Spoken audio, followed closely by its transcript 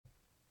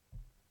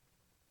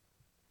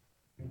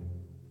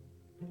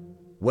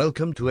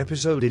Welcome to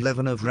episode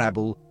 11 of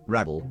Rabble.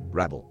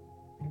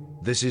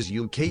 This is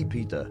UK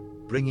Peter,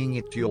 bringing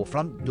it to your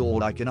front door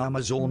like an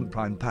Amazon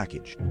Prime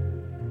package.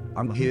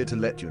 I'm here to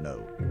let you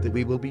know that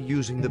we will be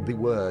using the B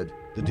word,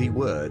 the D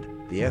word,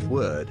 the F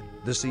word,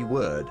 the C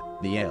word,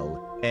 the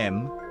L,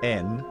 M,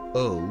 N,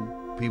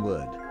 O, P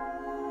word.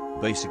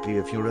 Basically,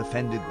 if you're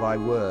offended by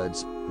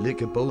words,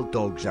 lick a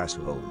bulldog's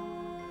asshole.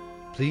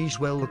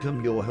 Please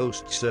welcome your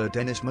hosts Sir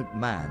Dennis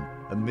McMahon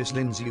and Miss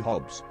Lindsay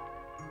Hobbs.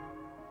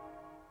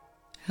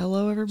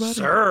 Hello, everybody.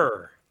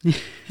 Sir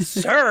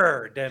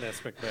Dennis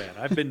McMahon.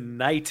 I've been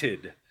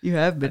knighted. You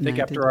have been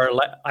knighted.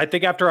 I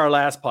think after our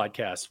last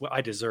podcast,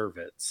 I deserve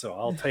it. So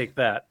I'll take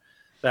that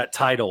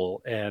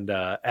title and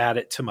add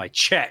it to my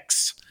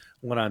checks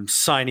when I'm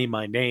signing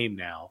my name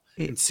now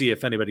and see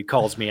if anybody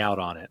calls me out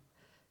on it.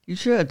 You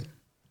should.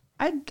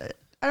 I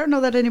don't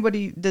know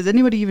that does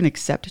anybody even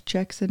accept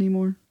checks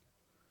anymore?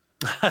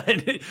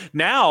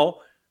 Now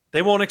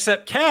they won't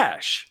accept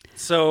cash.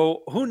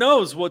 So who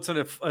knows what's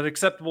an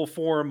acceptable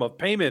form of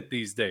payment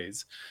these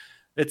days?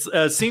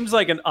 It seems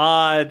like an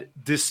odd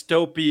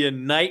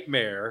dystopian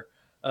nightmare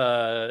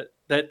that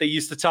they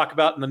used to talk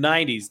about in the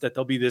 90s, that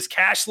there'll be this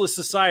cashless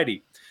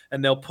society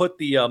and they'll put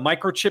the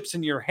microchips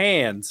in your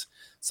hands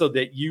so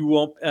that you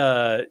won't,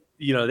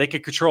 they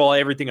can control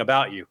everything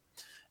about you.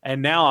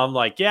 And now I'm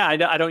like, yeah,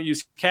 I don't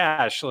use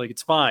cash. Like,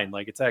 it's fine.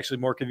 Like, it's actually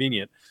more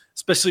convenient,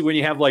 especially when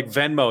you have like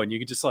Venmo and you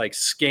can just like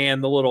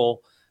scan the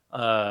little,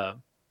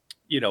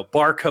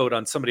 barcode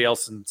on somebody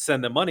else and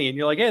send them money. And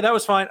you're like, hey, that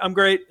was fine. I'm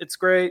great. It's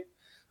great.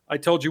 I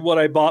told you what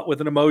I bought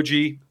with an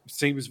emoji.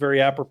 Seems very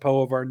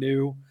apropos of our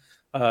new,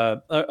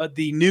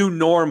 the new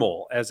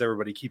normal, as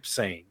everybody keeps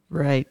saying.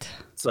 Right.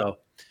 So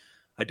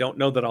I don't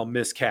know that I'll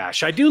miss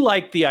cash. I do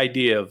like the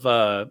idea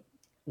of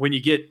when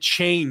you get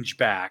change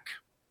back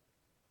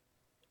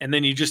and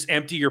then you just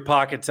empty your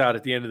pockets out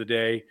at the end of the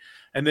day.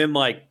 And then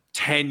like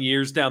 10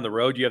 years down the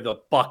road, you have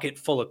the bucket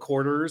full of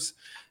quarters.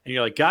 And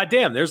you're like, God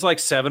damn, there's like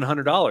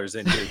 $700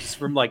 in here just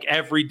from like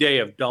every day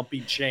of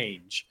dumping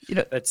change.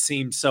 That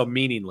seems so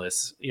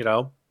meaningless,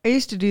 I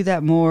used to do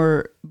that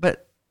more,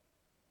 but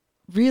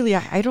really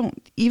I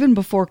don't, even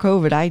before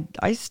COVID,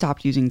 I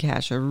stopped using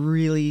cash a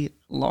really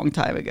long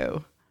time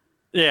ago.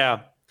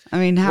 Yeah. I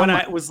mean,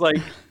 I was like,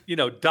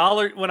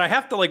 dollar, when I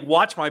have to like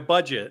watch my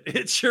budget,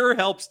 it sure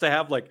helps to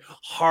have like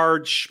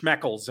hard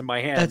schmeckles in my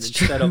hand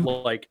instead of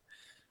like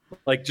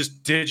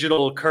just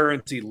digital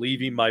currency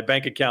leaving my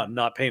bank account and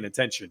not paying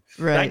attention.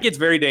 Right. That gets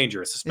very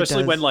dangerous,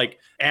 especially when like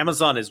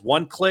Amazon is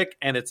one click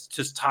and it's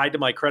just tied to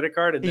my credit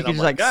card. And you then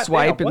can I'm just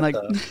swipe and like,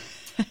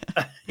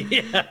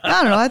 yeah.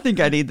 I don't know. I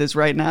think I need this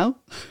right now.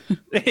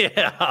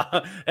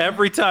 Yeah.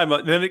 Every time.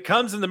 And then it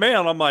comes in the mail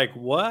and I'm like,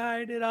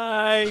 why did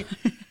I?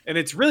 And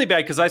it's really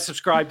bad because I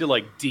subscribe to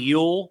like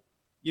deal,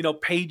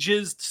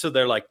 pages. So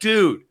they're like,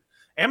 dude,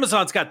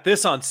 Amazon's got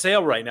this on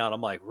sale right now. And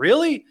I'm like,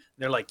 really? And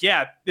they're like,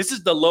 yeah, this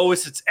is the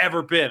lowest it's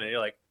ever been. And you're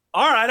like,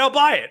 all right, I'll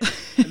buy it.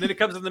 And then it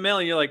comes in the mail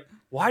and you're like,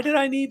 why did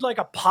I need like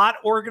a pot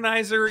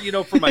organizer,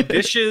 for my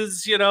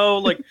dishes?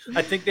 Like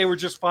I think they were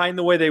just fine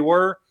the way they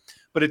were.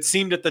 But it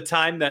seemed at the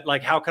time that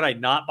like, how could I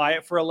not buy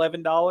it for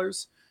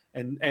 $11?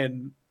 And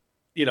then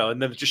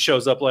it just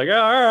shows up like,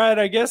 oh, all right,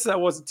 I guess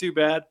that wasn't too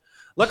bad.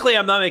 Luckily,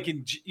 I'm not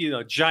making,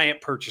 giant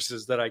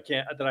purchases that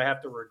I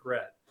have to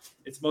regret.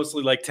 It's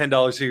mostly like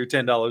 $10 here,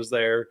 $10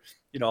 there,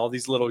 all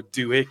these little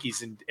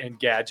doohickeys and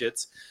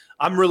gadgets.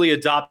 I'm really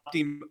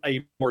adopting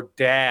a more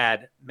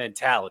dad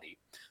mentality.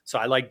 So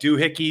I like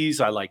doohickeys.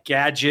 I like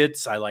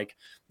gadgets. I like,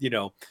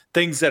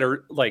 things that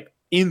are like,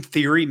 in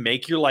theory,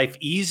 make your life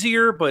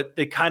easier, but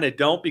they kind of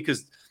don't,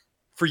 because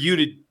for you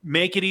to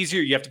make it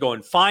easier, you have to go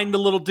and find the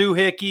little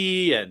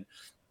doohickey and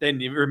then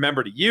you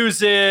remember to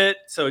use it.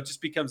 So it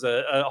just becomes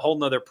a whole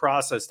nother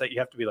process that you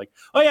have to be like,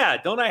 oh yeah,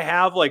 don't I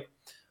have like,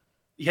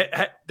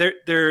 yeah,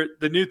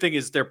 the new thing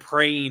is they're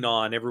preying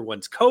on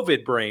everyone's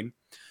COVID brain.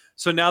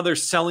 So now they're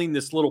selling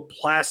this little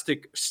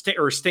plastic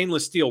or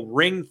stainless steel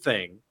ring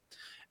thing,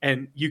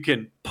 and you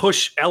can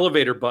push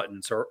elevator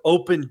buttons or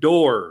open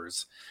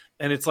doors.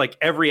 And it's like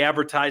every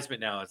advertisement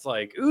now, it's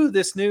like, ooh,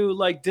 this new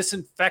like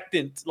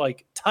disinfectant,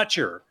 like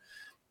toucher.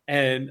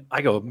 And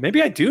I go,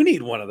 maybe I do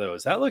need one of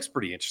those. That looks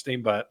pretty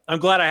interesting, but I'm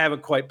glad I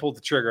haven't quite pulled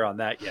the trigger on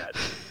that yet.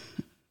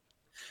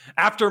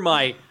 After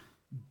my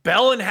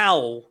Bell &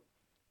 Howell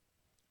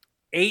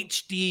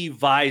HD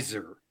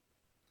visor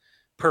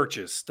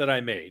purchase that I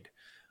made,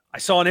 I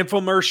saw an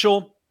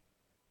infomercial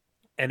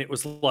and it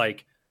was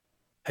like,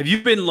 have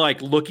you been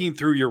like looking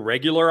through your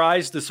regular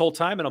eyes this whole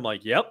time? And I'm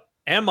like, yep.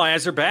 And my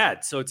eyes are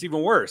bad. So it's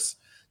even worse.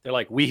 They're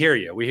like, we hear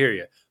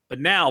you. But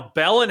now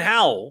Bell &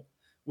 Howell,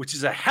 which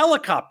is a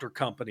helicopter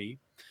company,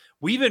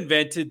 we've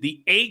invented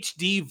the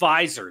HD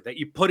visor that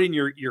you put in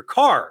your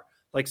car.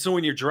 Like, so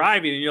when you're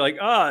driving and you're like,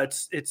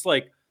 it's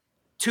like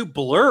too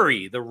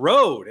blurry, the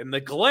road and the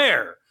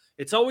glare.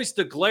 It's always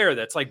the glare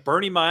that's like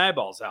burning my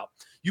eyeballs out.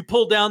 You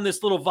pull down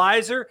this little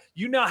visor,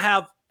 you now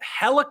have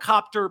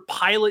helicopter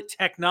pilot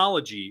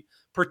technology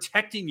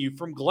protecting you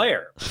from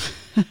glare.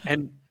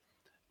 And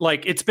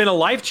like it's been a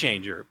life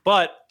changer.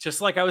 But just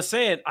like I was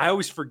saying, I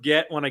always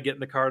forget when I get in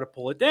the car to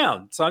pull it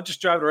down. So I'm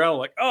just driving around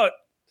like, oh,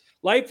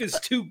 life is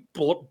too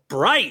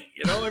bright,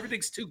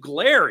 everything's too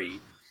glary.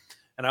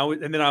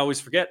 And then I always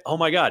forget, oh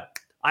my God,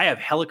 I have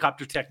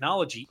helicopter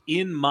technology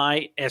in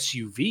my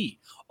SUV.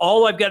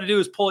 All I've got to do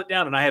is pull it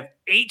down, and I have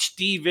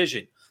HD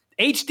vision.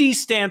 HD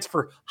stands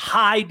for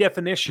high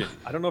definition.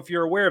 I don't know if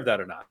you're aware of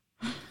that or not.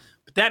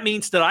 But that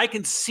means that I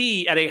can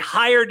see at a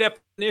higher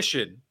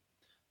definition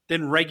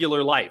than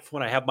regular life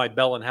when I have my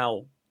Bell &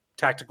 Howell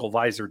tactical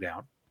visor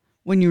down.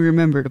 When you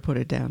remember to put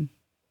it down.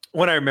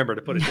 When I remember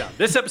to put it down.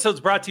 This episode's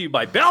brought to you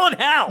by Bell &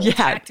 Howell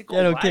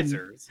tactical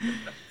visors.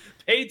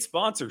 Paid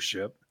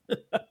sponsorship.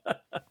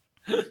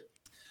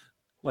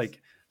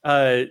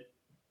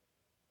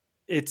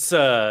 It's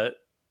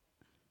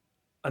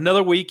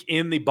another week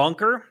in the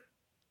bunker.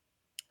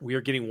 We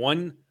are getting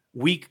 1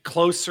 week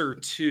closer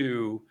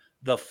to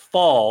the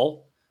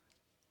fall.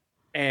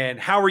 And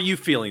how are you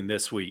feeling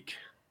this week?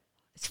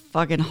 It's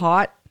fucking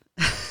hot.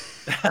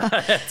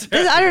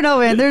 I don't know,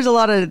 man. There's a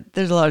lot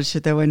of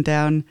shit that went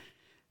down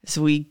this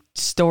week.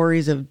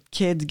 Stories of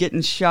kids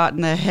getting shot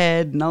in the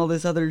head and all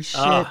this other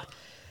shit.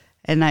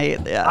 And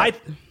I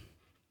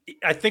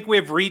think we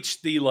have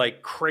reached the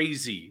like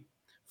crazy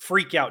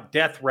freak out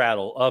death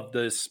rattle of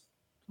this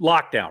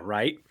lockdown,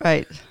 right?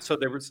 Right. So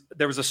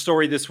there was a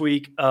story this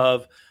week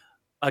of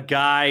a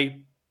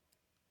guy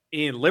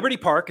in Liberty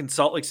Park in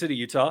Salt Lake City,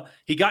 Utah.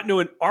 He got into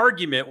an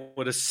argument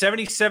with a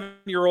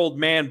 77-year-old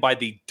man by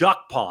the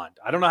duck pond.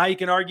 I don't know how you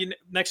can argue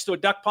next to a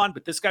duck pond,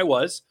 but this guy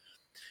was.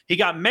 He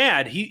got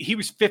mad. He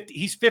was 50.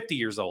 He's 50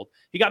 years old.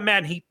 He got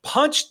mad. And he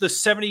punched the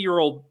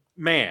 70-year-old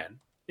man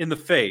in the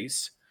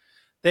face,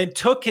 then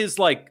took his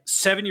like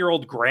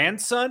 7-year-old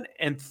grandson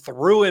and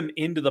threw him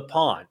into the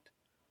pond.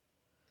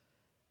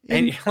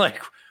 And you're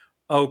like,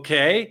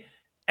 okay.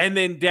 And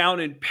then down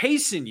in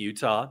Payson,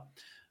 Utah,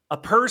 a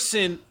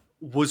person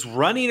was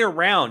running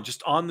around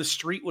just on the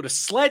street with a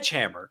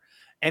sledgehammer,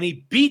 and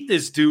he beat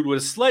this dude with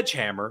a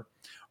sledgehammer,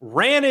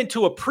 ran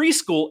into a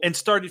preschool and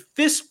started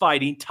fist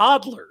fighting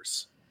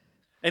toddlers.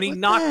 And he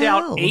knocked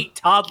out 8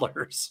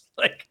 toddlers.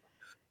 Like,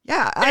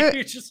 yeah,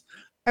 it's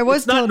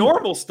not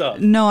normal stuff.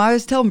 No, I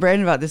was telling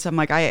Brandon about this. I'm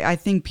like, I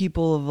think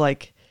people have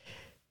like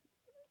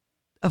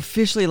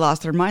officially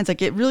lost their minds.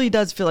 Like, it really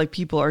does feel like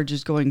people are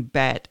just going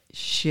bat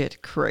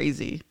shit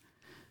crazy.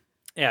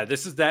 Yeah,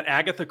 this is that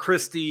Agatha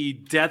Christie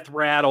death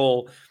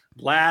rattle,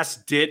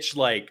 last ditch,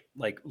 like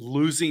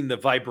losing the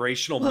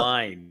vibrational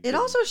mind. It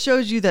also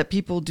shows you that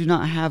people do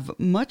not have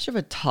much of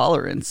a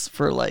tolerance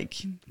for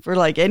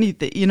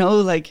anything,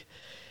 like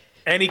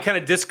any kind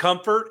of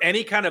discomfort,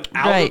 any kind of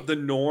out of the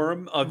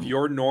norm of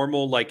your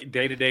normal like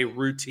day-to-day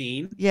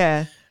routine.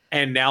 Yeah.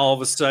 And now all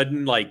of a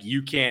sudden, like,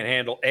 you can't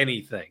handle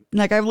anything.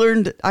 Like, I've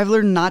learned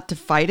not to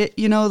fight it,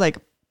 like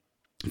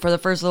for the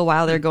first little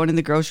while there going in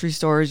the grocery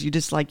stores, you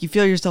just like, you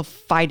feel yourself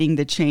fighting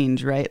the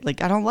change, right?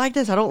 Like, I don't like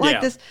this. I don't like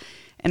this.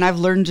 And I've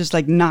learned just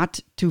like not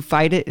to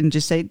fight it and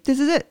just say, this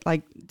is it.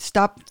 Like,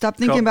 stop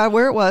thinking about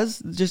where it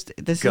was. Just,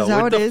 this is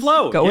how it is.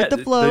 Go with the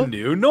flow. The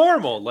new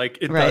normal. Like,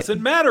 it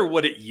doesn't matter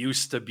what it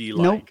used to be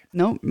like.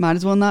 Nope. Might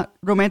as well not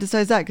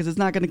romanticize that because it's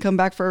not going to come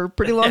back for a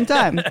pretty long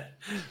time.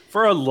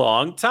 For a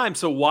long time.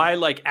 So why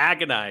like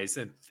agonize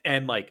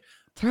and like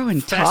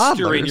throwing fester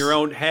toddlers in your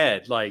own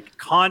head, like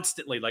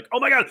constantly, like, oh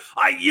my God,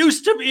 I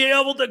used to be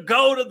able to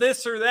go to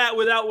this or that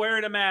without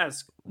wearing a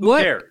mask. Who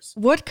cares?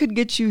 What could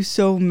get you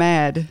so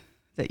mad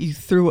that you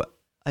threw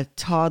a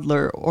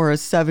toddler or a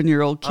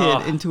 7-year-old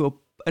kid into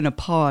a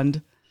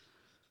pond?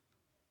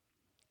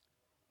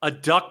 A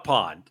duck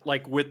pond,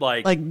 like with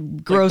like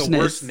grossness, like the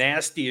worst,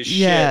 nastiest shit.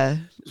 Yeah,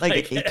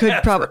 like it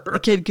could probably, a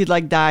kid could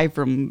like die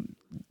from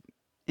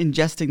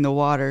ingesting the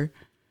water.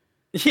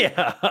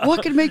 Yeah.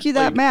 What could make you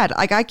that mad?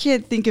 Like, I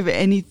can't think of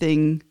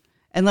anything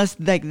unless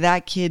like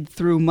that kid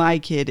threw my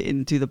kid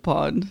into the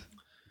pond.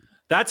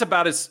 That's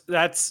about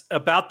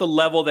the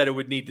level that it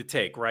would need to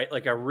take, right?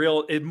 Like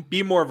it'd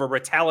be more of a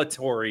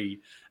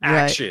retaliatory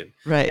action.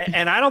 Right.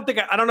 And I don't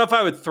know if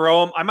I would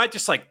throw him. I might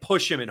just like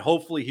push him and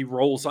hopefully he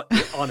rolls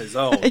on his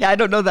own. Yeah, I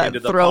don't know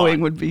that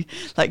throwing would be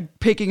like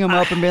picking him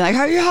up and being like,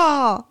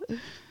 yeah.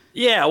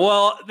 Yeah,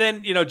 well,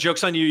 then,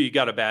 joke's on you. You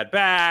got a bad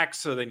back.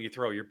 So then you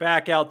throw your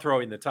back out,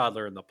 throwing the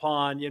toddler in the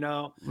pond,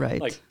 Right.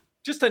 Like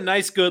just a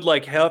nice, good,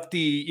 like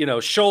hefty,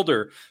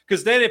 shoulder.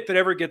 Because then if it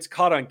ever gets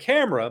caught on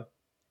camera,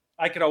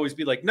 I could always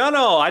be like,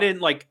 no, I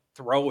didn't like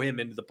throw him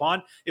into the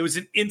pond. It was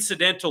an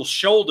incidental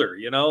shoulder,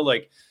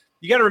 like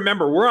you got to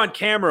remember we're on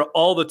camera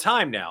all the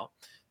time now.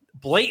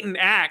 Blatant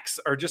acts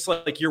are just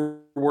like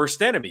your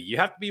worst enemy. You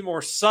have to be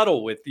more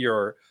subtle with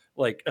your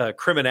like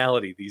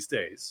criminality these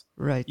days.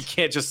 Right. You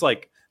can't just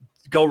like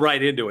go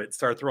right into it and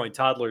start throwing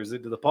toddlers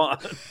into the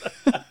pond.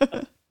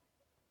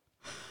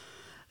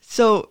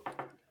 So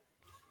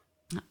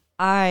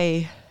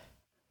I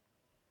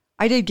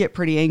did get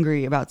pretty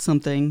angry about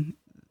something.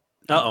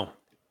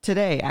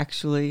 Today,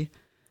 actually.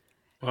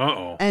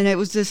 And it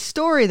was this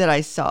story that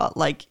I saw,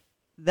 like,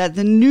 that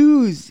the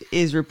news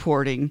is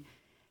reporting.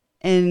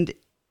 And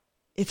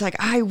it's like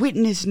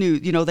eyewitness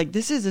news, like,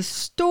 this is a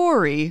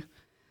story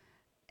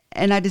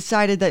And I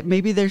decided that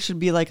maybe there should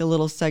be like a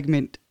little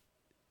segment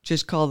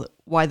just called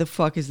 "Why the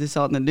fuck is this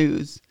on the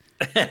news?"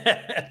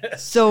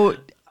 So,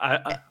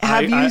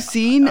 have you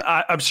seen?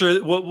 I'm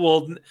sure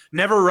we'll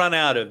never run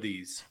out of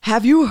these.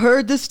 Have you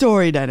heard the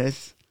story,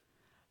 Dennis,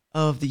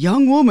 of the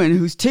young woman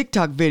whose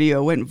TikTok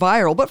video went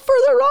viral, but for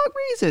the wrong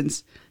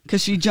reasons?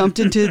 Because she jumped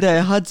into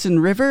the Hudson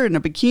River in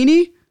a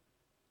bikini?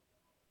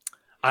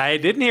 I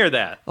didn't hear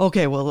that.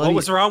 Okay, well, what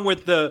was wrong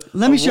with the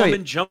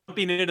woman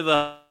jumping into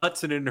the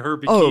Hudson in her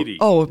bikini?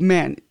 Oh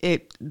man,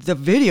 the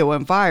video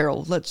went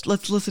viral.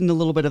 Let's listen to a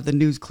little bit of the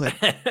news clip.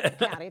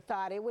 County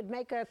thought it would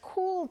make a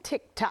cool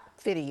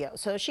TikTok video,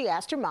 so she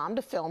asked her mom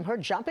to film her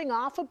jumping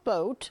off a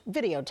boat,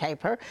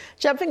 videotape her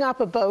jumping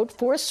off a boat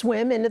for a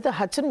swim into the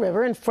Hudson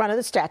River in front of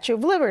the Statue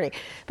of Liberty.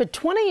 But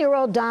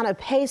 20-year-old Donna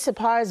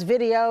Pacepar's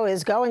video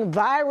is going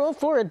viral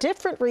for a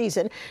different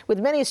reason, with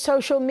many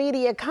social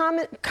media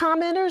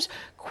commenters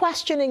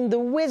questioning the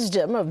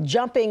wisdom of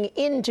jumping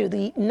into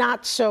the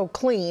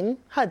not-so-clean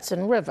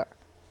Hudson River.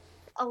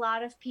 A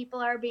lot of people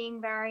are being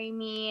very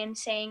mean,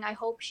 saying, I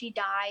hope she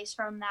dies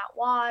from that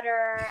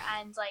water,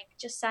 and like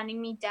just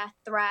sending me death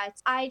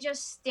threats. I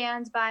just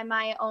stand by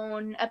my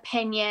own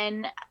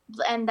opinion,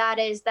 and that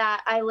is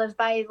that I live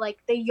by like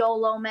the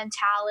YOLO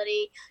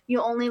mentality.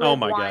 You only live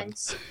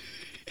once.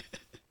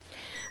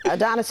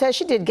 Donna says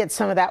she did get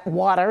some of that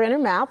water in her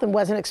mouth and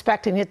wasn't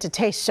expecting it to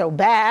taste so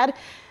bad.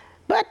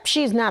 But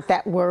she's not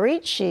that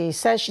worried. She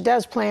says she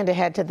does plan to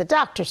head to the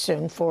doctor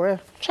soon for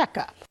a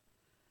checkup.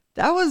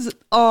 That was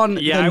on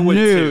the I would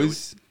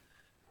news. Too.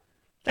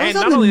 And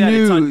not only that,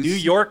 it's on New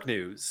York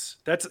news.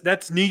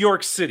 That's New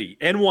York City,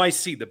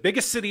 NYC, the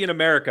biggest city in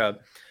America.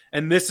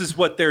 And this is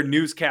what their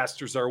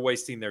newscasters are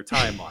wasting their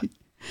time on.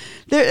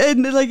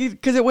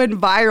 Because it went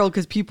viral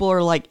because people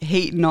are like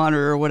hating on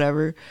her or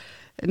whatever.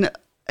 And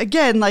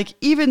again, like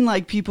even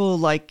like people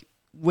like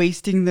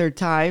wasting their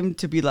time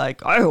to be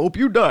like, I hope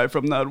you die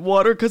from that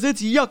water because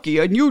it's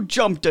yucky and you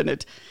jumped in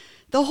it.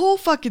 The whole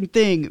fucking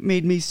thing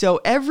made me so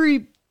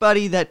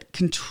everybody that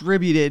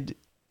contributed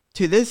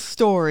to this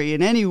story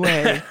in any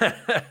way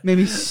made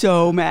me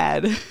so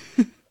mad.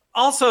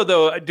 Also,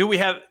 though,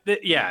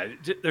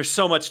 there's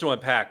so much to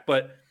unpack,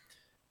 but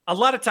a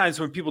lot of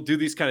times when people do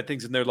these kind of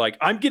things and they're like,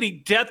 I'm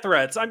getting death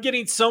threats, I'm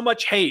getting so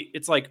much hate.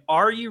 It's like,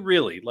 are you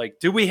really? Like,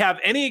 do we have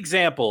any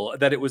example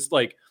that it was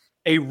like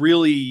a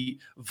really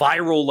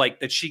viral, like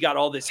that she got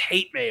all this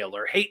hate mail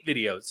or hate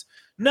videos?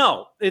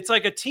 No, it's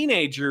like a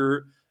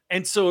teenager.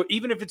 And so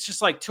even if it's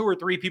just like 2 or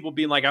 3 people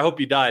being like, I hope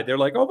you died, they're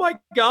like, oh my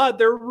God,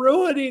 they're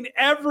ruining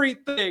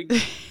everything.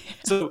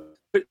 So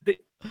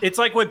it's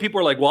like when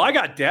people are like, well, I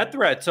got death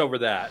threats over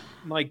that.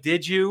 I'm like,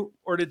 did you?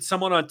 Or did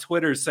someone on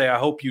Twitter say, I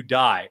hope you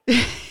die?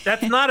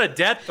 That's not a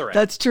death threat.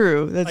 That's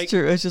true. That's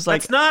true. It's just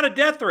like, that's not a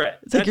death threat.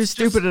 It's like, you're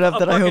stupid enough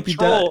that I hope you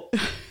die.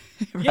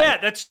 Right. Yeah,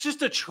 that's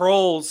just a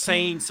troll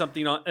saying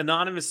something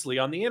anonymously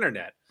on the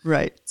internet.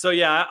 Right. So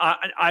yeah,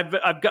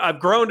 I've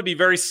grown to be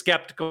very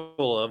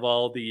skeptical of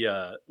all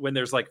the when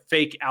there's like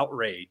fake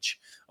outrage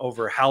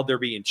over how they're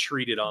being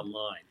treated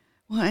online.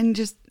 Well, and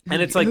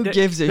it's like who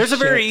gives a there's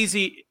shit?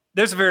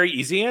 There's a very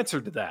easy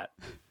answer to that.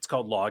 It's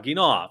called logging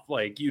off.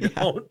 Like you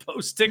don't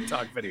post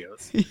TikTok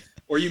videos.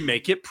 Or you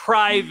make it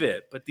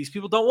private, but these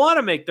people don't want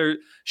to make their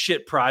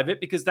shit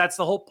private because that's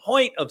the whole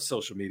point of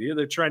social media.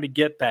 They're trying to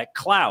get that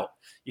clout.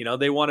 You know,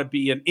 they want to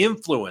be an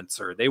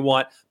influencer. They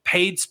want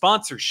paid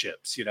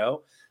sponsorships, you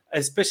know,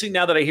 especially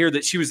now that I hear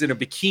that she was in a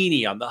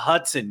bikini on the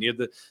Hudson near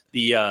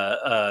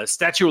the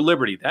Statue of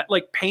Liberty. That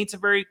like paints a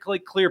very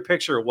clear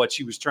picture of what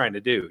she was trying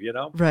to do, you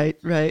know?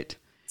 Right.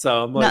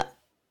 So I'm like,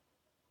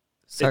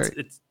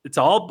 sorry. It's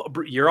all,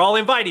 you're all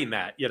inviting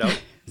that, you know?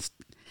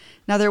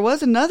 Now, there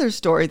was another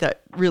story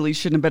that really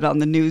shouldn't have been on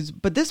the news,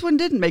 but this one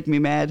didn't make me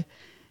mad.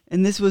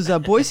 And this was a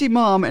Boise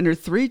mom and her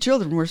 3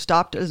 children were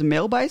stopped as a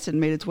male bison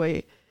made its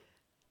way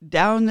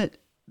down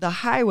the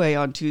highway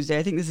on Tuesday.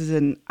 I think this is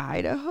in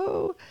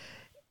Idaho.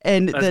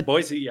 And that's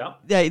Boise, yeah.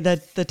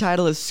 The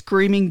title is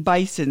Screaming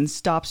Bison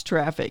Stops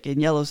Traffic in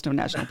Yellowstone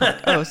National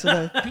Park.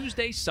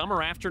 Tuesday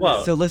summer afternoon.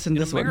 Whoa. So listen to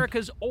this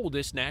America's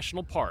oldest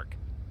national park.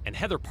 And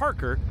Heather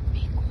Parker,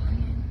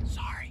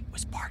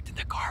 was parked in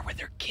the car with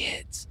her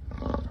kids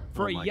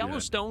for a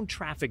Yellowstone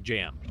traffic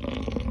jam.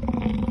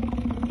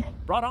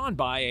 Brought on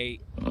by a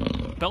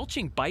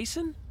belching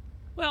bison?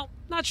 Well,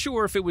 not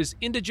sure if it was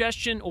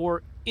indigestion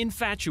or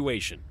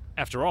infatuation.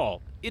 After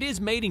all, it is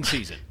mating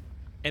season.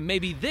 And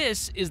maybe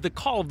this is the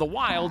call of the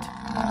wild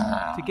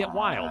to get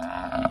wild.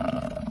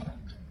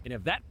 And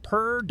if that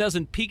purr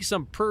doesn't pique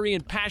some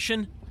prurient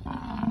passion...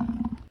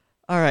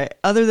 All right,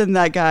 other than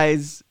that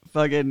guy's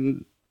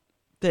fucking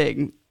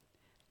thing...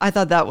 I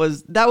thought that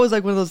was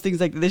like one of those things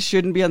like this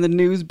shouldn't be on the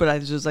news, but I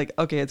was just like,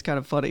 okay, it's kind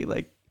of funny.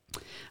 Like,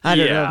 I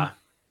don't know.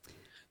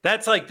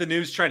 That's like the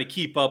news trying to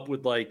keep up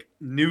with like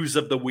news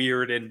of the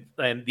weird and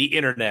the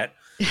internet.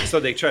 So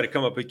they try to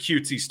come up with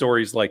cutesy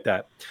stories like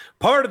that.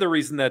 Part of the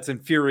reason that's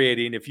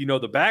infuriating, if you know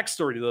the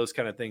backstory to those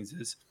kind of things,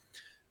 is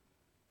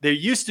there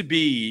used to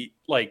be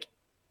like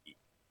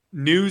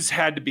news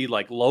had to be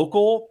like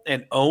local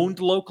and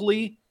owned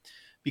locally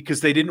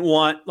because they didn't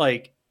want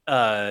like,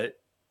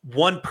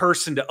 one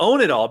person to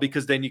own it all,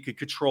 because then you could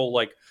control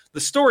like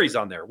the stories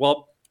on there.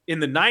 Well, in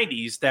the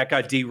 90s, that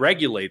got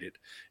deregulated.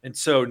 And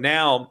so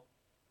now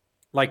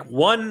like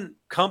one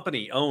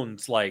company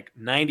owns like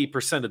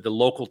 90% of the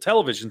local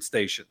television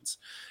stations.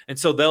 And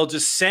so they'll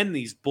just send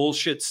these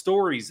bullshit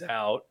stories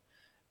out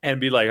and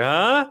be like,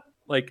 huh?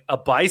 Like a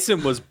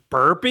bison was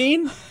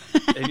burping?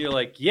 And you're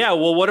like, yeah,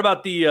 well, what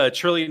about the $1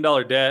 trillion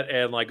debt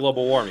and like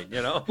global warming,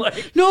 you know?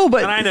 Like, No,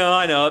 but and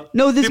I know.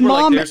 no, this People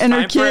are mom like, "There's and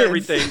her time for kids."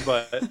 everything,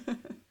 but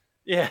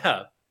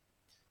yeah.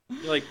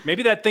 You're like,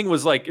 maybe that thing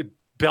was like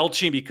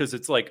belching because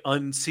it's like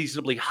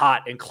unseasonably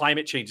hot and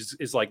climate change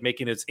is like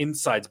making its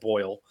insides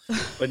boil.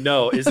 But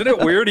no, isn't it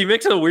weird? He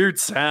makes a weird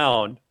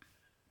sound.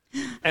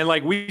 And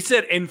like we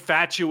said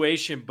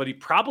infatuation, but he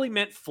probably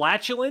meant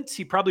flatulence.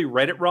 He probably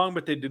read it wrong,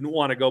 but they didn't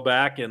want to go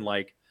back and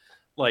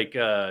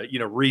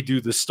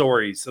redo the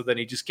story. So then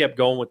he just kept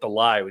going with the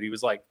lie. But he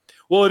was like,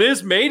 well, it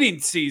is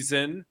mating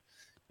season.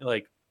 You're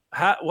like,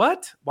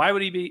 what? Why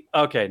would he be?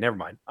 Okay, never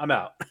mind. I'm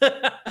out.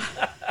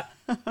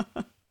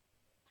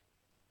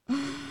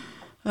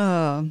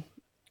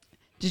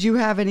 Did you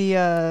have any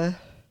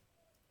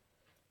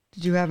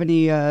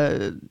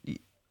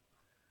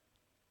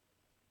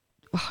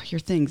your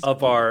things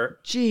Of our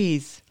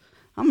Jeez.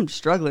 I'm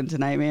struggling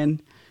tonight,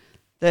 man.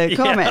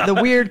 The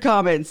weird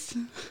comments.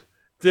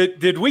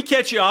 Did we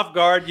catch you off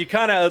guard? You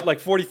kind of like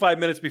 45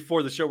 minutes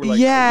before the show were like,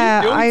 yeah,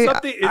 are you doing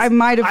something? I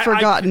might have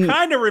forgotten. I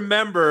kind of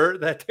remember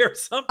that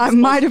there's something. I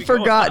might have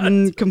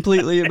forgotten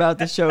completely about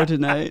the show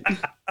tonight.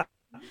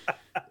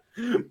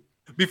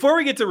 Before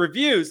we get to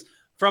reviews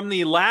from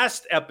the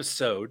last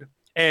episode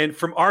and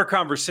from our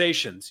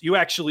conversations, you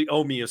actually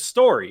owe me a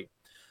story.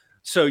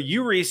 So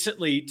you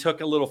recently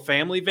took a little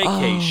family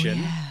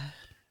vacation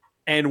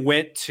and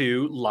went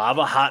to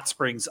Lava Hot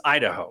Springs,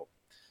 Idaho.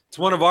 It's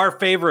one of our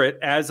favorite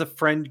as a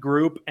friend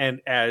group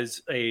and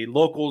as a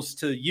locals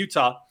to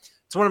Utah.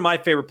 It's one of my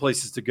favorite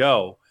places to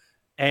go.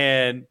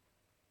 And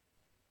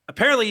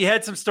apparently you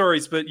had some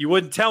stories, but you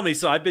wouldn't tell me.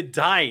 So I've been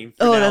dying.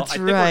 That's I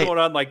think right. we're going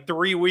on like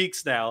 3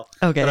 weeks now.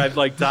 Okay. But I'm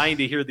like dying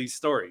to hear these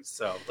stories.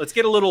 So let's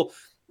get a little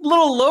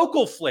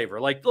local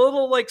flavor, like a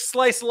little like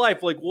slice of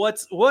life. Like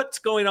what's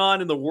going on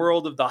in the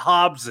world of the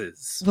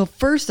Hobbses? Well,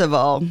 first of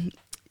all,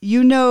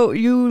 you know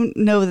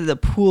that the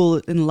pool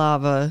in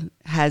Lava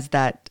has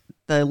the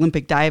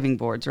Olympic diving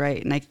boards,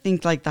 right? And I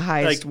think like the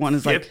highest one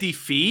is 50 like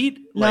feet.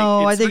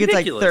 No, I think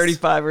ridiculous. it's like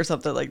 35 or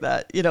something like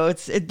that. You know, but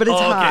it's Okay,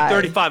 high.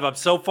 35. I'm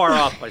so far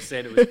off by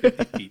saying it was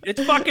 50 feet.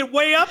 It's fucking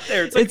way up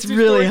there. It's like It's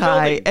really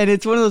high, building. and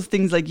it's one of those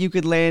things like you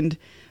could land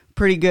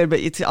pretty good, but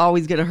it's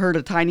always going to hurt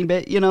a tiny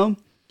bit, you know.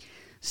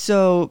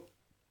 So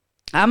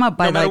I'm up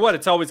by no matter what,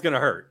 it's always going to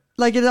hurt.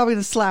 Like it's always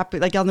going to slap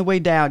like on the way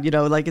down, you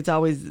know. Like it's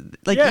always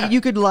like you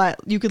could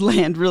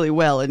land really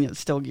well, and you're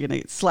still going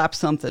to slap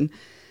something.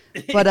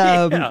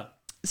 But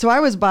So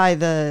I was by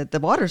the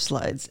water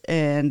slides,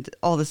 and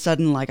all of a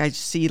sudden, like I can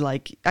see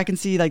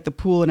like the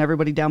pool and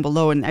everybody down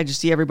below, and I just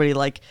see everybody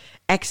like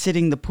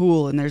exiting the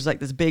pool, and there's like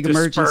this big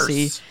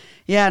emergency.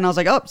 Yeah, and I was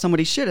like, oh,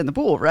 somebody shit in the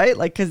pool, right?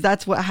 Like, because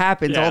that's what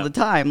happens all the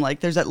time. Like,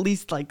 there's at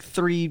least like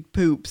 3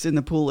 poops in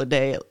the pool a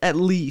day, at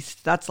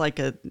least. That's like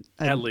at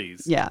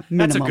least. Yeah, That's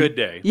minimum. a good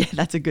day. Yeah,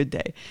 that's a good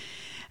day.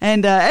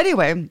 And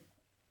anyway.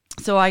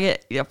 So I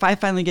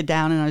finally get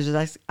down, and I was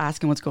just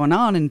asking what's going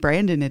on. And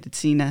Brandon had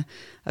seen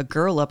a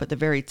girl up at the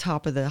very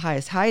top of the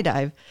highest high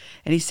dive,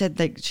 and he said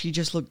that she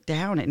just looked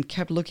down and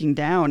kept looking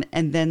down,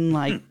 and then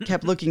like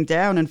kept looking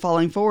down and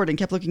falling forward and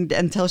kept looking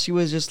until she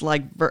was just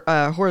like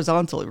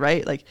horizontal,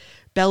 right? Like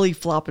belly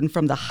flopping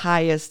from the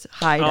highest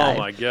high dive. Oh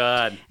my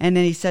God. And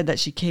then he said that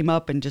she came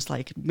up and just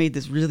like made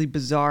this really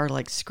bizarre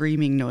like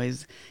screaming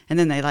noise, and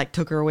then they like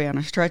took her away on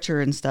a stretcher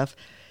and stuff.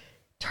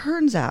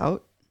 Turns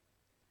out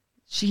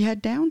she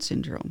had Down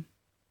syndrome.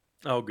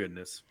 Oh,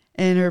 goodness.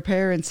 And her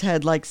parents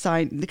had like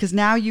signed, because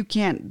now you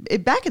can't,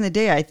 back in the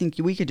day, I think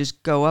we could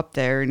just go up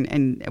there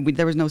and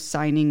there was no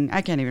signing.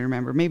 I can't even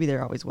remember. Maybe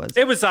there always was.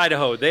 It was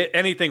Idaho.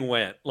 Anything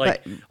went.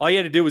 Like all you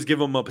had to do was give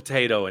them a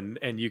potato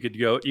and you could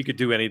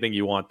do anything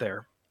you want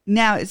there.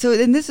 Now,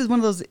 and this is one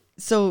of those,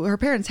 so her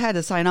parents had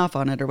to sign off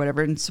on it or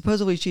whatever. And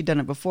supposedly she'd done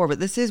it before, but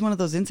this is one of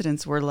those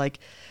incidents where like,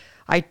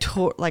 I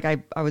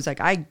was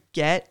like, I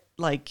get,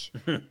 like,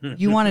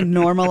 you want to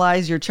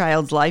normalize your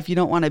child's life. You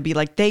don't want to be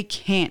like, they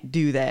can't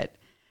do that.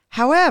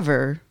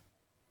 However,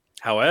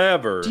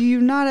 do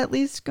you not at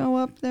least go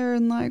up there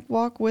and like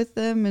walk with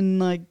them and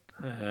like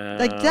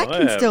that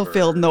can still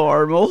feel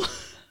normal?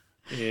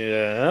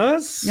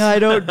 Yes. I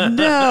don't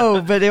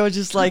know, but it was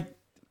just like,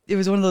 it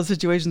was one of those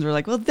situations where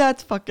like, well,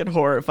 that's fucking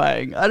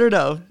horrifying. I don't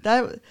know.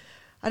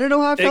 I don't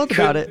know how I felt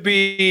about it. Could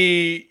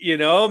be,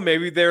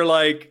 maybe they're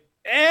like,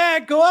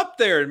 go up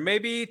there and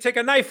maybe take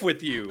a knife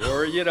with you,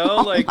 or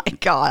oh my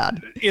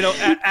God,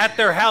 at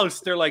their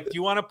house they're like, do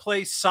you want to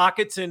play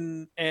sockets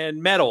and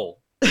metal?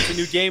 It's a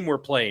new game we're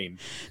playing.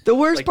 The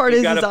worst part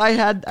is I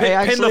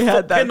actually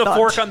had that pin the thought.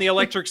 fork on the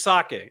electric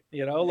socket.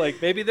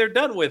 Like maybe they're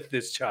done with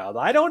this child.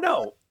 I don't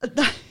know.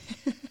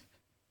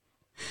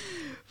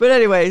 But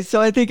anyway,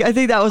 so I think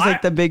that was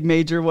like the big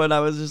major one.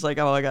 I was just like,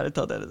 oh, I got to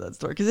tell that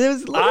story because it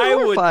was a little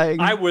horrifying.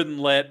 I wouldn't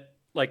let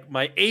like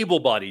my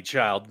able-bodied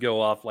child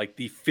go off like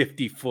the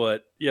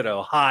 50-foot,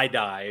 high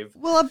dive.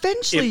 Well,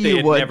 eventually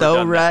you would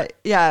though, right? That.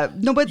 Yeah.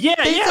 No, but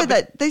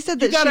they said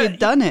that she had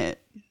done it.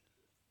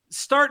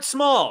 Start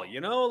small,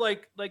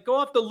 like go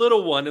off the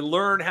little one and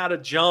learn how to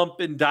jump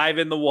and dive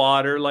in the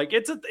water. Like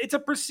it's a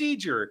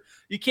procedure.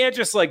 You can't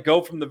just like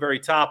go from the very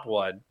top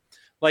one.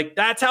 Like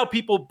that's how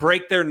people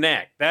break their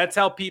neck. That's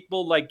how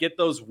people like get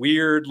those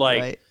weird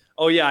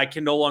oh yeah, I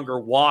can no longer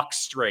walk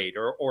straight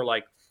or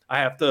like I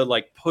have to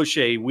like push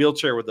a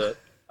wheelchair with a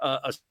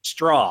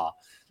straw,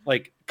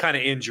 like kind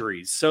of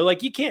injuries. So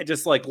like you can't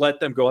just like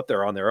let them go up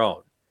there on their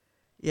own.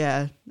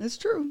 Yeah, that's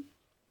true.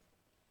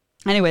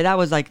 Anyway, that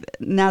was like,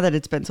 now that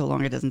it's been so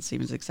long, it doesn't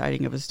seem as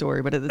exciting of a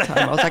story. But at the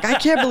time, I was like, I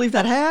can't believe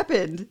that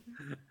happened.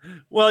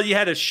 Well, you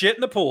had a shit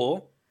in the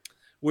pool,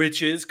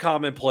 which is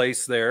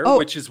commonplace there,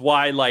 which is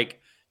why,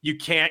 like, you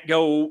can't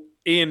go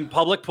in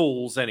public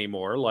pools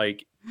anymore.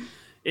 Like,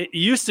 it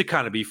used to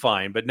kind of be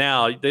fine, but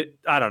now,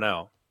 I don't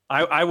know.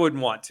 I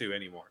wouldn't want to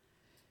anymore.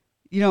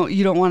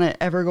 You don't want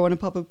to ever go in a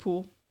public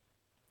pool?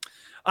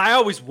 I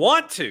always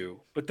want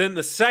to, but then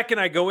the second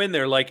I go in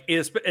there, like,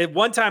 at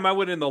one time I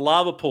went in the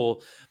lava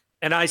pool,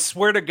 and I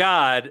swear to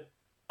God,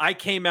 I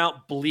came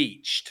out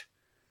bleached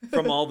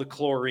from all the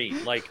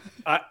chlorine. Like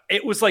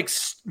it was like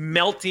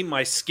melting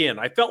my skin.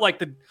 I felt like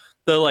the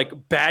like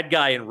bad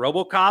guy in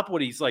RoboCop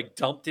when he's like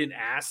dumped in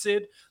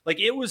acid. Like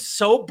it was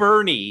so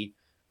burny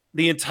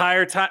the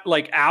entire time.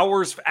 Like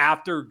hours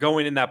after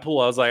going in that pool,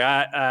 I was like,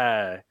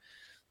 I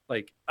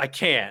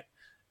can't.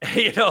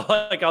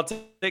 Like I'll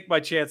take my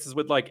chances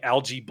with like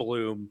algae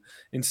bloom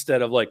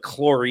instead of like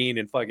chlorine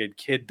and fucking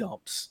kid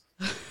dumps.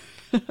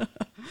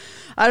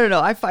 I don't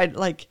know. I find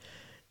like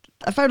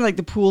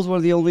the pool's one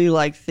of the only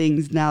like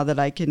things now that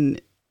I can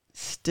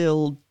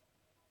still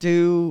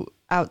do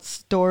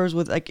outdoors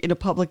with like in a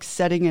public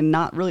setting and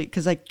not really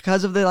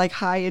because of the like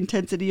high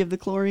intensity of the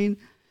chlorine.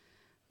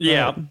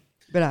 Yeah,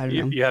 but I don't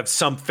know. You have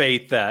some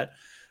faith that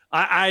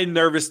I'm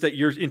nervous that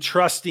you're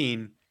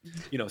entrusting,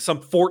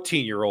 some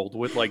 14-year-old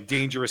with like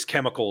dangerous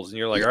chemicals, and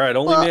you're like, all right,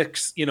 only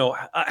mix,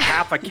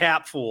 half a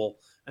capful.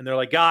 And they're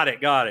like, got it.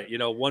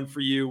 One for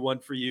you, one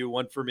for you,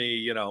 one for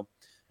me,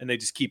 and they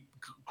just keep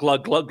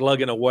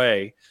glugging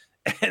away.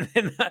 And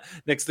then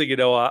next thing you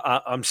know,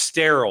 I'm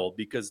sterile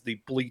because the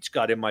bleach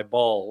got in my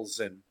balls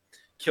and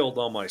killed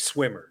all my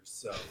swimmers.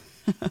 So,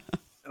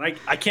 and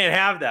I can't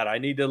have that. I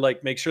need to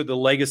like make sure the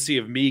legacy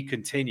of me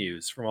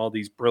continues from all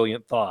these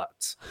brilliant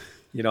thoughts.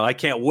 I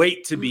can't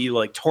wait to be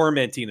like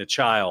tormenting a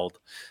child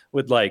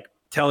with like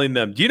telling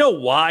them, do you know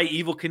why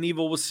Evel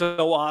Knievel was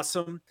so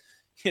awesome?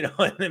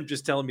 And them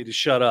just telling me to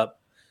shut up.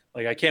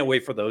 Like, I can't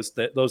wait for those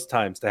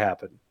times to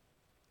happen.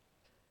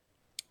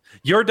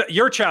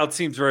 Your child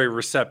seems very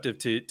receptive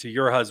to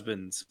your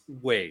husband's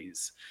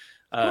ways.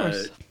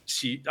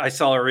 I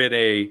saw her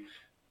in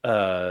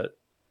a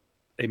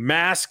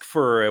mask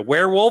for a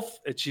werewolf,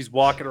 and she's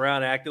walking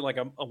around acting like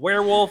a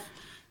werewolf.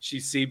 She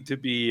seemed to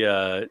be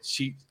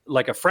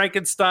like a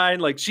Frankenstein.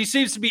 Like she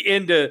seems to be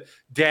into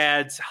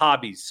dad's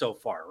hobbies so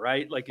far,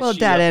 right? Like, well,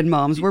 dad and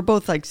mom's, we're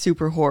both like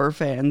super horror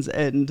fans,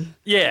 and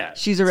yeah,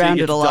 she's around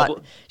it a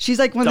lot. She's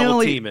like one of the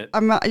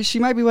only. She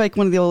might be like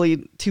one of the only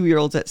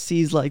 2-year-olds that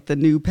sees like the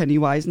new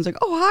Pennywise and is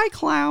like, "Oh, hi,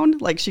 clown!"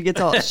 Like she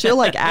gets all.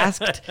 She'll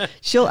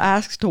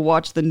ask to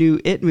watch the new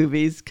It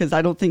movies because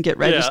I don't think it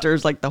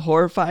registers like the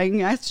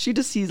horrifying. She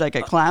just sees like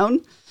a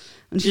clown,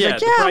 and she's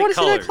like, "Yeah, I want to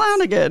see that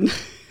clown again."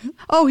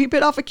 Oh, he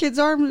bit off a kid's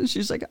arm, and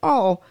she's like,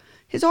 "Oh,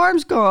 his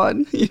arm's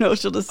gone." She'll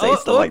just say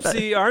stuff like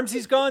that.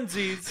 Armsy's gone,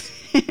 Z's.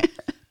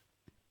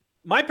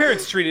 My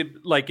parents treated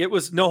like it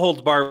was no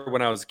holds barred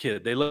when I was a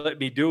kid. They let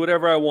me do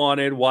whatever I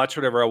wanted, watch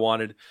whatever I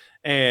wanted,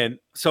 and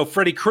so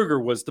Freddy Krueger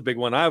was the big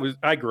one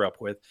I grew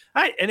up with.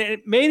 And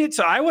it made it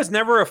so I was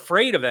never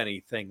afraid of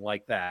anything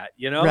like that.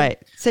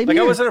 Right? Same like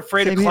here. I wasn't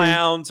afraid of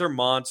clowns or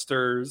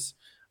monsters.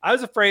 I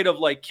was afraid of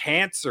like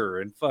cancer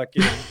and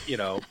fucking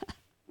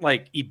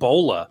like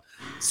Ebola.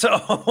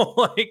 So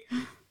like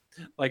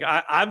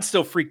I'm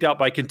still freaked out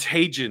by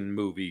Contagion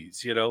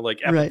movies,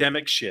 like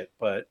epidemic shit,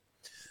 but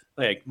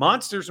like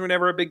monsters were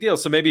never a big deal.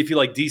 So maybe if you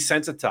like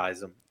desensitize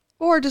them,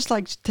 or just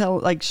like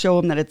show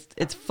them that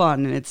it's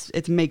fun and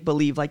it's make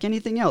believe like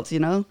anything else, I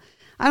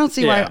don't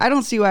see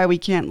why we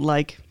can't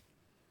like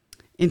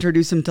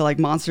introduce them to like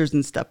monsters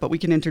and stuff, but we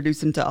can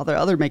introduce them to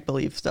other make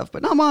believe stuff,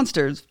 but not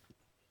monsters.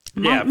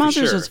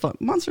 Monsters is fun.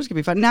 Monsters can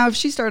be fun. Now, if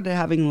she started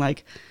having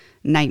like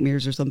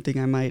nightmares or something,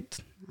 I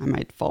might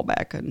fall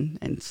back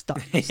and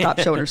stop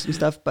showing her some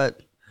stuff,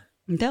 but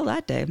until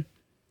that day,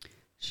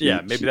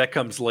 maybe that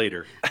comes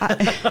later.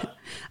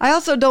 I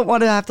also don't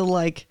want to have to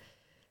like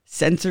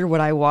censor what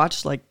I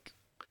watch, like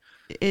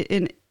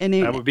in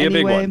that would be any a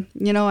big way.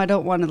 one. I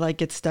don't want to like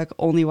get stuck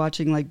only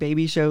watching like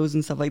baby shows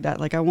and stuff like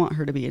that. Like I want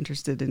her to be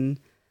interested in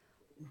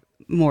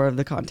more of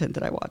the content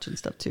that I watch and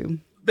stuff too.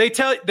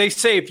 they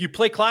say if you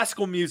play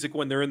classical music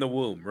when they're in the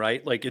womb,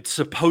 right? Like it's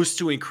supposed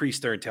to increase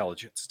their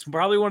intelligence. It's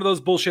probably one of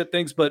those bullshit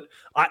things, but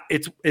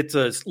it's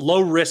a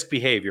low risk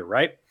behavior,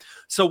 right?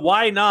 So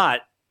why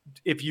not,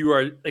 if you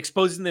are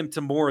exposing them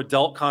to more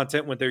adult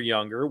content when they're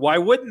younger, why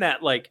wouldn't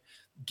that like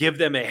give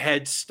them a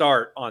head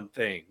start on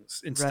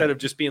things instead of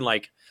just being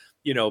like,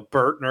 you know,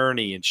 Bert and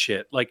Ernie and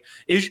shit? Like,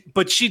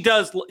 but she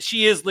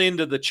is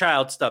into the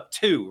child stuff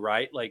too,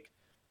 right? Like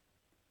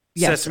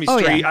Sesame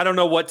Street. Yeah. I don't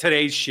know what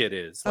today's shit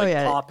is. Like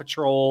Paw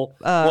Patrol.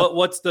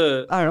 What's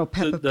the, I don't know,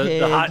 Peppa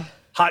Pig. The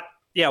hot.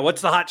 Yeah,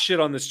 what's the hot shit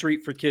on the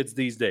street for kids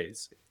these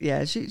days?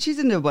 Yeah, she's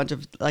into a bunch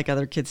of like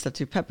other kids stuff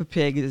too. Peppa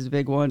Pig is a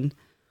big one.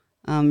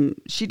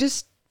 She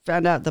just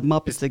found out the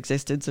Muppets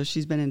existed, so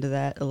she's been into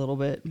that a little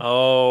bit.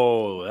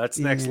 Oh, that's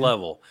next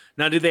level.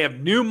 Now, do they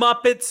have new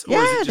Muppets? Or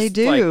yeah, is it just they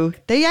do.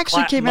 Like they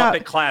actually came out.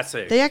 Muppet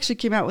Classic. They actually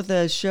came out with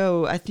a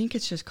show. I think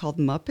it's just called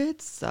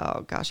Muppets.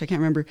 Oh gosh, I can't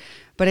remember.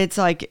 But it's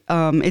like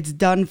it's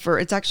done for.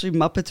 It's actually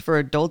Muppets for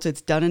adults.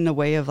 It's done in a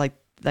way of like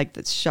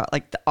the shot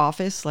like The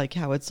Office, like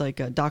how it's like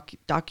a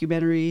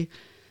documentary.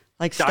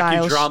 Like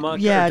docudrama,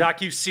 yeah,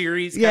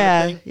 docu-series kind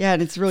of thing. Yeah,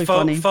 and it's really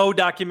funny. Faux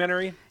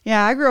documentary.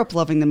 Yeah, I grew up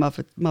loving the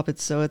Muppets,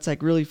 so it's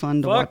like really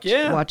fun to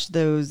watch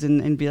those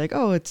and be like,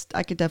 oh,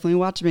 I could definitely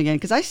watch them again,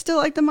 because I still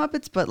like the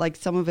Muppets, but like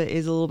some of it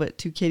is a little bit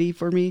too kiddie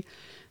for me.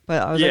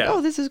 But I was like,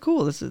 oh, this is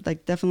cool. This is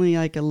like definitely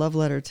like a love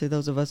letter to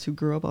those of us who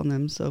grew up on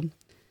them. So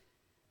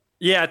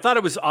yeah, I thought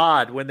it was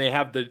odd when they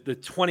have the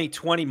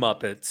 2020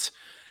 Muppets,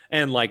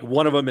 and like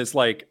one of them is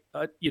like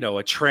a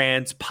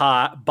trans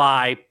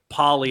bi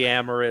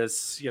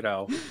polyamorous,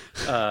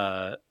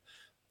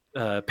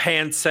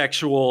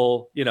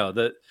 pansexual,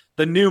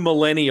 the new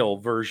millennial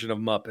version of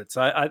Muppets.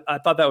 I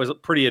thought that was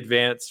pretty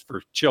advanced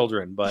for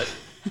children, but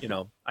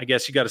I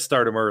guess you got to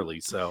start them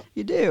early. So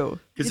you do,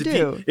 because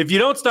if you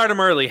don't start them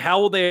early, how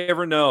will they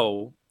ever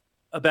know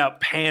about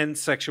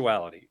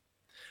pansexuality?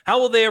 How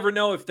will they ever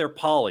know if they're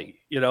poly?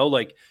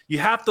 Like you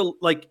have to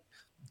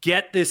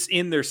get this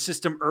in their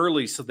system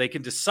early so they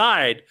can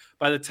decide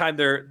by the time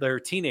they're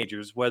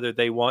teenagers whether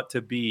they want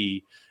to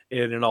be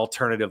in an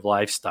alternative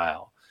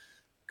lifestyle.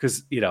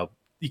 Because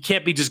you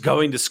can't be just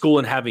going to school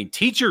and having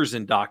teachers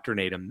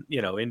indoctrinate them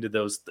into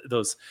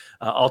those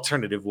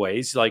alternative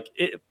ways. Like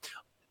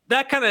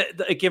that kind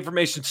of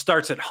information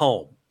starts at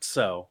home,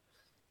 so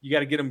you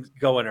got to get them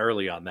going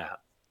early on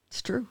that.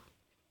 It's true.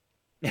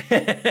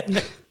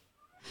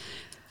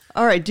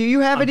 All right. Do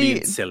you have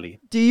any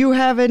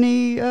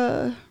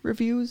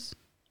reviews?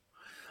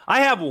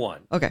 I have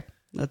one. Okay.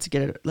 Let's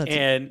get it.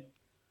 And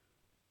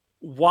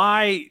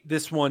why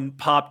this one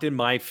popped in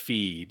my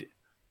feed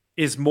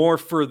is more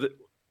for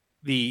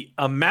the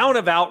amount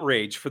of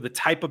outrage for the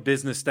type of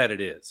business that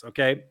it is.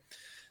 Okay.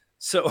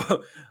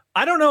 So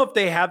I don't know if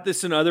they have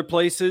this in other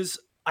places.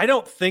 I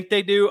don't think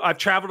they do. I've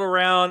traveled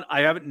around. I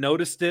haven't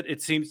noticed it.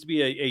 It seems to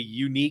be a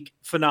unique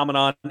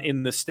phenomenon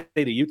in the state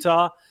of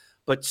Utah.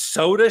 But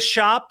soda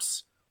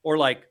shops or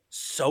like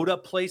soda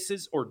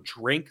places or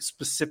drink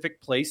specific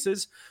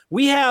places,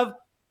 we have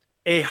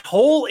a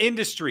whole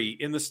industry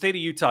in the state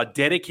of Utah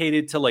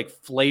dedicated to like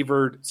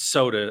flavored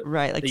soda,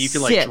 right? Like that you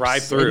can like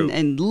drive through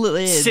and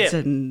lids sip,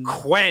 and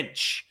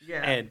quench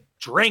and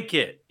drink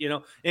it,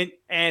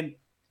 and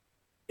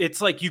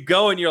it's like you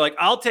go and you're like,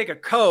 I'll take a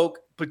Coke,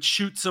 but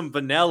shoot some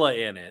vanilla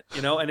in it,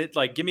 and it's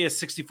like, give me a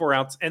 64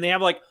 ounce, and they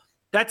have like,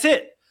 that's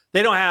it.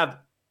 They don't have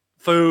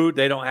food.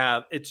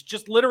 It's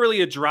just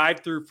literally a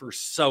drive-through for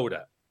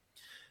soda.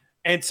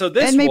 And so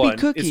this one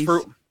is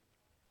for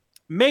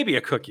maybe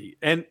a cookie.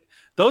 And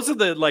those are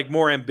the like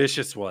more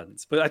ambitious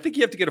ones, but I think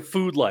you have to get a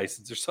food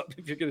license or something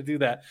if you're going to do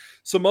that.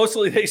 So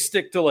mostly they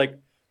stick to like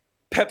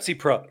Pepsi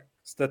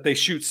products that they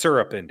shoot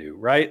syrup into,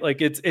 right?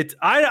 Like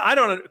I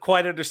don't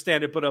quite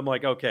understand it, but I'm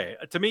like, okay,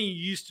 to me,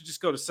 you used to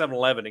just go to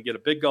 7-Eleven and get a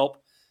big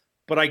gulp,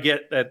 but I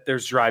get that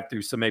there's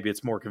drive-through, so maybe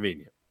it's more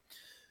convenient.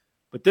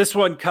 But this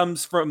one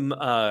comes from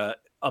a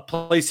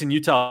place in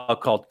Utah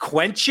called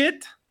Quench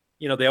It.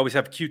 They always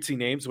have cutesy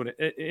names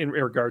in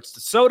regards to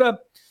soda.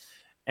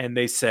 And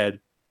they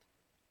said,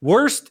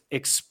 worst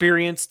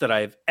experience that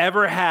I've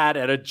ever had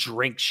at a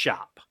drink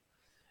shop.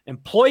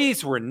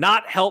 Employees were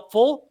not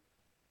helpful,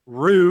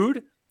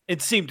 rude,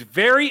 and seemed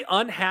very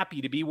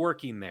unhappy to be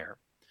working there.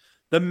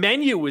 The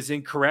menu was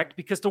incorrect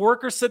because the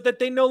workers said that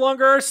they no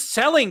longer are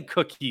selling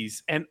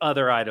cookies and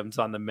other items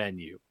on the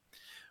menu.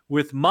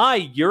 With my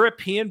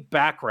European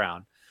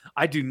background,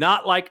 I do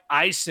not like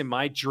ice in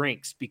my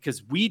drinks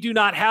because we do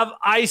not have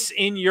ice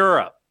in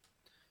Europe.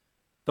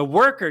 The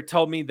worker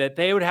told me that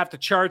they would have to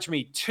charge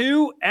me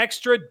 $2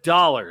 extra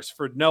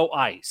for no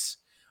ice.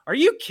 Are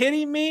you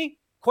kidding me? ?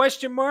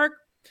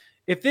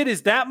 If it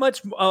is that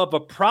much of a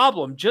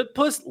problem, just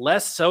put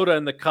less soda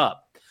in the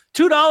cup.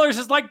 $2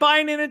 is like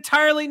buying an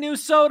entirely new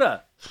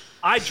soda.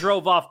 I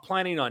drove off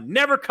planning on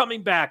never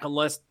coming back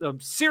unless a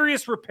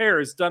serious repair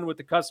is done with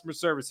the customer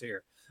service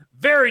here.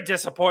 Very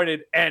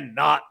disappointed and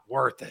not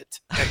worth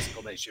it! !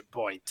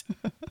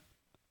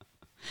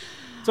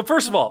 So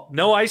first of all,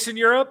 no ice in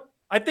Europe?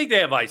 I think they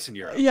have ice in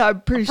Europe. Yeah,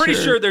 I'm pretty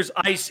sure there's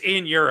ice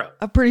in Europe.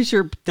 I'm pretty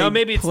sure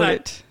maybe it's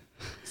not.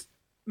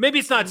 maybe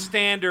it's not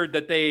standard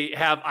that they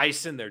have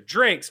ice in their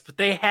drinks, but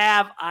they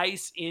have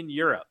ice in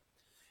Europe.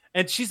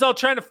 And she's all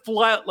trying to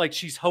fly out like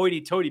she's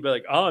hoity-toity, but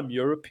like, I'm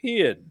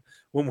European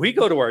when we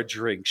go to our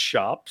drink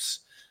shops,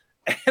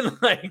 and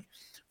like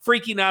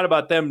freaking out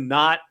about them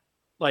not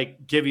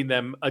like giving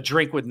them a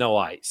drink with no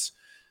ice.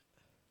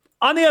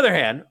 On the other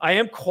hand, I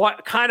am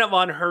kind of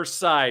on her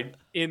side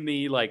in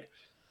the like,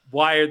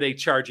 why are they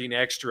charging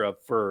extra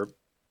for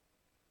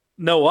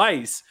no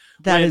ice?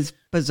 That is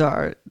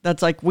bizarre.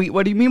 That's like,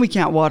 what do you mean we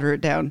can't water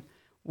it down?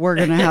 We're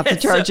going to have to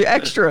charge you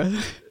extra.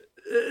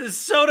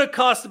 Soda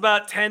costs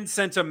about 10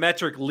 cents a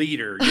metric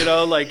liter, you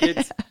know, like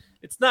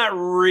it's not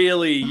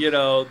really, you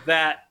know,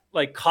 that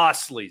like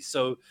costly.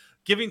 So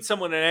giving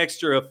someone an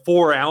extra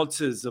 4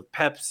 ounces of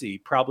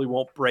Pepsi probably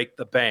won't break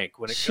the bank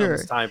when it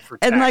comes time for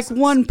taxes. And like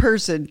one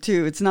person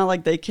too. It's not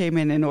like they came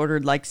in and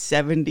ordered like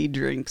 70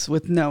 drinks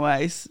with no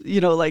ice, you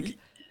know, like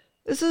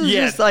this is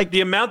just like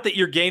the amount that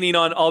you're gaining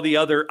on all the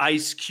other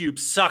ice cube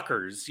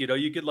suckers, you know,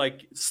 you could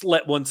like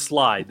let one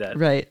slide that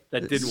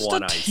didn't just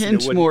want a ice.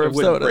 Tinge more of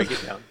soda. Break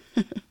it down.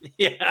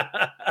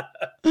 Yeah.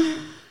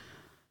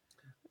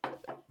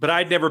 But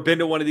I'd never been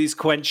to one of these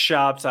quench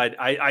shops.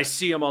 I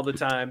see them all the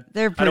time.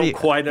 They're pretty, I don't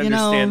quite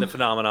understand the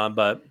phenomenon,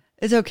 but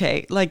it's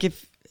okay. Like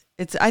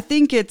I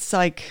think it's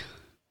like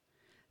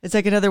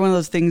another one of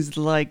those things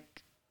like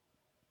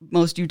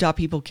most Utah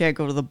people can't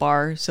go to the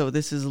bar. So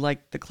this is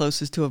like the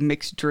closest to a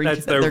mixed drink.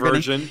 That's their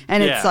version.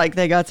 And it's like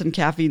they got some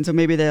caffeine. So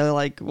maybe they're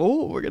like,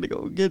 oh, we're going to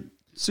go get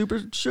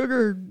super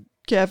sugar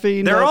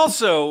caffeine. There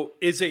also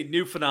is a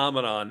new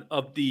phenomenon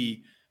of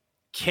the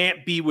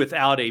can't be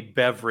without a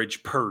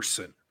beverage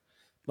person.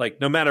 Like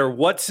no matter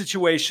what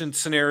situation,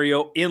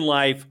 scenario in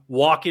life,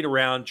 walking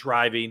around,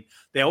 driving,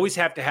 they always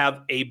have to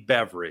have a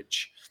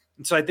beverage.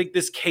 And so I think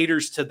this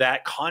caters to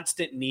that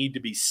constant need to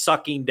be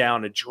sucking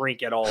down a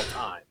drink at all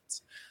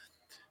times.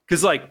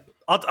 Because like,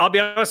 I'll be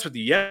honest with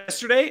you,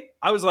 yesterday,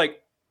 it was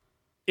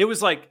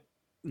like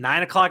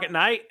 9 o'clock at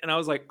night. And I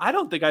was like, I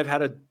don't think I've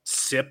had a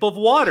sip of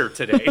water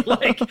today.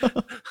 Like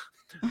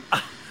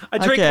I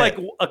drink like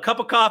a cup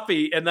of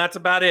coffee and that's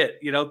about it,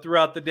 you know,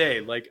 throughout the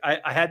day. Like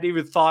I hadn't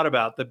even thought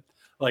about the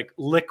like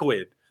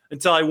liquid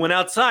until I went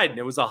outside and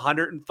it was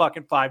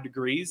 105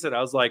 degrees. And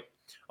I was like,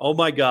 oh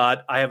my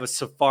God, I have a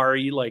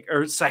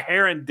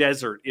Saharan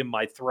desert in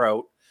my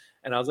throat.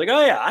 And I was like,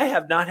 oh yeah, I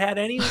have not had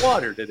any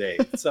water today.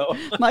 So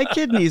my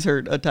kidneys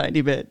hurt a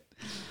tiny bit.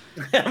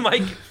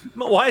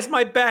 Why is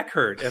my back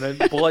hurt? And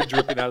then blood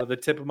dripping out of the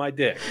tip of my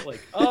dick.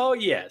 Like, oh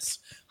yes,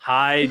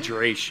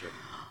 hydration.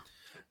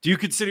 Do you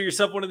consider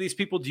yourself one of these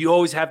people? Do you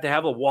always have to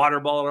have a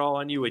water bottle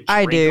on you?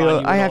 I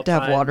do. I have to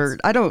have water.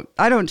 I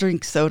don't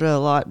drink soda a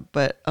lot,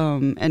 but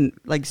and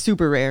like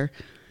super rare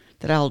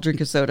that I'll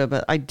drink a soda,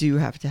 but I do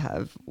have to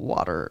have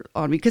water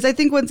on me because I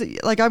think once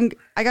like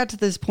I got to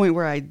this point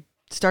where I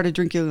started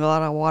drinking a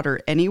lot of water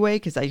anyway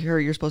because I hear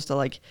you're supposed to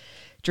like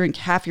drink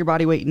half your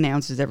body weight in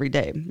ounces every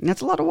day. And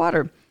that's a lot of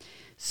water.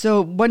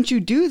 So once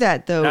you do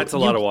that, though, that's a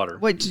lot of water.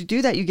 Once you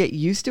do that, you get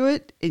used to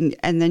it,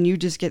 and then you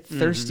just get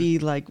thirsty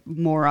like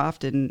more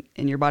often,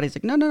 and your body's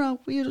like, no,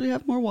 we usually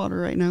have more water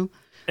right now.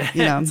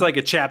 You know? It's like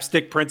a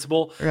chapstick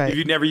principle. Right. If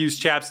you never use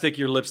chapstick,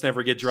 your lips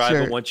never get dry.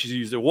 Sure. But once you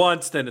use it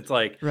once, then it's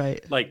like,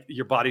 like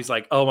your body's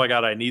like, oh my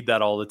God, I need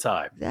that all the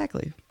time.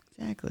 Exactly.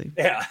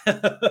 Yeah.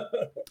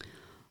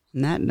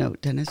 On that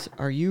note, Dennis,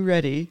 are you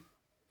ready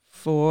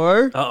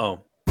for? I'm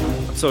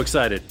so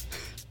excited.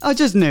 Oh,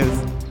 just news.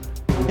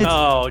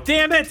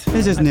 Damn it!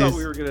 It's just news. Thought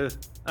we were gonna.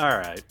 All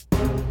right.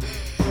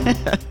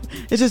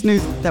 It's just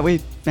news that we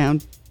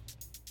found.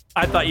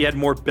 I thought you had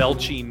more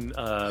belching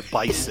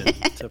bison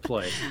to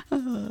play.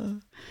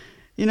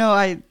 You know,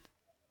 I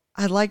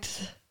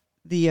liked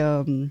the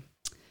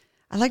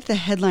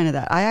headline of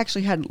that. I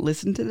actually hadn't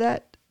listened to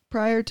that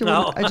prior to when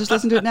I just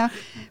listened to it now,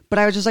 but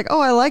I was just like, oh,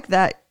 I like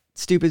that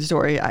stupid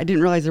story. I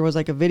didn't realize there was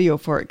like a video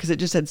for it because it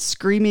just said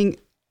screaming.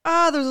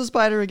 There's a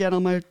spider again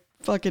on my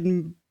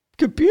fucking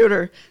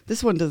computer.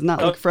 This one does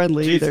not look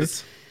friendly either.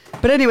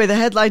 But anyway, the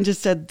headline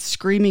just said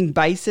screaming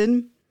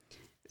bison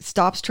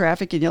stops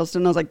traffic in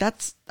Yellowstone. I was like,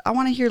 I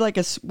want to hear like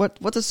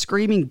what's a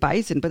screaming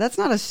bison, but that's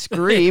not a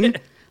scream.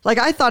 Like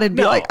I thought it'd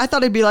be like,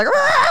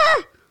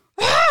 oh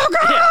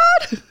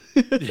God.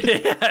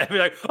 Yeah, I'd be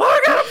like, oh,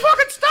 I gotta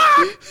fucking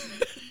stop.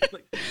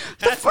 Like,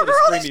 that's what a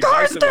screaming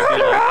bison would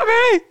be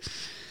like.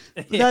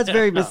 That's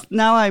very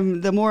now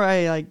the more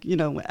I like, you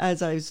know,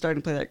 as I was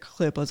starting to play that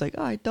clip, I was like,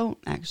 I don't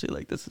actually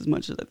like this as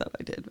much as I thought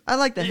I did. I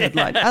like the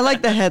headline. I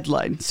like the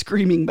headline,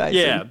 screaming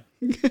bison. Yeah.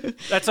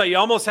 That's how you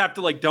almost have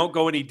to like, don't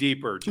go any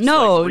deeper. Just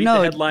read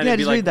the headline and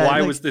be like,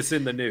 why was this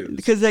in the news?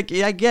 Because like,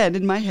 again,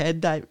 in my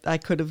head, I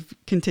could have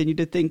continued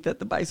to think that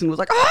the bison was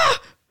like, oh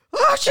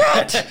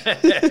shit.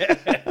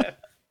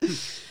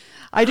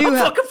 I'm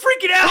fucking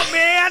freaking out,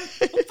 man.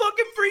 I'm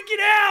fucking freaking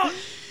out.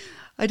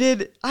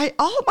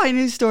 All of my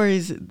news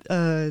stories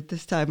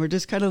this time are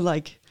just kind of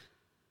like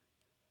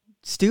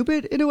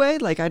stupid in a way.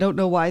 Like I don't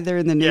know why they're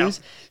in the news.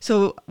 Yeah.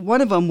 So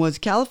one of them was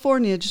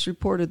California just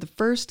reported the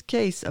first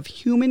case of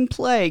human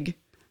plague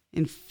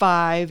in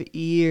 5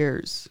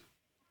 years.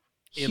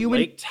 in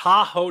Lake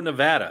Tahoe,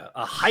 Nevada,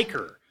 a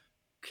hiker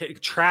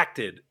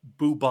contracted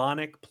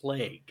bubonic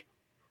plague.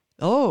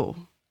 Oh,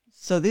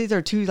 so these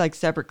are two like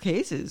separate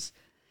cases.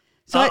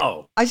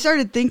 So I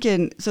started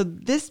thinking, so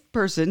this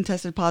person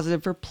tested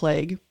positive for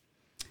plague.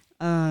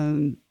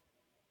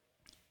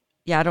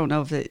 Yeah, I don't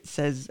know if it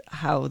says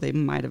how they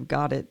might have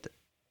got it.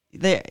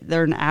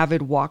 They're an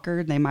avid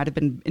walker. They might have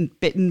been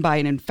bitten by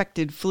an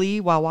infected flea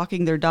while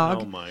walking their dog.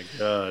 Oh my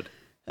God.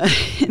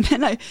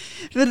 But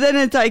then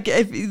it's like,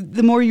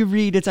 the more you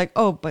read, it's like,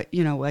 oh, but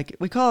you know, like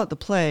we call it the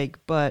plague,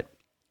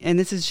 and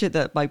this is shit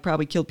that like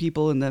probably killed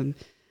people in the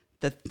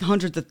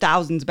hundreds of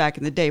thousands back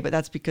in the day, but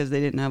that's because they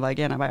didn't have like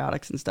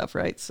antibiotics and stuff,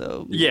 right?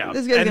 So yeah,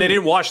 and they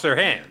didn't wash their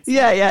hands.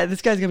 Yeah,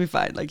 this guy's gonna be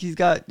fine. Like he's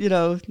got,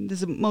 this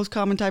is the most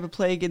common type of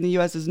plague in the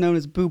U.S. is known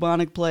as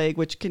bubonic plague,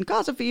 which can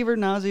cause a fever,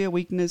 nausea,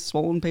 weakness,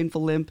 swollen,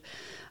 painful limp.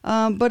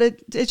 But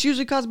it's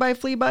usually caused by a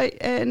flea bite,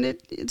 and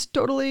it's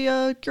totally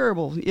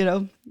curable.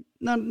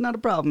 Not a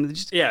problem.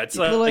 It's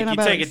like you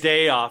take a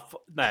day off,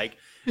 like.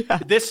 Yeah.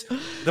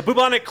 The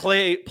bubonic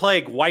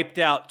plague wiped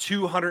out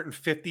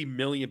 250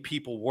 million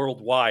people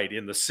worldwide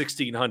in the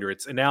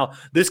 1600s, and now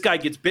this guy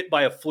gets bit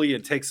by a flea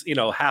and takes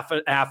half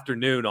an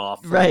afternoon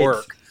off from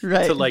work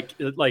to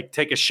like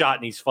take a shot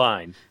and he's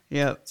fine.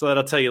 Yeah. So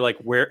that'll tell you like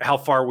how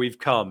far we've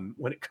come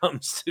when it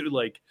comes to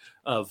like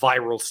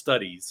viral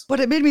studies. But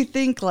it made me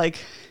think like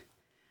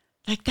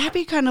that'd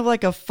be kind of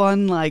like a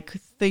fun like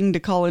thing to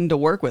call into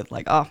work with,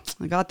 like, oh,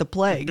 I got the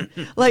plague.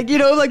 Like,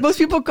 like most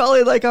people call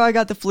it like, oh, I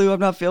got the flu, I'm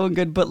not feeling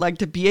good. But like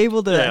to be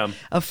able to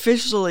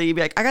officially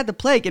be like, I got the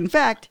plague. In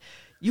fact,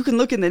 you can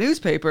look in the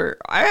newspaper.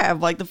 I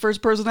have like the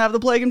first person to have the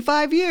plague in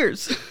 5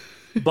 years.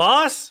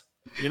 Boss,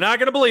 you're not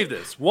going to believe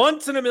this.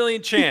 Once in a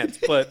million chance,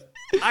 but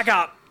I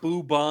got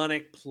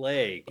bubonic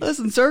plague.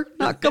 Listen, sir,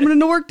 not coming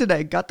into work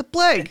today. Got the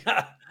plague.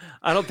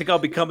 I don't think I'll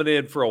be coming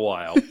in for a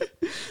while.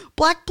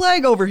 Black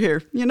plague over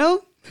here,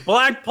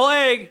 Black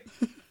plague.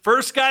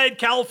 First guy in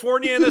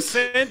California in a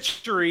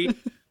century.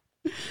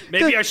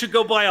 Maybe I should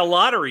go buy a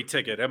lottery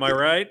ticket. Am I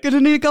right? Gonna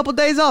need a couple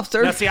days off,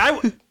 sir. Now, see, I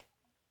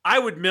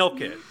would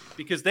milk it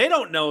because they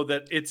don't know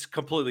that it's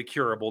completely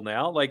curable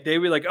now. Like, they'd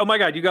be like, oh my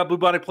God, you got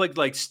bubonic plague.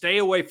 Like, stay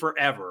away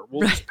forever.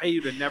 We'll just pay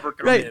you to never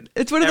come in.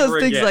 It's one of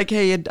those things like,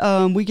 hey,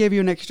 we gave you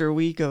an extra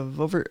week of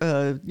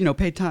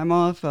paid time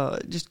off.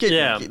 Just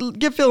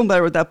get feeling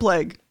better with that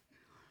plague.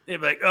 They'd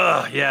be like,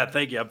 oh, yeah,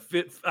 thank you.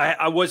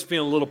 I was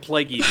feeling a little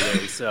plaguey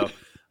today, so...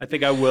 I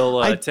think I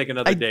will take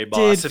another day,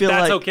 boss, if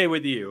that's okay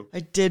with you. I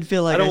did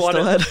feel like I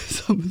still had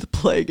some of the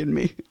plague in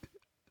me.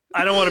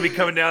 I don't want to be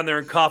coming down there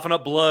and coughing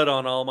up blood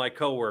on all my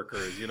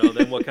coworkers.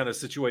 Then what kind of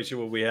situation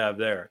would we have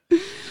there?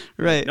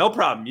 Right. No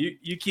problem.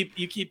 You keep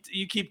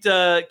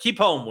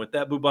home with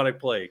that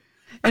bubonic plague.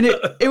 And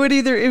it would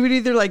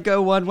either like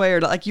go one way or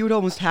like you would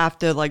almost have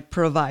to like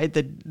provide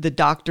the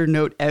doctor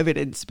note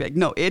evidence. Be like,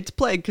 no, it's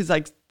plague, because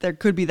like there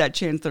could be that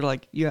chance they're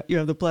like, you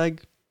have the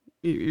plague.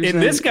 In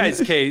this guy's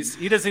case,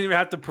 he doesn't even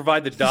have to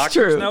provide the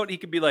doctor's note. He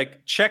could be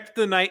like, check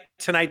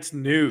tonight's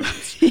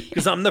news,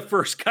 because I'm the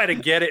first guy to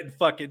get it in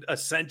fucking a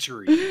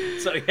century.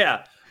 So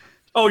yeah.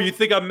 Oh, you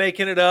think I'm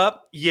making it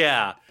up?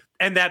 Yeah.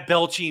 And that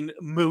belching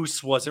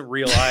moose wasn't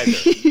real either.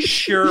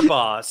 Sure,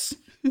 boss.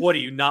 What, do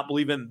you not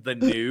believe in the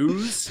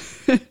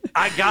news?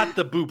 I got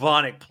the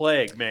bubonic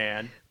plague,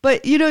 man.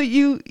 But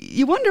you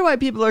wonder why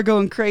people are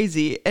going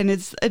crazy, and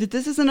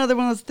this is another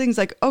one of those things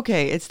like,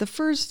 okay, it's the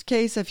first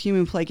case of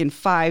human plague in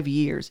 5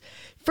 years.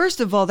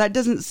 First of all, that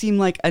doesn't seem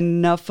like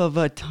enough of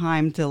a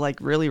time to like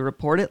really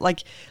report it.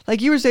 Like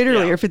you were saying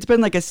earlier, if it's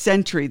been like a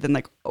century, then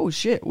like, oh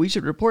shit, we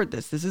should report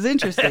this. This is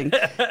interesting.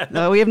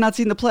 No, we have not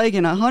seen the plague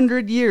in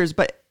 100 years,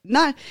 but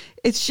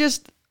it's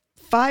just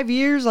 5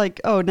 years, like,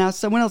 oh, now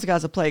someone else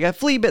got a plague. A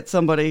flea bit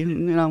somebody,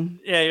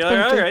 Yeah, you're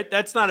like, all right.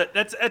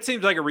 That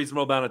seems like a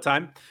reasonable amount of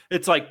time.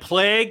 It's like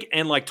plague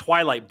and like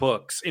Twilight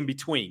books in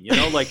between,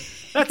 like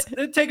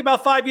it'd take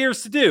about 5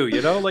 years to do,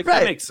 like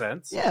that makes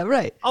sense. Yeah,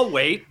 right. I'll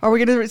wait. Are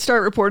we going to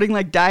start reporting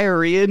like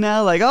diarrhea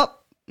now? Like,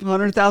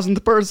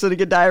 100,000th person to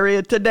get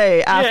diarrhea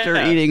today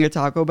after eating a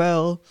Taco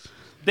Bell.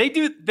 They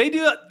do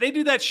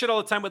that shit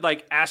all the time with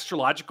like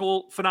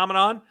astrological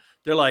phenomenon.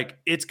 They're like,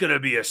 it's going to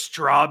be a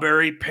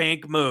strawberry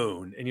pink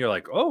moon. And you're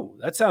like, oh,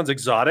 that sounds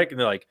exotic. And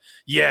they're like,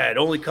 yeah, it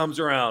only comes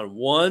around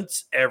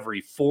once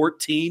every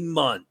 14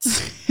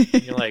 months.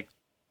 And you're like,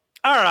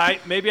 all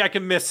right, maybe I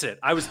can miss it.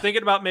 I was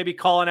thinking about maybe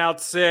calling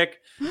out sick,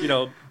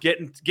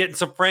 getting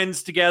some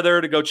friends together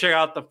to go check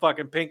out the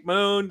fucking pink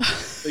moon.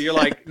 But you're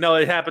like, no,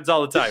 it happens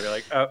all the time. You're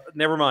like,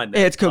 never mind.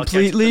 It's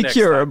completely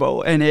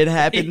curable, and it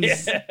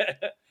happens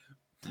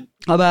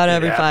about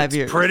every 5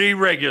 years. Pretty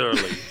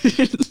regularly.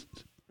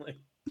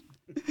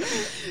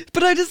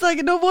 But I just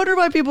no wonder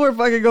why people are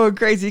fucking going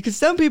crazy, because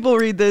some people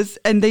read this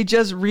and they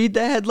just read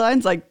the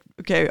headlines like,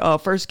 okay,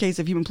 first case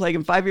of human plague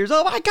in 5 years.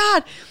 Oh my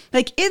God.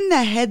 Like in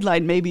the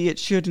headline, maybe it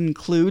should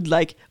include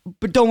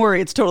but don't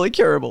worry, it's totally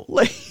curable.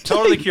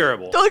 Totally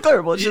curable. Totally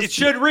curable. It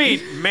should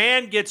read,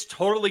 man gets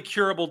totally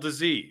curable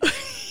disease.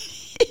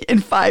 In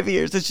 5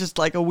 years. It's just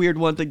like a weird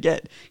one to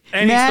get.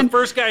 And he's the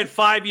first guy in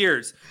 5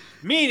 years.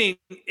 Meaning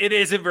it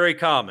isn't very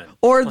common.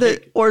 Or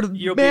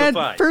You'll be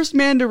fine. first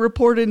man to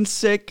report in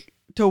sick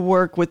to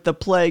work with the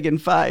plague in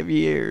 5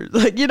 years.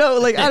 Like, I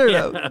don't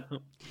know.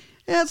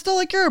 Yeah, it's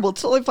totally curable.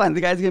 It's totally fine.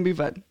 The guy's going to be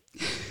fine.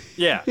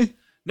 Yeah.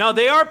 Now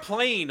they are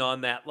playing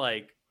on that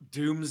like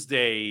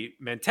doomsday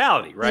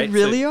mentality, right? They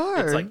really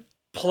are. It's like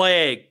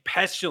plague,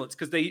 pestilence,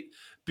 because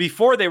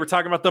before they were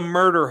talking about the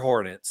murder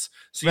hornets.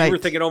 So you were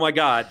thinking, oh my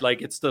God,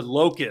 like it's the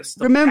locust,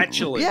 the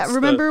petulance. Yeah,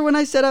 remember when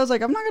I said I was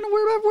like, I'm not going to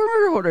worry about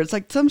murder hornets. It's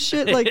like some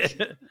shit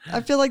like,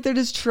 I feel like they're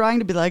just trying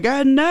to be like,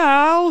 and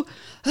now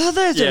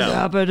this is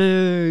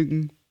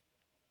happening.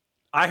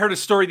 I heard a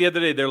story the other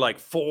day. They're like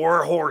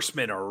 4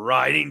 horsemen are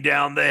riding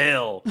down the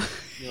hill. And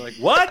you're like,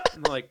 what?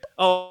 And they're like,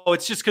 oh,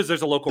 it's just because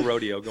there's a local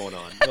rodeo going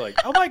on. You're like,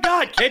 oh my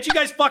God, can't you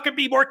guys fucking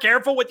be more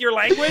careful with your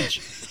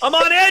language? I'm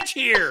on edge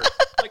here.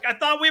 Like, I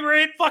thought we were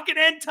in fucking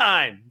end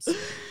times.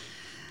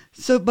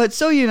 So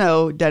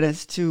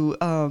Dennis, to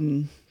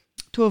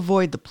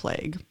avoid the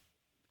plague,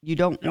 you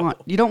don't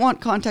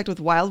want contact with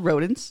wild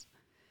rodents.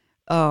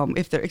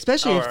 If they're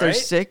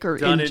sick or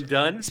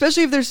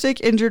especially if they're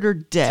sick, injured, or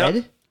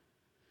dead.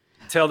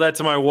 Tell that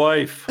to my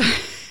wife.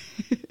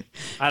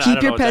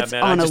 Keep your pets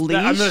on a leash.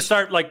 I'm going to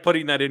start like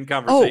putting that in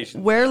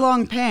conversation. Wear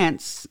long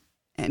pants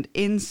and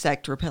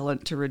insect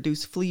repellent to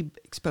reduce flea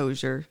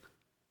exposure.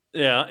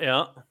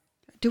 Yeah.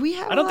 Do we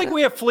have? I don't think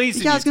we have fleas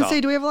in Utah. Yeah, I was going to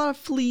say, do we have a lot of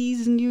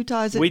fleas in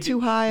Utah? Is it too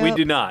high up? We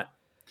do not.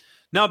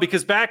 No,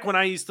 because back when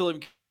I used to live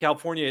in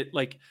California,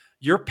 like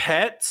your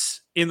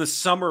pets in the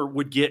summer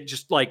would get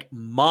just like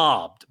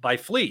mobbed by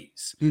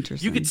fleas.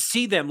 Interesting. You could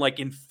see them like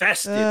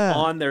infested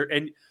on there,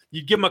 and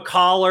you'd give them a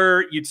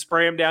collar, you'd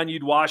spray them down,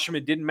 you'd wash them.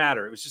 It didn't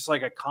matter. It was just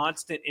like a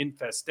constant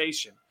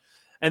infestation.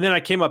 And then I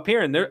came up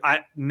here, and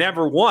I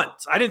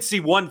didn't see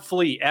one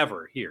flea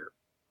ever here.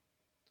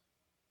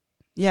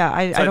 Yeah,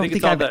 I don't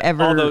think I've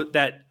ever. Although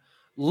that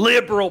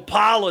liberal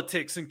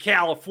politics in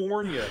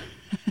California,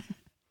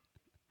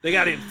 they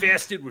got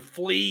infested with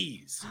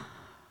fleas.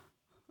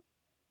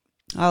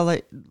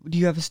 Do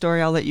you have a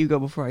story? I'll let you go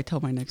before I tell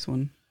my next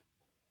one.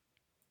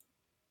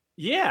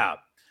 Yeah.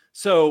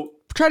 So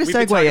try to we've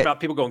been segue talking it. about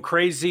people going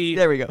crazy.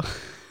 There we go.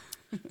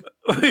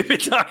 We've been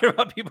talking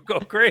about people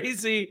going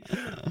crazy.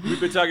 We've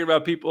been talking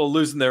about people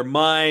losing their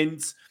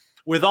minds.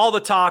 With all the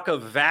talk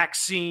of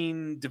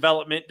vaccine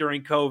development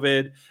during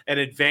COVID and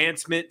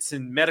advancements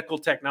in medical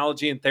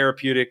technology and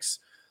therapeutics,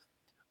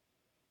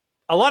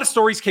 a lot of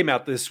stories came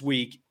out this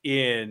week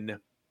in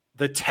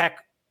the tech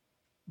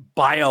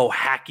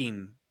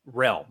biohacking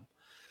realm.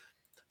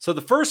 So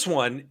the first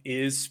one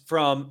is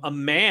from a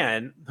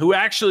man who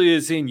actually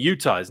is in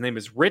Utah. His name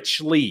is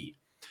Rich Lee,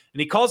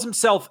 and he calls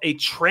himself a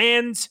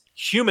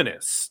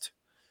transhumanist,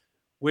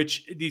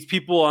 which these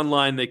people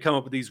online, they come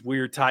up with these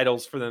weird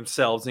titles for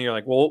themselves. And you're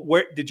like, well,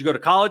 where did you go to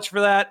college for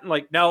that? And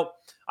like, no,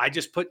 I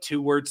just put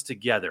 2 words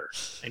together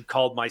and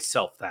called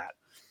myself that.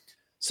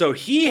 So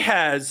he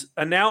has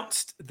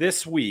announced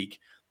this week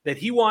that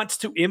he wants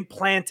to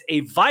implant a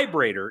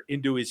vibrator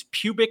into his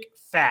pubic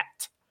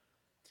fat.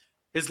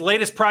 His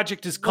latest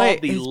project is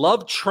called the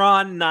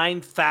Lovetron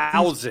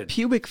 9000.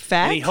 Pubic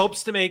fat? And he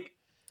hopes to make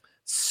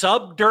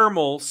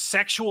subdermal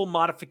sexual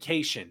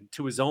modification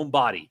to his own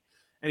body.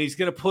 And he's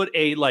going to put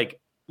a like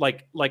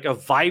a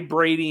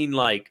vibrating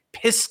like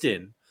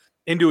piston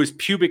into his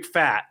pubic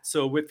fat.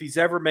 So if he's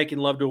ever making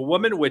love to a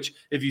woman, which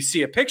if you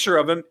see a picture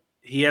of him,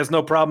 he has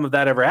no problem with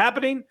that ever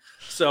happening.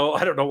 So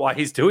I don't know why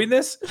he's doing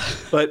this,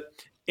 but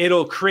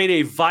it'll create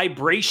a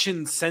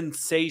vibration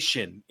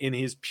sensation in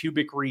his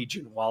pubic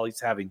region while he's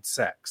having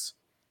sex.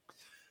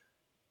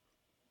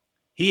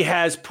 He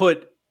has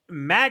put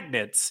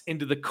magnets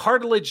into the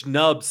cartilage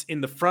nubs in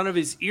the front of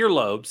his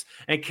earlobes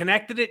and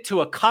connected it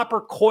to a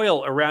copper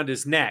coil around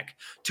his neck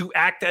to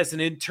act as an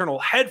internal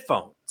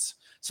headphones.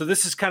 So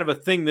this is kind of a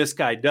thing this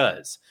guy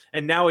does.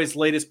 And now his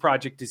latest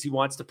project is he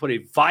wants to put a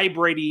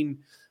vibrating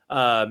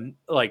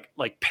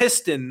like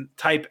piston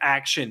type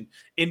action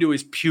into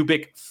his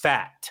pubic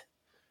fat.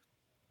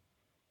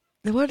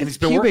 And he's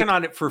been working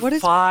on it for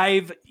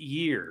 5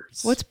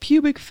 years. What's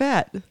pubic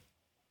fat?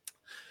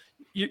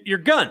 Your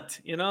gunt,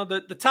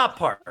 the top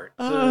part.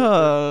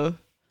 Oh.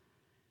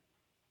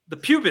 The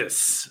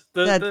pubis,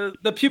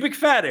 the pubic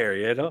fat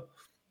area,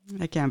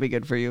 That can't be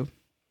good for you.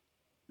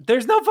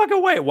 There's no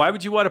fucking way. Why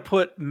would you want to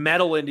put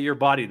metal into your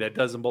body that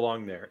doesn't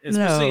belong there?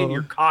 Especially in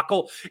your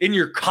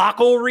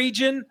cockle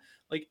region,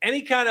 like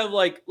any kind of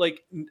like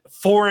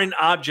foreign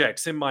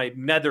objects in my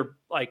nether,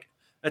 like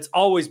that's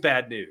always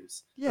bad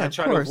news. Yeah, I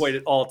try to avoid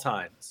it all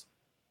times.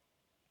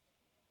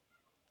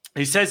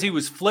 He says he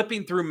was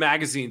flipping through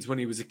magazines when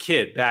he was a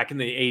kid back in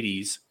the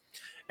 80s.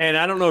 And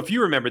I don't know if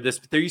you remember this,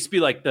 but there used to be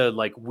like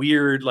the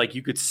weird, like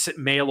you could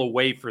mail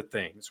away for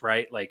things,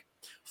 right? Like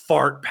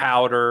fart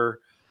powder,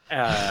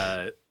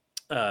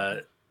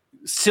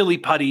 silly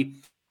putty.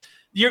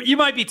 You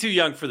might be too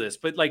young for this,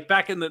 but like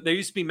back in there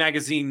used to be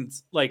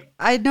magazines like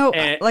I know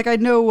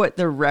what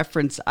the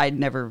reference. I'd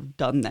never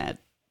done that.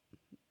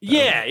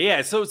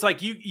 Yeah. So it's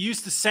like you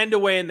used to send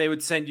away and they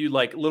would send you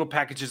like little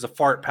packages of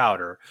fart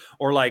powder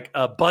or like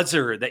a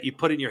buzzer that you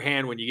put in your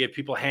hand when you give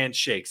people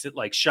handshakes. It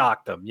like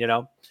shocked them, you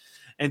know?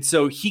 And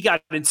so he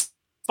got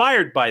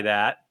inspired by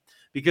that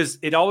because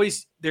they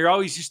always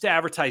used to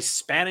advertise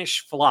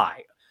Spanish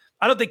fly.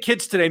 I don't think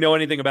kids today know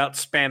anything about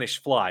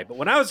Spanish fly, but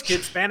when I was a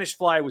kid, Spanish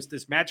fly was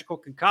this magical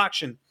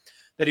concoction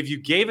that if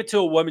you gave it to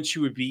a woman, she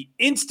would be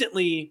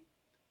instantly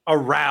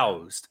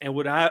aroused and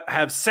would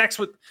have sex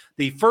with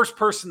the first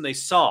person they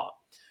saw.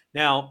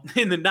 Now,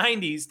 in the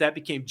 90s, that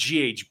became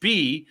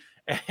GHB,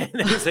 and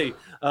there was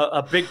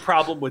a big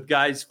problem with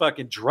guys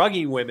fucking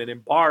drugging women in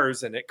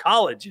bars and at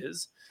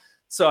colleges.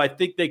 So I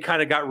think they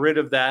kind of got rid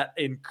of that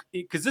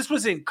because this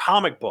was in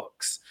comic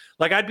books.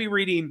 Like I'd be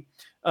reading,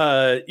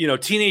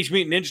 Teenage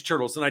Mutant Ninja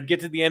Turtles, and I'd get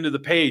to the end of the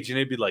page, and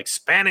it'd be like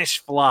Spanish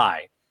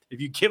fly. If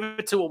you give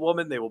it to a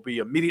woman, they will be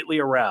immediately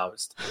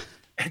aroused.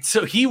 And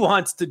so he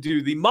wants to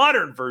do the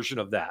modern version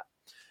of that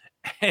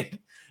and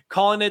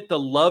calling it the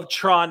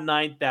Lovetron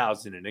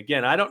 9000. And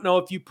again, I don't know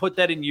if you put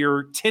that in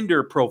your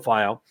Tinder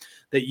profile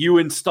that you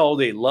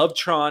installed a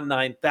Lovetron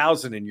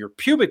 9000 in your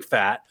pubic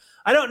fat.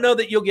 I don't know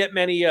that you'll get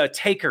many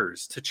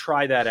takers to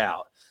try that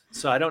out.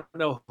 So I don't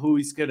know who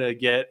he's going to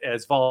get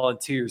as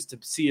volunteers to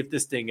see if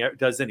this thing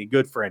does any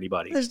good for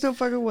anybody. There's no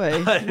fucking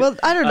way. Well,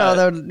 I don't know,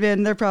 though,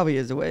 man. There probably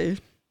is a way.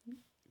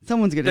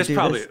 Someone's going to do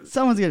this.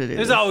 Someone's going to do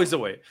this. There's always a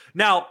way.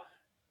 Now,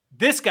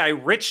 this guy,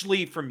 Rich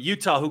Lee from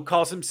Utah, who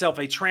calls himself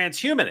a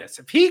transhumanist,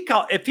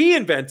 if he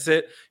invents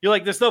it, you're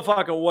like, there's no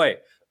fucking way.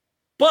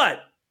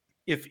 But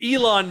if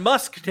Elon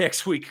Musk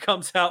next week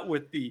comes out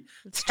with the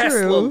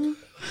Tesla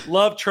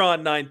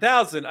Lovetron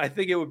 9000, I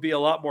think it would be a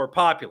lot more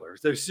popular.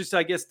 There's just,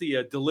 I guess,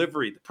 the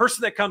delivery. The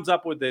person that comes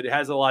up with it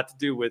has a lot to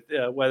do with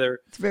whether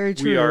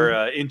we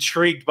are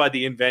intrigued by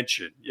the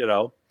invention, you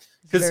know?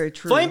 Because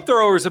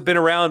flamethrowers have been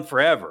around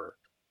forever.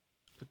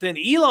 But then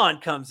Elon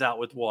comes out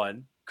with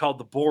one called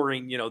the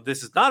boring,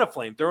 this is not a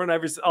flamethrower.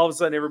 And all of a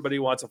sudden, everybody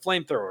wants a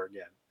flamethrower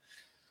again.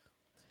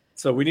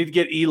 So we need to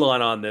get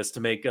Elon on this to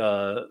make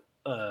human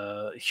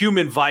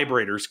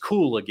vibrators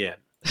cool again.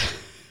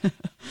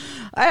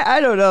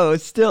 I don't know.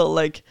 It's still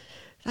like,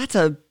 that's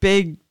a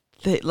big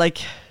thing. Like,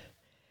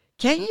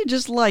 can't you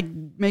just like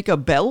make a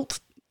belt?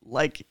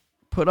 Like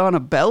put on a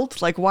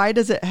belt? Like, why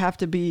does it have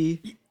to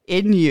be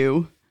in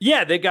you?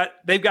 Yeah, they've got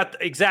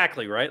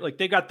exactly right. Like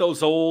they got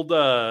those old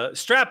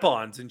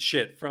strap-ons and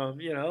shit from,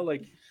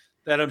 like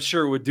that I'm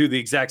sure would do the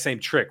exact same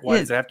trick. Why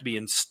does it have to be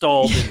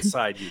installed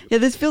inside you? Yeah,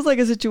 this feels like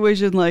a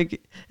situation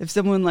like if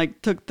someone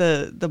like took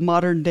the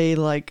modern day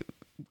like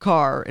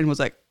car and was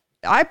like,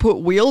 I put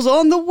wheels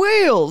on the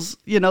wheels,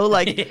 no,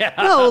 like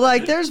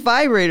there's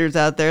vibrators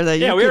out there that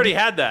we already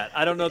had that.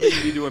 I don't know that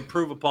you need to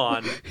improve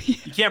upon. You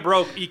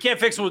can't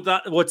fix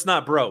what's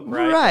not broke,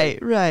 right?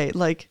 Right.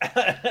 Like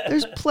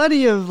there's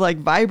plenty of like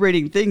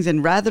vibrating things,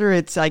 and rather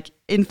it's like,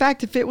 in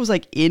fact, if it was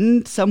like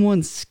in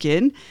someone's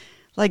skin,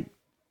 like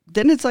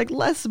then it's like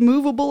less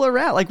movable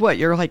around. Like what,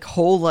 your like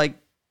whole like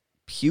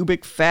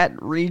pubic fat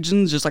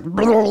regions just like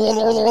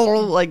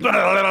like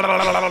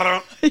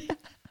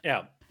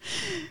yeah.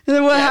 And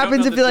then what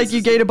happens if like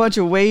you gain a bunch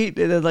of weight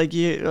and then like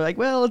you're like,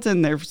 well, it's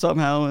in there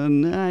somehow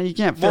and you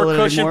can't feel it anymore.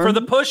 More cushion for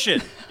the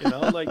pushing,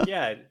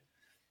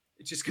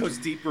 it just goes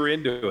deeper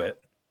into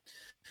it.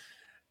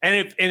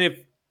 And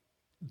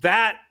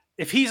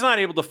if he's not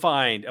able to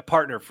find a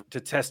partner to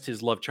test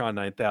his Lovetron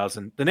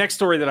 9000, the next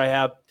story that I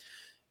have,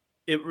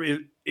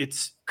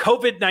 it's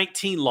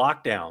COVID-19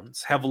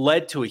 lockdowns have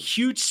led to a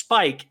huge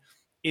spike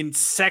in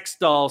sex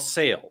doll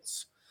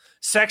sales.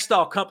 Sex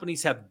doll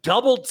companies have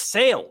doubled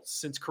sales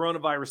since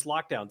coronavirus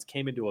lockdowns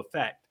came into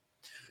effect.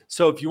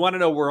 So if you want to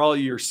know where all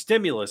your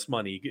stimulus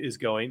money is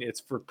going, it's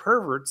for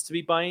perverts to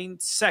be buying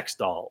sex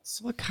dolls.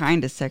 What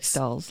kind of sex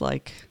dolls?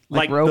 Like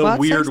robot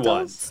the weird sex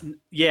dolls? ones.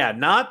 Yeah,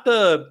 not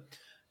the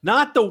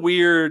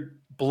weird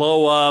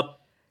blow up,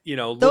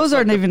 those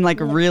aren't even like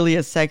really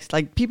a sex.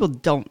 Like people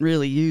don't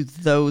really use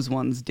those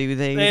ones, do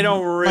they? They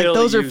don't really. Like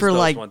those are for those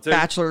like ones.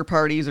 bachelor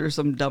parties or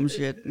some dumb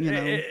shit.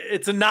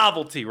 It's a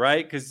novelty,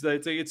 right? Because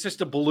it's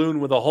just a balloon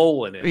with a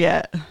hole in it.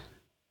 Yeah.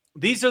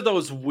 These are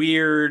those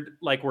weird,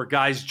 like where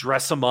guys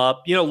dress them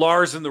up.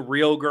 Lars and the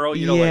Real Girl.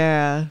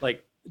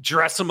 Like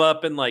dress them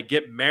up and like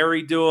get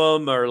married to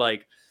them, or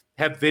like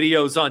have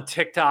videos on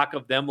TikTok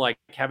of them like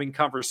having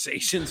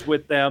conversations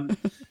with them.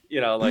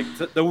 Like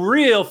the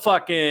real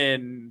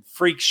fucking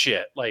freak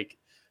shit. Like,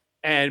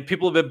 and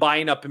people have been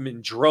buying up them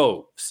in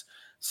droves.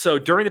 So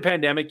during the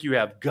pandemic, you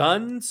have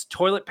guns,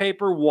 toilet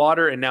paper,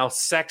 water, and now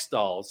sex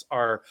dolls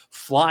are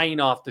flying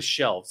off the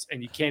shelves,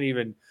 and you can't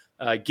even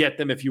get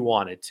them if you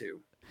wanted to.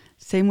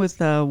 Same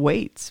with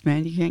weights,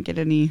 man. You can't get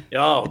any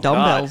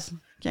dumbbells. God.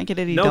 Can't get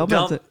any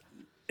dumbbells.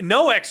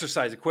 no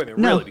exercise equipment,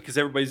 No. really, because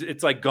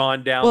it's like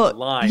gone down the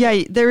line.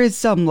 Yeah, there is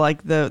some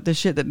like the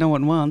shit that no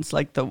one wants.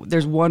 Like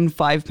there's 1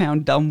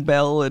 5-pound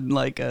dumbbell and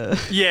like a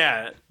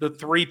Yeah, the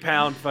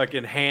 3-pound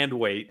fucking hand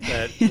weight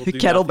that will do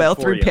kettlebell,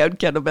 nothing for you. 3-pound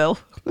kettlebell.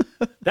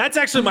 That's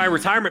actually my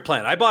retirement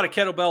plan. I bought a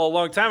kettlebell a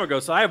long time ago,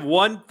 so I have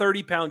 1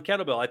 30-pound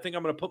kettlebell. I think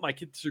I'm going to put my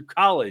kids through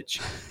college,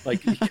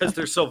 like because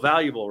they're so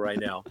valuable right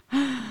now.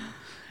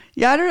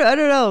 Yeah, I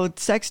don't know.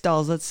 Sex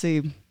dolls. Let's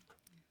see.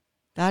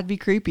 That'd be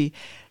creepy.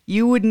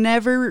 You would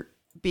never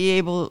be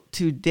able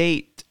to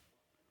date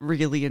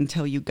really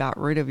until you got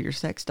rid of your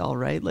sex doll,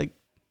 right? Like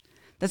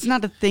that's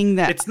not a thing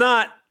that It's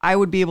not. I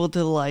would be able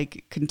to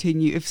like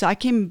continue if I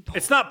came.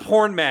 It's not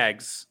porn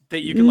mags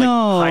that you can like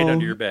hide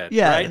under your bed,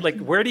 Yeah. right? Like,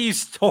 where do you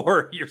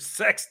store your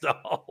sex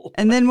doll?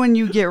 And then when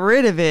you get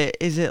rid of it,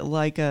 is it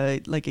like a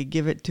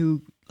give it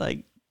to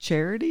like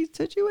charity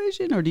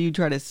situation, or do you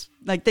try to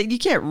like that? You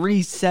can't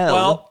resell.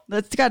 Well,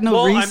 That's got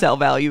no resale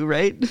value,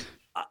 right?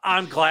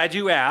 I'm glad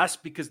you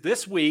asked, because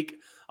this week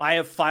I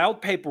have filed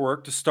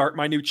paperwork to start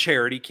my new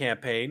charity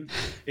campaign.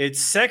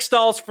 It's Sex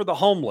Dolls for the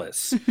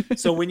Homeless.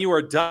 So when you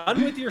are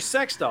done with your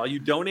sex doll, you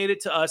donate it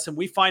to us and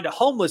we find a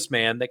homeless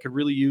man that could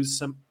really use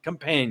some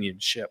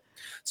companionship.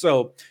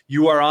 So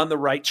you are on the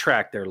right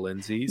track there,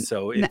 Lindsay.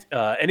 So if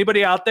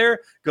anybody out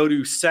there, go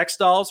to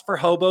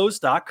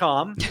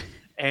sexdollsforhobos.com.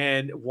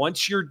 And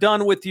once you're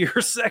done with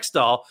your sex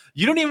doll,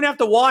 you don't even have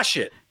to wash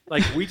it.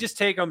 Like, we just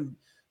take them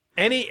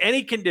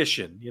any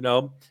condition,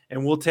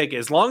 and we'll take it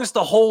as long as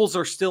the holes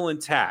are still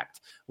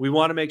intact. We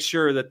want to make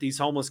sure that these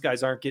homeless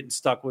guys aren't getting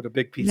stuck with a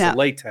big piece of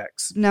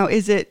latex. Now,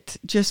 is it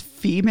just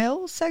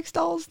female sex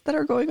dolls that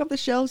are going off the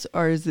shelves,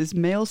 or is this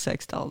male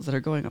sex dolls that are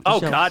going off the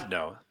shelves? Oh, God,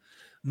 no.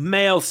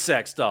 Male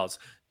sex dolls.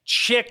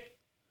 Chick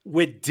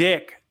with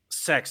dick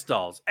sex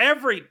dolls.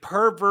 Every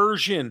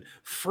perversion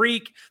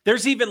freak.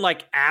 There's even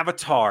like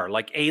Avatar,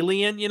 like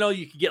Alien, you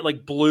can get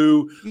like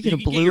blue. You get a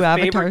blue get your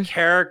Avatar favorite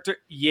character.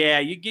 Yeah,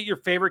 you get your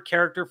favorite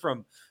character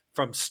from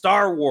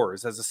Star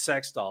Wars as a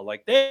sex doll.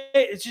 Like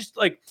it's just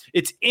like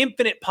it's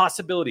infinite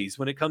possibilities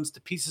when it comes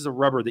to pieces of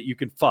rubber that you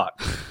can fuck.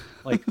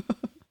 Like,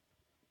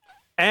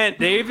 and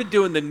they're even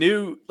doing the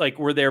new like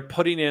where they're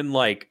putting in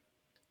like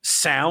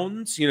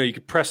sounds. You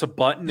could press a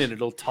button and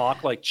it'll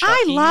talk like Chucky.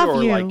 I love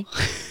or you. Like,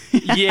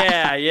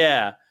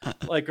 yeah.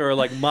 Or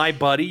like My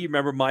Buddy. You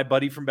remember My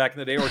Buddy from back in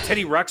the day? Or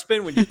Teddy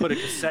Ruxpin when you put a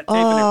cassette tape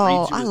and it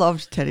reads you. I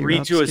loved Teddy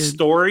Read you a Ruxpin.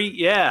 story.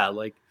 Yeah,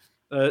 like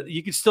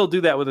you can still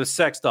do that with a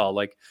sex doll.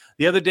 Like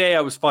the other day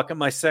I was fucking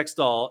my sex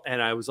doll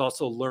and I was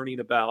also learning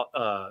about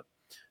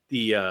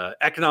the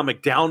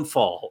economic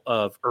downfall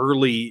of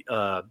early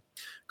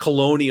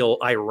colonial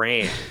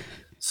Iran.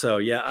 So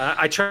yeah,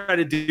 I try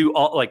to do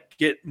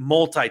get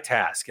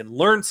multitask and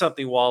learn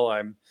something while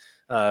I'm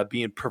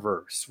being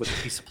perverse with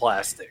a piece of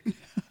plastic.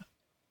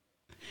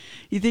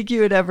 You think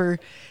you would ever,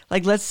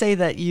 like, let's say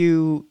that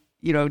you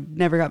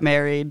never got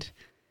married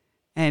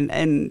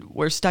and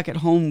were stuck at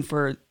home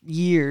for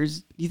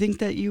years. You think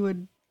that you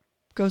would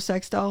go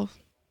sex doll?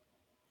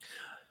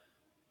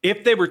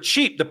 If they were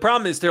cheap, the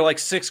problem is they're like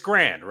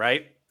 $6,000,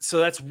 right? So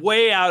that's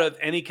way out of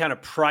any kind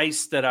of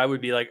price that I would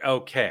be like,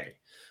 okay.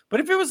 But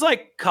if it was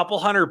like a couple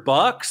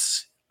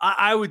 $100,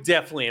 I would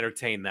definitely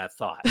entertain that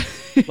thought.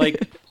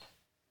 Like,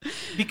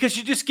 because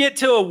you just get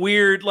to a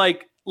weird,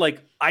 like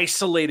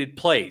isolated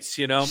place,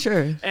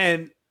 Sure.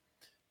 And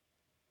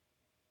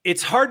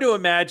it's hard to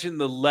imagine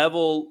the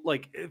level,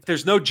 like if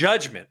there's no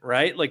judgment,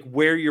 right? Like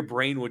where your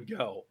brain would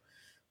go.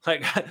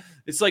 Like,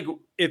 it's like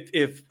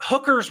if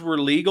hookers were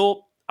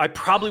legal, I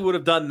probably would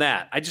have done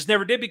that. I just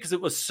never did because it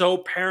was so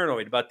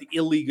paranoid about the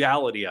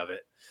illegality of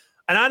it.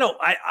 And I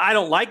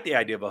don't like the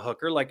idea of a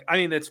hooker. Like, I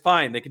mean, it's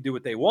fine. They can do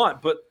what they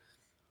want, but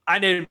I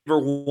never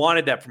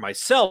wanted that for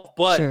myself.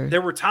 But Sure.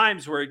 There were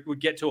times where it would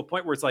get to a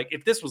point where it's like,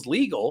 if this was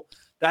legal,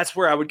 that's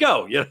where I would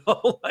go,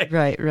 like,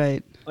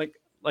 Right.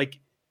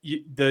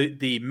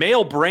 The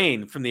male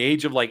brain from the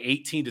age of like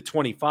 18 to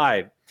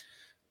 25,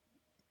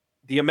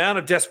 the amount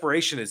of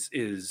desperation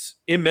is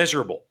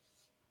immeasurable.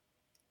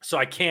 So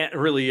I can't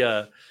really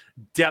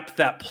depth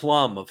that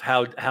plumb of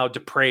how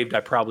depraved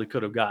I probably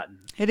could have gotten.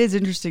 It is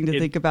interesting to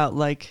think about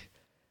like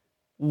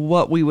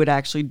what we would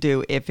actually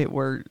do if it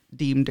were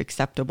deemed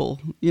acceptable.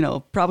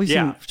 Probably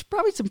some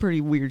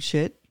pretty weird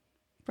shit.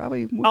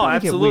 Probably. Absolutely.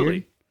 Get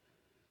weird.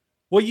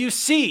 Well, you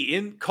see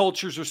in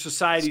cultures or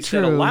societies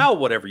that allow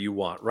whatever you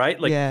want, right?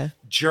 Like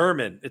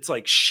German, it's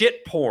like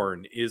shit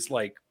porn is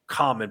like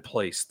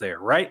commonplace there,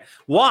 right?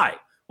 Why?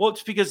 Well,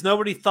 it's because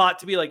nobody thought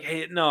to be like,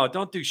 hey, no,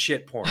 don't do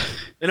shit porn.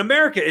 In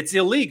America, it's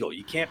illegal.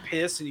 You can't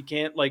piss and you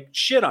can't like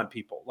shit on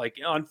people, like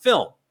on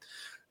film,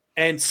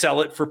 and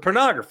sell it for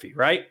pornography,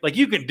 right? Like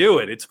you can do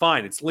it. It's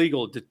fine. It's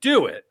legal to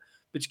do it,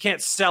 but you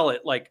can't sell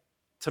it like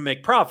to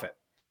make profit.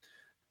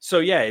 So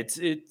yeah, it's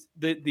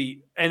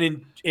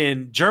and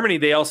in Germany,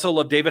 they also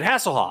love David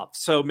Hasselhoff.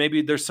 So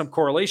maybe there's some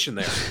correlation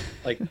there.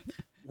 Like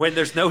when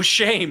there's no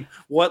shame,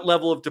 what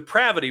level of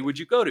depravity would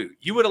you go to?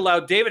 You would allow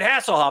David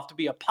Hasselhoff to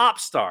be a pop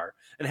star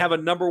and have a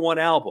 #1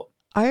 album.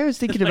 I was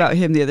thinking about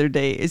him the other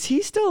day. Is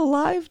he still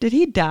alive? Did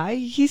he die?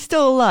 He's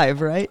still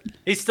alive, right?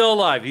 He's still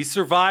alive. He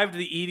survived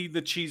the eating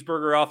the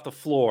cheeseburger off the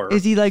floor.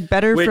 Is he like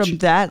better from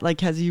that?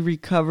 Like, has he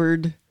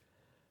recovered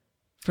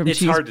from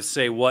It's hard to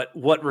say what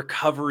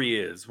recovery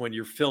is when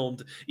you're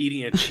filmed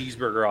eating a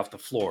cheeseburger off the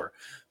floor.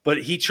 But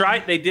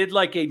they did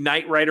like a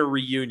Knight Rider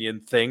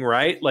reunion thing,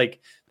 right? Like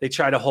they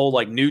tried a whole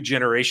like new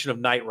generation of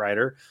Knight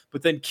Rider.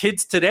 But then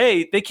kids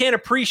today, they can't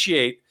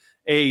appreciate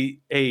a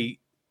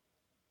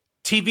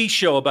TV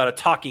show about a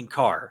talking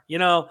car. You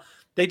know,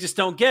 they just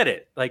don't get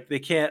it. Like they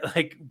can't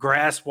like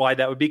grasp why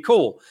that would be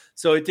cool.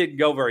 So it didn't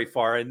go very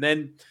far. And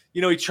then,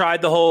 you know, he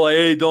tried the whole,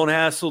 hey, don't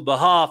hassle the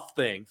Hoff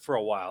thing for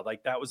a while.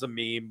 Like that was a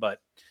meme, but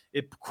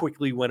it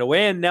quickly went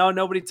away. And now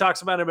nobody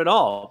talks about him at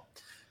all.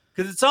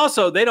 Because it's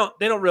also, they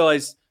don't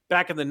realize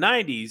back in the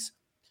 90s,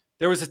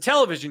 there was a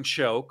television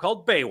show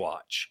called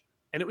Baywatch.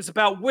 And it was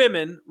about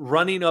women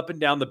running up and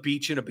down the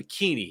beach in a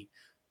bikini.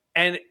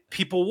 And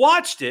people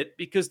watched it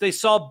because they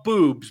saw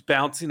boobs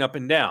bouncing up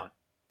and down.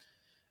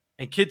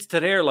 And kids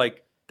today are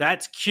like,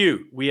 that's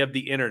cute. We have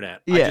the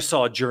internet. Yeah. I just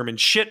saw a German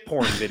shit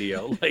porn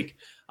video. Like,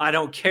 I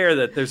don't care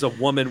that there's a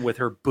woman with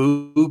her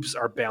boobs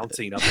are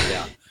bouncing up and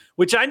down,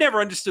 which I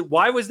never understood.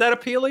 Why was that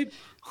appealing?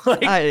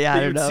 Like, I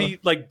don't know. See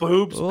like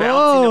boobs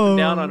bouncing up and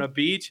down on a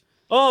beach.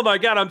 Oh my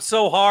God, I'm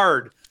so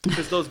hard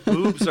because those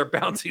boobs are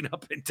bouncing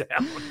up and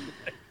down.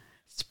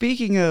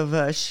 Speaking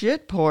of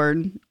shit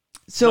porn,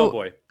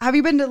 so have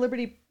you been to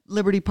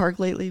Liberty Park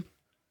lately?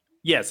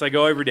 Yes, I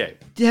go every day.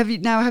 Have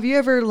you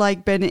ever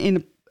like been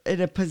in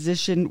a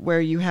position where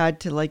you had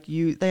to like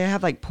they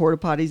have like porta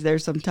potties there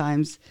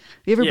sometimes?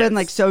 Have you ever been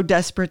like so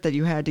desperate that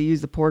you had to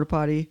use the porta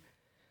potty?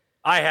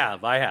 I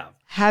have.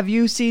 Have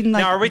you seen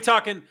like? Now, are we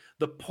talking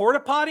the porta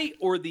potty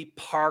or the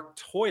park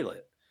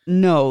toilet?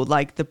 No,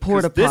 like the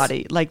porta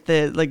potty, like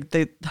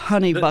the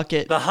honey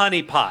bucket, the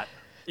honey pot.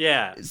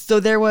 Yeah. So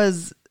there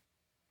was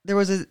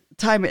a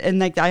time, and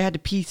like I had to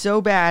pee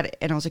so bad,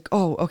 and I was like,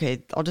 oh,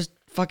 okay, I'll just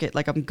fuck it.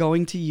 Like I'm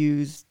going to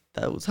use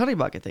those honey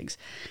bucket things.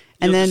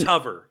 And then just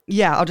hover.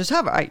 Yeah, I'll just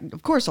hover.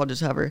 Of course I'll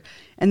just hover.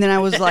 And then I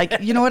was like,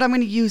 you know what? I'm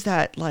going to use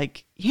that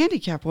like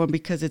handicap one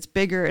because it's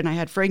bigger. And I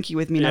had Frankie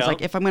with me, and I was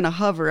like, if I'm going to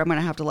hover, I'm going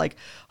to have to like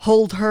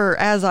hold her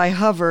as I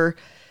hover.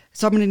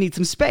 So I'm going to need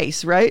some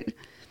space, right?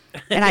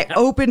 And I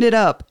opened it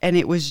up, and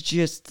it was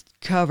just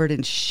covered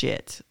in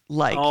shit.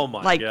 Like, oh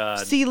my God.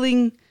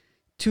 Ceiling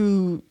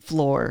to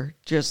floor,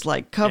 just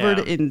like covered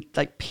in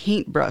like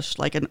paintbrush,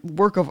 like a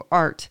work of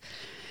art.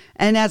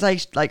 And as I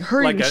like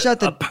hurried and shut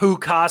the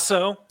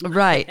Picasso,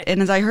 right,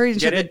 and as I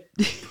hurried and shut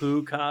the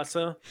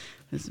Picasso,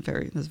 that's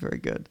very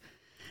good.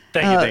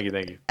 Thank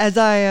you. As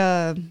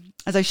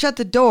I shut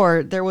the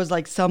door, there was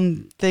like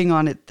something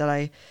on it that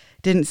I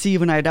didn't see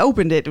when I had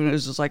opened it, and it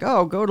was just like,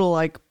 oh, go to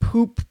like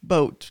poop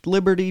boat,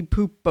 Liberty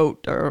poop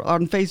boat, or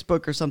on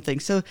Facebook or something.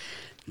 So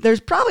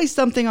there's probably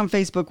something on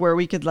Facebook where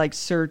we could like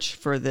search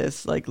for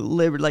this, like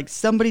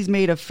somebody's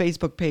made a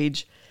Facebook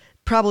page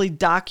probably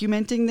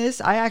documenting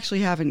this. I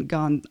actually haven't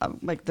gone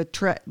like the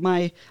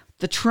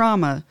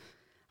trauma.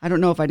 I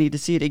don't know if I need to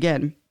see it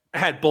again. I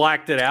had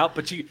blacked it out,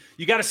 but you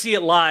got to see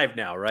it live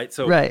now, right?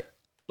 So right.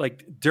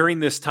 Like during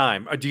this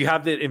time, do you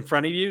have it in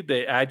front of you,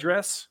 the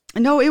address?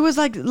 No, it was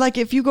like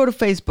if you go to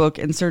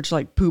Facebook and search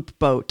like poop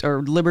boat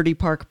or Liberty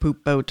Park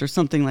poop boat or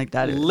something like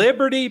that.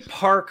 Liberty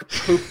Park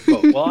poop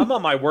boat. Well, I'm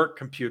on my work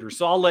computer,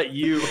 so I'll let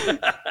you. All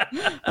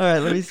right,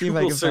 let me see if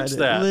I can find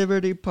it.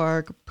 Liberty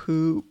Park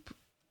poop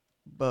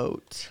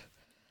boat.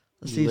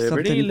 Let's see if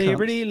something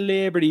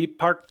Liberty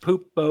Park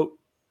poop boat.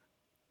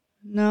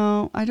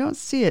 No, I don't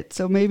see it.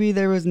 So maybe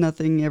there was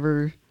nothing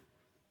ever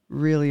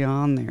really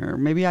on there.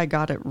 Maybe I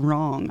got it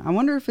wrong. I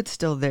wonder if it's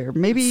still there.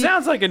 Maybe it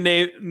sounds like a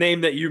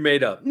name that you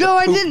made up. No,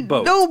 I didn't.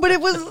 Boat. No, but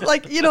it was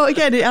like,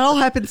 again, it all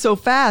happened so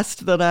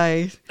fast that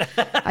I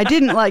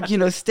didn't like,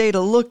 stay to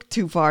look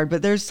too far,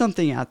 but there's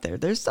something out there.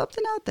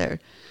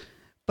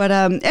 But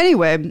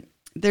anyway,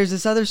 there's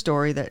this other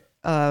story that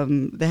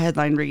the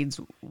headline reads,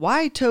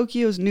 "Why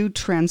Tokyo's new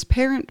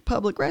transparent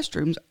public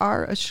restrooms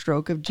are a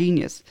stroke of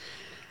genius."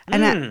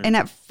 And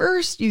at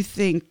first you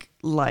think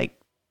like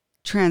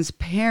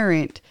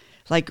transparent,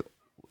 like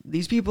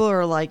these people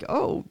are like,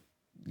 oh,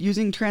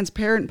 using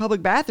transparent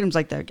public bathrooms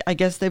like that. I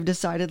guess they've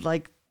decided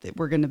like that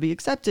we're going to be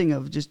accepting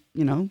of just,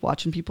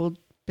 watching people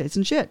piss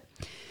and shit.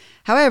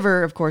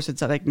 However, of course,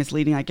 it's like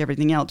misleading like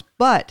everything else.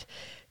 But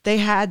they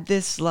had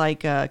this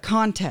like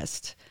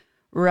contest,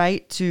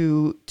 right?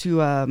 To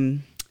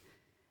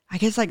I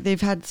guess like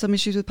they've had some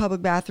issues with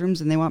public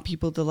bathrooms and they want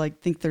people to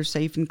like think they're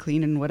safe and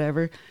clean and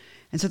whatever.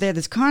 And so they had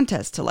this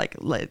contest to like,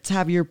 let's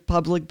have your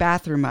public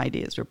bathroom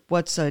ideas or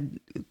what's a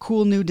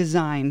cool new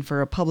design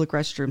for a public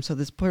restroom. So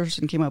this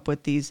person came up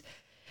with these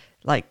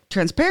like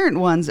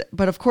transparent ones.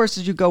 But of course,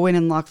 as you go in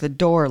and lock the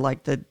door,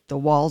 like the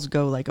walls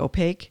go like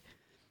opaque.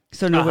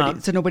 So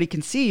nobody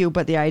can see you.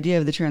 But the idea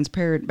of the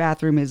transparent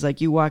bathroom is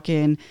like you walk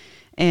in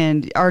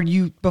and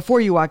before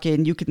you walk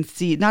in, you can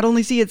not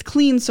only see it's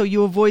clean, so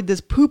you avoid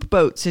this poop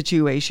boat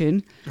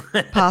situation,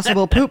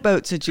 possible poop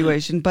boat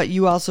situation, but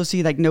you also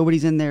see like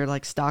nobody's in there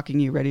like stalking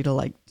you, ready to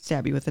like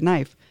stab you with a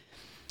knife.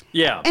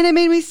 Yeah. And it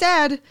made me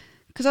sad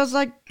because I was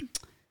like,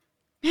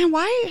 man,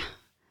 why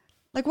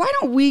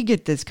don't we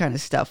get this kind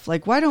of stuff?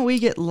 Like, why don't we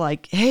get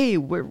like, hey,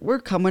 we're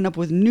coming up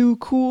with new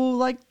cool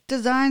like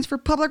designs for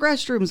public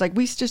restrooms? Like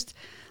we just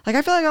like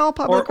I feel like all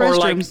public restrooms, or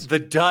like the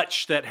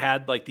Dutch that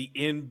had like the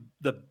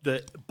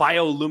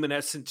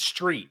bioluminescent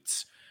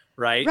streets,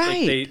 right?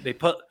 Right. Like they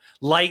put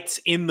lights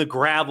in the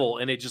gravel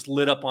and it just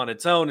lit up on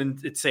its own,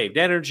 and it saved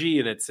energy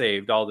and it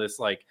saved all this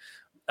like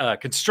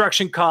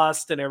construction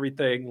cost and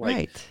everything. Like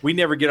Right. we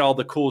never get all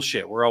the cool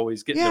shit. We're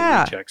always getting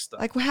the reject stuff.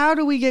 Like, how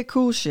do we get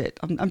cool shit?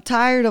 I'm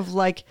tired of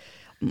like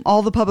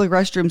all the public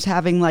restrooms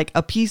having like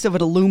a piece of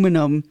an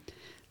aluminum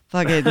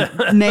fucking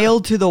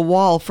nailed to the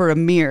wall for a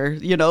mirror.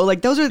 You know,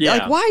 like those are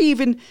like, why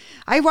even?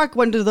 I walk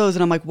one of those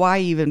and I'm like, why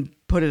even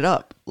put it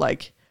up?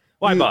 Like,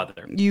 why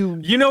bother? You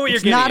know what you're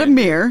it's getting. Not a into.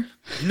 mirror.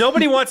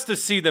 Nobody wants to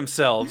see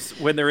themselves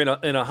when they're in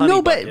a honey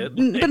No, bucket.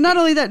 but not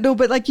only that. No,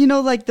 but like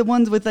like the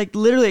ones with like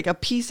literally like a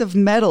piece of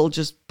metal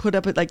just put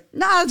up at like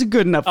that's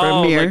good enough for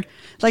a mirror.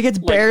 Like it's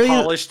barely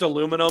polished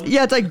aluminum.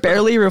 Yeah, it's like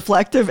barely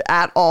reflective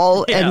at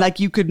all, Yeah. and like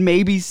you could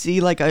maybe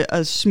see like a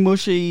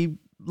smushy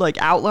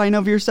like outline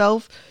of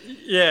yourself.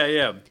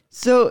 Yeah.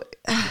 So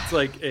it's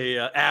like a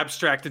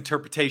abstract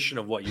interpretation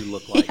of what you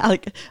look like. Yeah,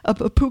 like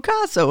a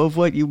Picasso of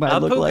what you might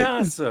look like. A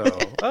Picasso.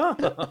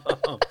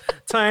 Oh,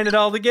 tying it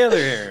all together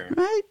here.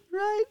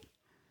 Right.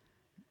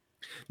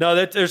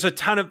 No, there's a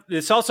ton of.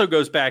 This also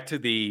goes back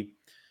to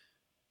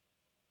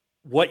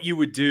what you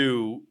would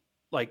do,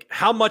 like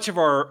how much of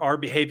our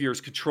behavior is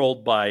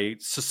controlled by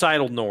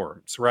societal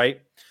norms, right?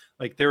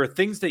 Like there are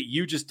things that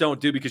you just don't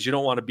do because you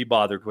don't want to be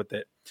bothered with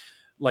it.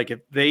 Like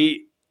if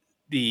they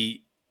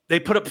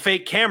put up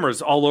fake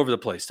cameras all over the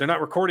place. They're not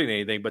recording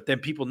anything, but then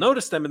people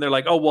notice them and they're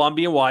like, oh, well, I'm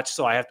being watched,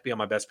 so I have to be on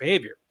my best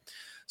behavior.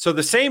 So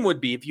the same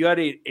would be if you had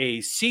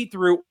a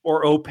see-through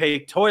or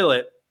opaque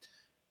toilet,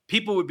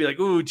 people would be like,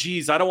 ooh,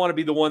 geez, I don't want to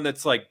be the one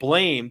that's like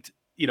blamed,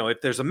 you know,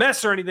 if there's a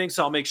mess or anything.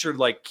 So I'll make sure to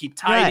like keep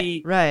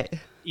tidy. Right.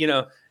 You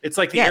know, it's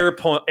like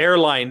the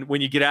airline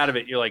when you get out of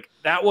it, you're like,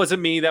 that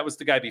wasn't me. That was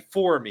the guy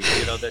before me.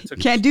 You know, that took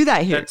Can't do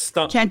that here.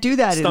 Can't do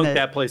that. Stunk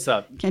that place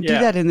up. Can't do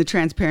that in the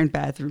transparent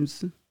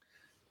bathrooms.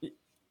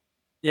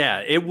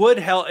 Yeah, it would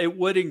help. It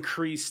would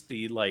increase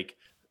the like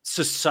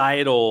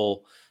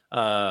societal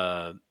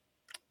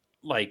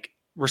like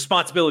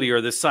responsibility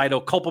or the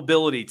societal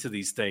culpability to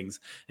these things,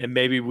 and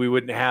maybe we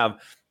wouldn't have,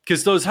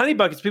 because those honey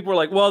buckets, people were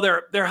like, well,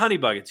 they're honey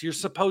buckets. You're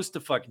supposed to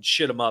fucking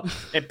shit them up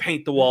and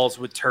paint the walls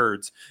with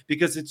turds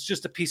because it's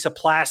just a piece of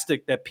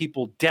plastic that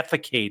people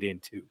defecate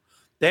into.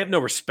 They have no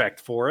respect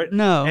for it.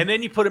 No. And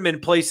then you put them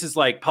in places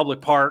like public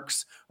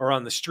parks or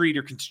on the street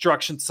or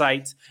construction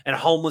sites, and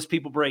homeless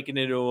people breaking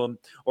into them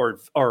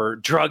or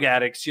drug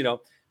addicts, you know.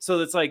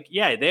 So it's like,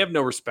 yeah, they have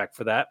no respect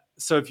for that.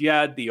 So if you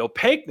add the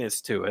opaqueness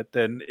to it,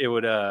 then it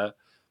would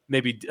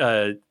maybe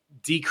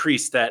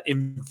decrease that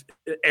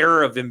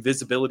era of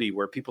invisibility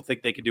where people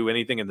think they can do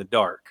anything in the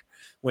dark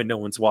when no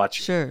one's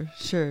watching.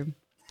 Sure.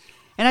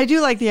 And I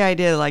do like the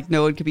idea, like,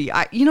 no one could be,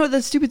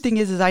 the stupid thing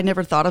is I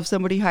never thought of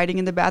somebody hiding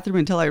in the bathroom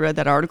until I read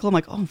that article. I'm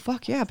like, oh,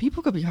 fuck yeah,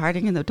 people could be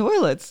hiding in the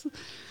toilets.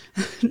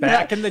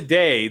 Back in the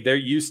day, there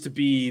used to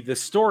be the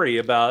story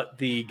about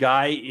the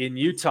guy in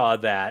Utah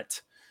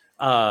that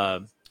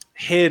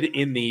hid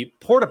in the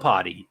porta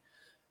potty,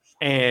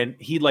 and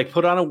he like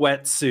put on a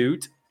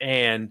wetsuit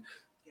and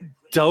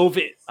dove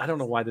in. I don't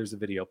know why there's a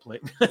video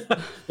playing.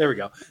 There we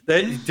go.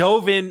 They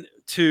dove in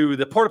to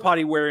the porta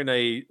potty wearing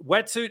a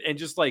wetsuit and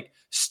just like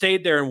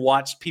stayed there and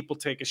watched people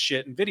take a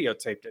shit and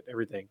videotaped it and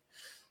everything.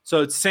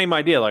 So it's the same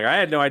idea. Like I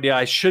had no idea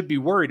I should be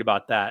worried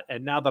about that.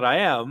 And now that I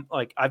am,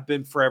 like I've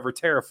been forever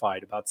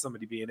terrified about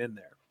somebody being in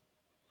there.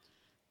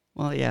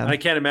 Well, yeah. And I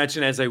can't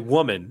imagine as a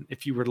woman,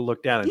 if you were to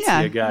look down and see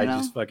a guy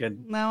just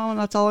fucking. No,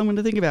 that's all I'm going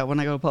to think about when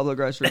I go to public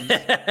restrooms.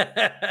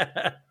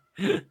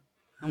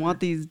 I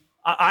want these.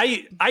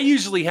 I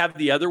usually have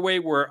the other way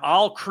where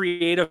I'll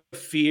create a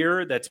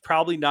fear that's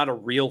probably not a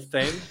real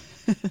thing,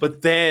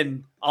 but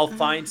then I'll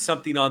find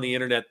something on the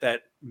internet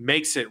that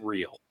makes it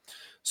real.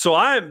 So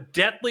I'm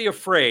deathly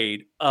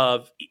afraid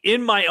of,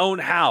 in my own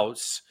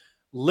house,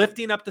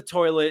 lifting up the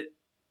toilet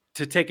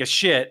to take a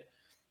shit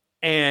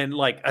and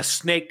like a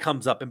snake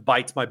comes up and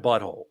bites my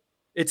butthole.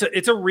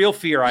 It's a real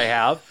fear I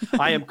have.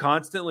 I am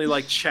constantly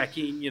like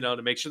checking,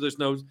 to make sure there's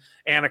no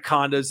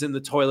anacondas in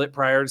the toilet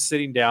prior to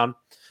sitting down.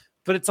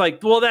 But it's like,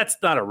 well, that's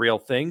not a real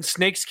thing.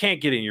 Snakes can't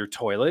get in your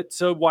toilet.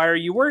 So why are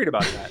you worried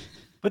about that?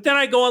 But then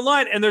I go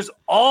online and there's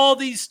all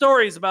these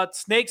stories about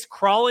snakes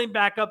crawling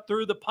back up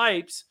through the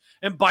pipes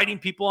and biting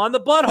people on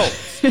the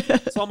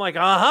buttholes. So I'm like,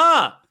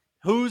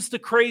 who's the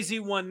crazy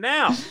one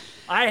now?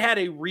 I had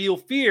a real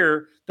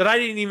fear that I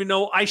didn't even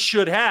know I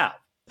should have.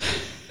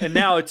 And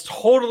now it's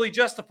totally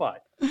justified.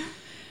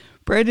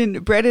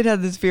 Brandon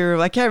had this fear of,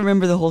 I can't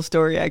remember the whole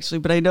story actually,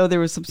 but I know there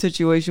was some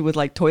situation with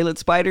like toilet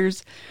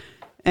spiders.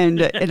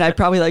 And I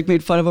probably like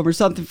made fun of them or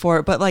something for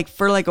it, but like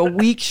for like a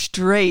week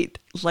straight,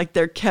 like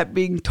there kept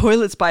being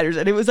toilet spiders,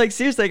 and it was like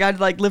seriously, like, I'd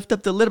like lift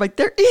up the lid, I'm like,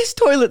 there is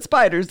toilet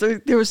spiders. There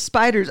were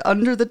spiders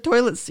under the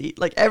toilet seat,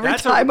 like every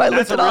time I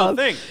lift it off.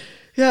 Thing.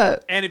 Yeah.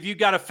 And if you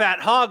got a fat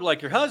hog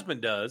like your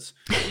husband does,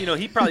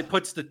 he probably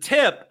puts the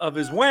tip of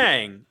his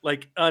wang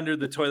like under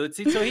the toilet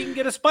seat so he can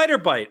get a spider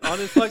bite on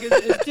his fucking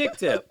his dick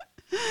tip.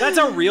 That's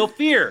a real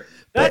fear.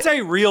 That's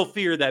a real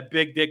fear that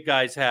big dick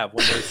guys have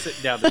when they're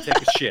sitting down to take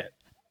a shit.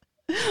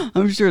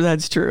 I'm sure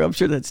that's true. I'm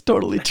sure that's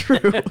totally true.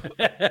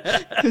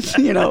 'Cause,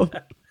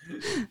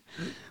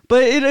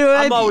 but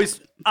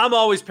I'm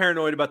always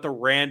paranoid about the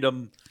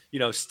random,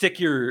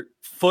 stick your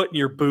foot in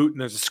your boot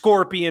and there's a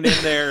scorpion in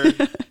there,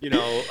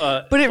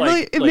 But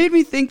it made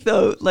me think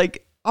though,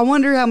 like, I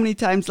wonder how many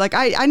times, like,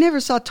 I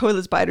never saw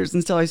toilet spiders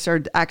until I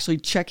started actually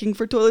checking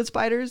for toilet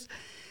spiders.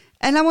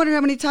 And I wonder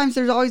how many times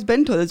there's always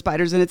been toilet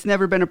spiders and it's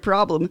never been a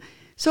problem.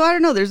 So I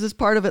don't know. There's this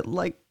part of it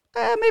like,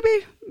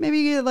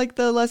 maybe like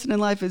the lesson in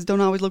life is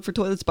don't always look for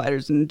toilet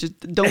spiders and just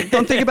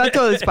don't think about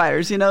toilet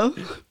spiders,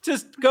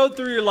 Just go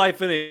through your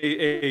life in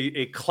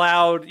a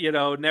cloud,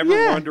 never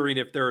wondering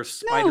if there are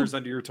spiders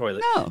under your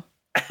toilet. No.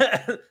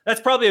 That's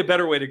probably a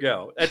better way to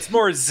go. That's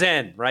more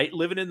zen, right?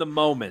 Living in the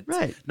moment,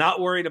 right? Not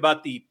worrying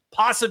about the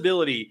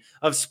possibility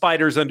of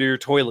spiders under your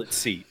toilet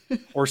seat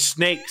or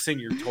snakes in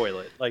your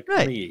toilet, like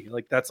me.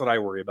 Like that's what I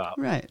worry about.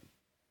 Right.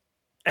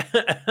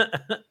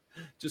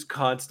 Just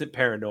constant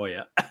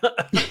paranoia.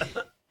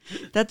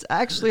 That's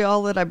actually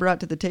all that I brought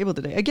to the table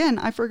today. Again,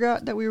 I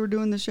forgot that we were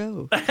doing the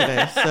show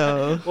today.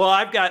 So, well,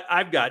 I've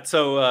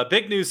got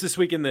big news this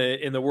week in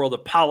the world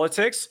of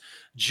politics.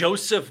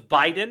 Joseph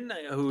Biden,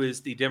 who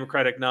is the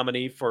Democratic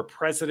nominee for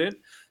president,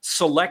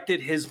 selected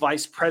his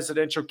vice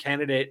presidential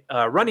candidate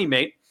running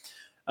mate,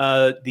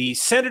 the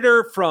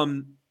senator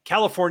from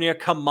California,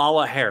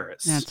 Kamala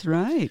Harris. That's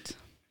right.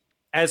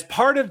 As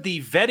part of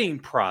the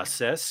vetting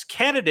process,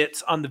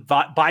 candidates on the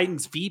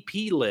Biden's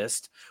VP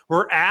list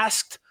were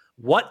asked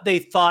what they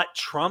thought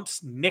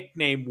Trump's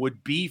nickname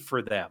would be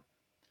for them.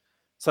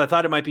 So I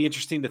thought it might be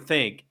interesting to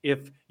think,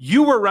 if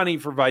you were running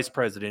for vice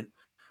president,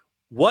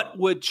 what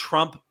would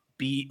Trump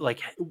be like?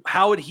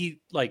 How would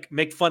he like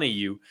make fun of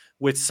you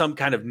with some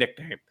kind of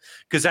nickname?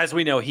 Because as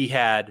we know, he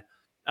had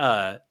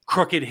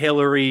Crooked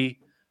Hillary,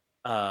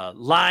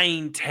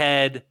 Lying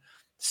Ted,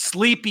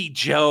 Sleepy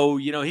Joe.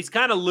 He's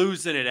kind of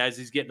losing it as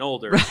he's getting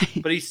older,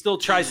 but he still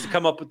tries to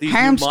come up with these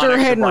Hamster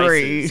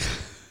Henry.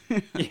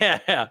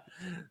 Yeah.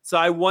 So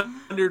I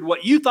wondered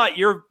what you thought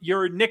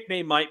your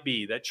nickname might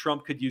be that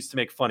Trump could use to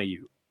make fun of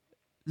you.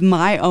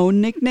 My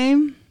own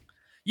nickname?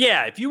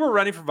 Yeah. If you were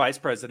running for vice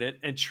president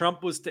and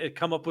Trump was to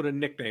come up with a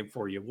nickname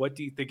for you, what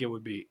do you think it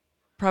would be?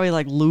 Probably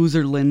like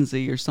Loser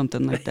Lindsay or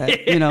something like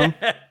that,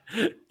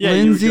 Yeah,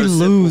 Lindsay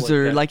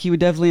Loser. Like he would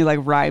definitely like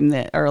rhyme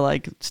that or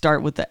like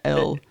start with the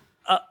L.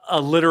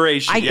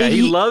 Alliteration.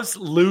 He loves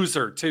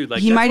loser too. Like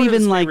he might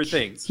even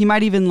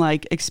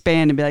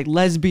expand and be like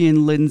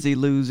lesbian Lindsay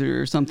Loser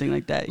or something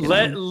like that.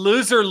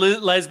 Loser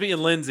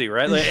lesbian Lindsay,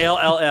 right? Like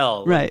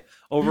LLL, right?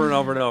 Over and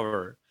over and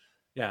over.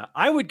 Yeah,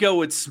 I would go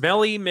with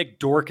Smelly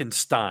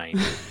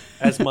McDorkenstein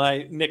as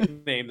my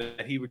nickname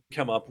that he would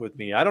come up with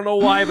me. I don't know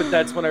why, but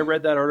that's when I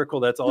read that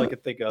article. That's all I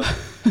could think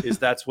of is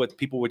that's what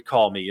people would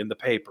call me in the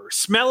paper.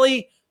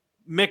 Smelly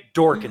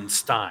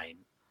McDorkenstein.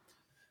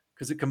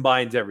 Because it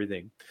combines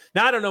everything.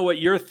 Now, I don't know what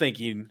you're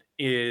thinking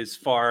as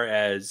far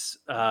as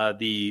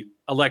the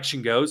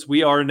election goes.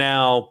 We are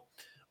now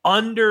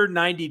under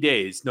 90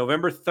 days.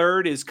 November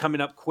 3rd is coming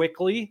up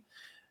quickly.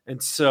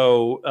 And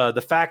so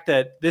the fact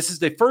that this is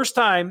the first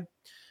time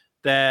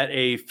that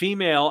a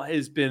female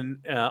has been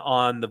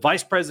on the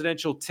vice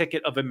presidential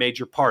ticket of a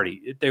major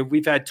party.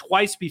 We've had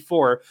twice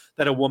before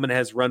that a woman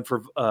has run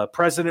for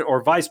president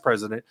or vice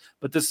president,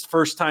 but this is the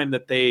first time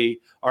that they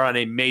are on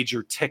a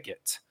major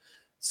ticket.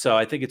 So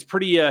I think it's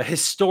pretty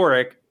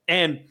historic.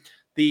 And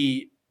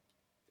the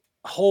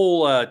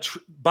whole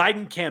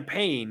Biden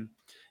campaign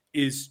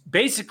is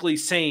basically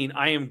saying,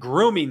 I am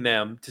grooming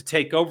them to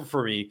take over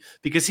for me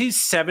because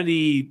he's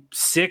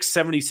 76,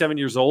 77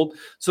 years old.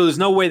 So there's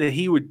no way that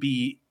he would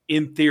be,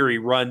 in theory,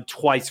 run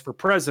twice for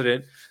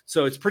president.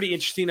 So it's a pretty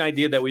interesting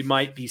idea that we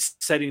might be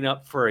setting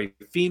up for a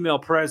female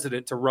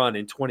president to run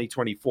in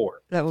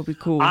 2024. That would be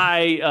cool.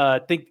 I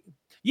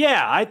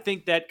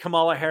think that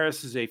Kamala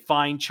Harris is a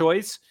fine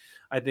choice.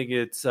 I think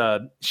it's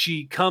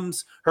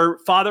her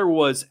father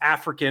was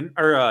African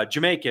or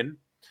Jamaican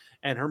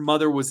and her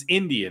mother was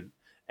Indian,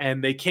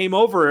 and they came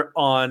over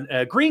on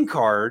a green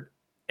card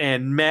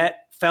and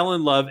met, fell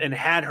in love, and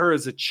had her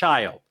as a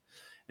child.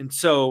 And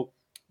so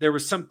there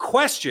was some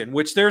question,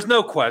 which there's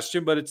no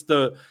question, but it's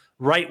the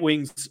right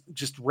wing's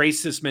just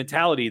racist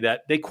mentality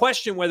that they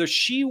question whether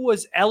she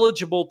was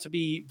eligible to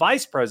be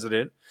vice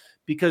president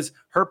because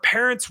her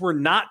parents were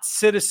not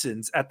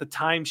citizens at the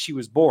time she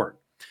was born.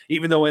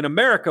 Even though in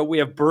America, we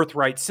have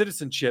birthright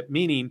citizenship,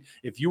 meaning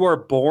if you are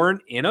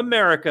born in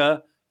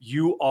America,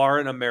 you are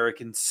an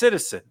American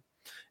citizen.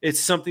 It's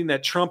something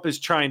that Trump is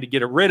trying to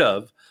get rid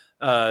of,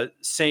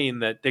 saying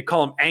that they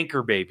call them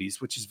anchor babies,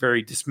 which is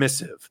very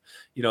dismissive.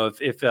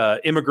 If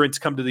immigrants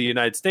come to the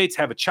United States,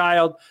 have a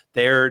child,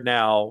 they're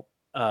now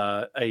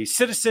a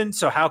citizen.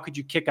 So how could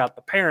you kick out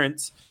the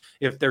parents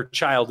if their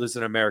child is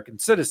an American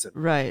citizen?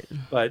 Right.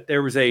 But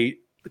there was a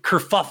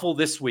kerfuffle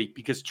this week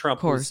because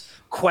Trump was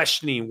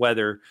questioning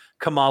whether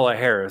Kamala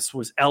Harris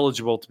was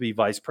eligible to be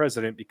vice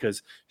president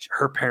because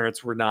her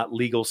parents were not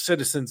legal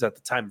citizens at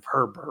the time of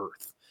her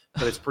birth.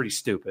 But it's pretty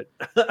stupid.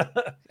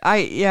 I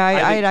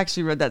had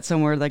actually read that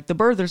somewhere. Like the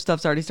birther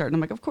stuff's already starting.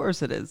 I'm like, of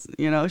course it is.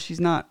 You know, she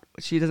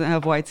doesn't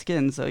have white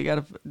skin, so you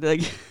gotta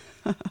like.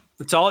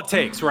 That's all it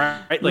takes,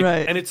 right? Like,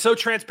 right. And it's so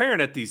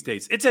transparent at these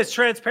days. It's as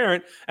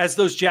transparent as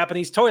those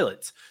Japanese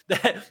toilets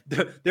that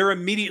they're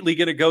immediately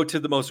going to go to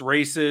the most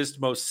racist,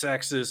 most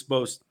sexist,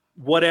 most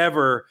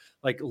whatever,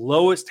 like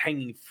lowest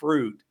hanging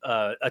fruit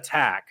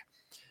attack.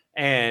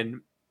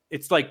 And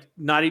it's like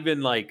not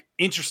even like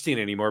interesting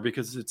anymore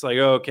because it's like,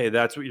 oh, okay,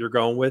 that's what you're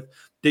going with.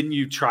 Didn't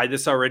you try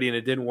this already and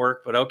it didn't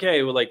work? But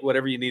okay, well, like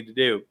whatever you need to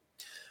do.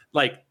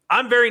 Like,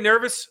 I'm very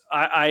nervous.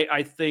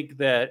 I think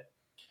that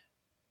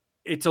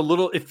it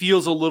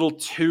feels a little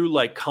too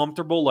like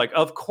comfortable. Like,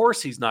 of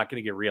course he's not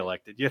going to get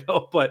reelected, you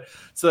know, but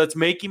so that's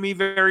making me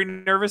very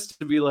nervous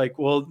to be like,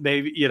 well,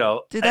 maybe, you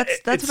know, dude,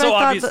 that's it's so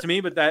obvious to me,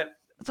 but that's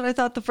what I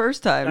thought the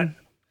first time.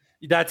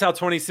 That's how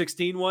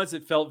 2016 was.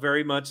 It felt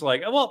very much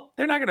like, well,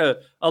 they're not going to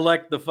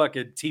elect the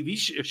fucking TV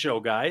show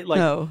guy. Like,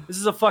 no. This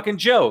is a fucking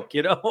joke,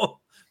 you know?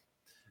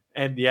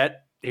 And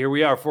yet here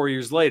we are 4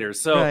 years later.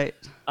 So, right.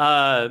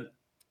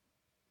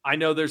 I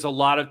know there's a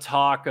lot of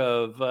talk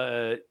of,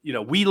 you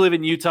know, we live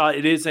in Utah.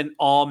 It is an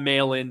all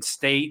mail-in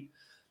state.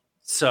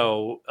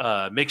 So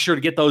make sure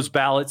to get those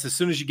ballots. As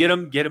soon as you get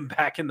them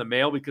back in the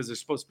mail because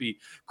there's supposed to be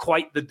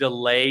quite the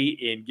delay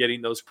in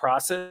getting those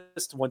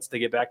processed once they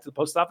get back to the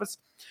post office.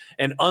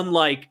 And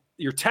unlike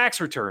your tax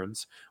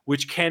returns,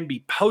 which can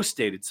be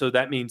post-dated, so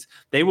that means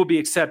they will be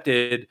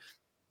accepted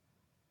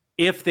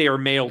if they are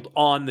mailed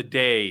on the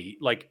day,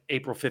 like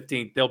April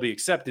 15th, they'll be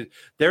accepted.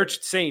 They're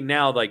saying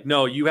now, like,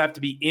 no, you have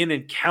to be in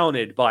and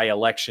counted by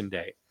election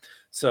day.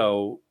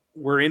 So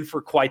we're in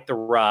for quite the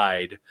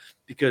ride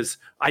because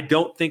I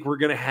don't think we're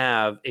going to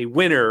have a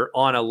winner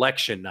on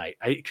election night.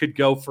 It could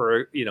go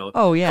for, you know, a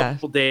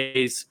couple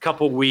days,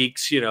 couple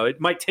weeks, you know,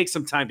 it might take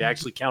some time to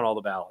actually count all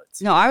the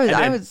ballots. No,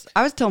 I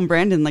was telling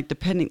Brandon, like,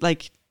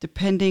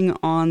 depending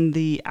on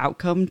the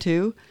outcome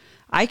too,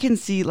 I can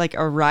see like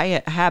a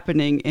riot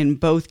happening in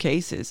both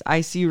cases.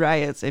 I see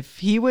riots if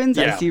he wins.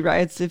 I see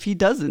riots if he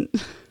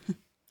doesn't.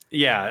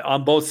 Yeah,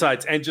 on both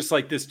sides. And just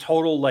like this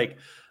total like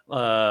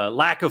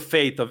lack of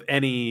faith of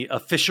any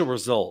official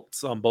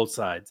results on both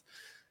sides.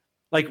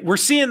 Like we're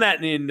seeing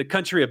that in the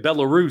country of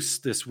Belarus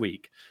this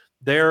week.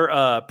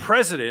 Their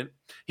president,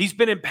 he's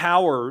been in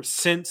power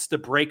since the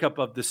breakup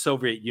of the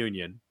Soviet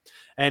Union.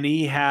 And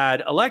he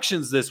had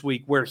elections this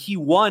week where he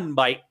won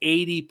by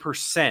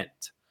 80%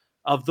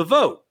 of the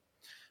vote.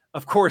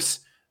 Of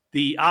course,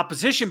 the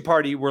opposition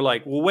party were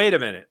like, well, wait a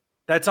minute.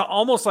 That's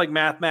almost like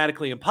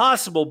mathematically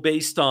impossible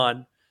based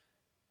on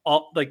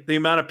like the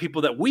amount of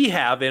people that we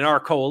have in our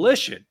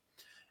coalition.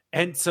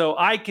 And so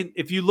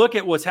if you look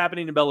at what's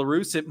happening in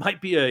Belarus, it might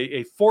be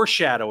a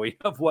foreshadowing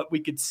of what we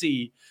could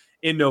see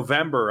in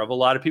November of a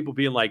lot of people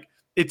being like,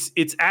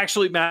 it's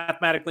actually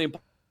mathematically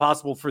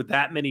impossible for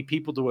that many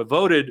people to have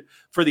voted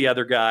for the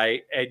other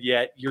guy, and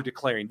yet you're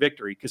declaring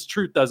victory because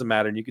truth doesn't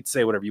matter, and you could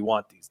say whatever you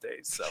want these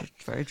days. So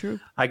very true.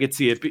 I could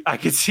see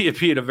it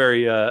being a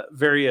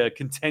very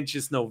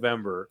contentious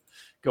November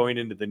going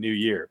into the new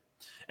year.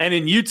 And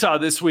in Utah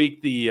this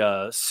week,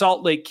 the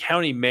Salt Lake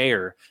County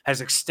mayor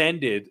has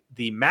extended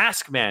the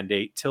mask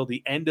mandate till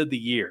the end of the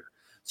year.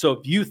 So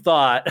if you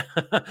thought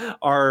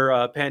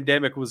our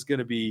pandemic was going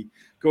to be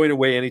going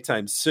away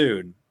anytime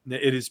soon,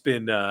 it has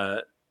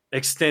been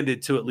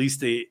extended to at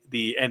least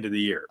the end of the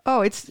year.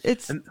 Oh,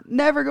 it's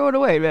never going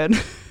away, man.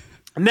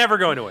 Never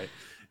going away.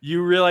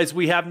 You realize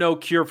we have no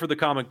cure for the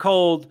common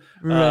cold.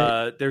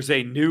 Right. There's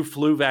a new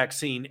flu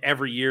vaccine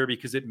every year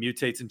because it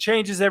mutates and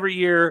changes every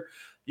year.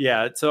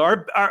 Yeah. So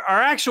our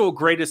actual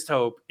greatest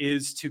hope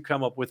is to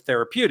come up with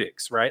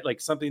therapeutics, right?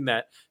 Like something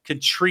that can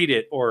treat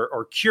it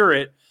or cure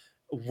it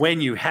when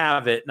you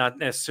have it, not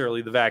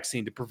necessarily the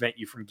vaccine to prevent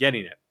you from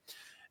getting it.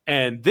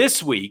 And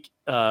this week,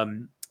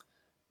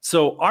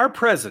 so our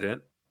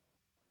president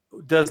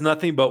does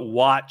nothing but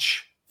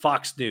watch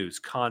Fox News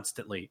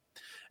constantly.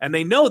 And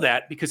they know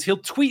that because he'll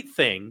tweet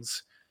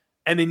things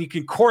and then you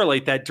can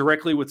correlate that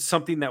directly with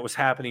something that was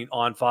happening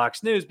on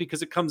Fox News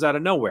because it comes out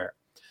of nowhere.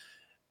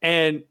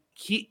 And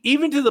he,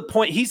 even to the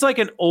point, he's like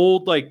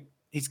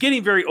he's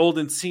getting very old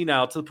and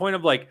senile to the point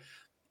of like,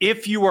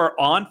 if you are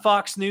on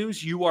Fox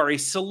News, you are a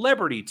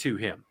celebrity to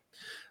him.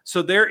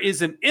 So there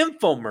is an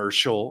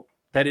infomercial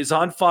that is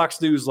on Fox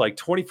News like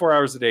 24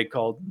 hours a day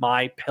called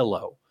My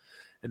Pillow.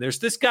 And there's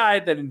this guy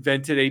that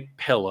invented a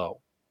pillow.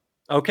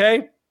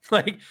 Okay?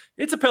 Like,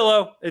 it's a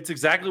pillow. It's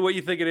exactly what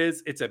you think it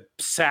is. It's a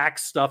sack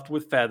stuffed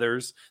with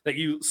feathers that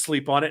you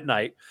sleep on at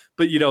night.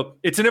 But, you know,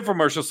 it's an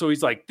infomercial. So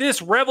he's like,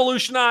 this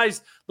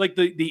revolutionized like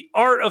the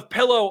art of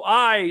pillow.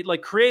 I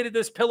like created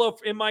this pillow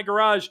in my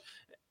garage.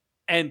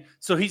 And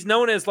so he's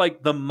known as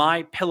like the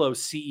My Pillow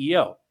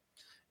CEO.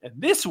 And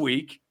this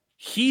week,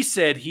 he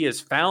said he has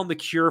found the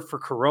cure for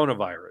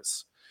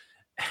coronavirus,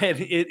 and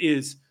it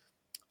is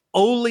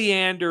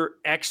oleander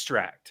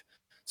extract.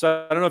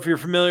 So I don't know if you're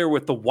familiar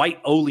with the white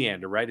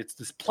oleander, right? It's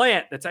this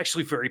plant that's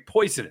actually very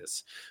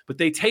poisonous, but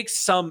they take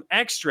some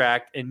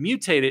extract and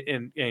mutate it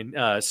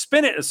and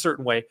spin it a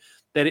certain way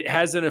that it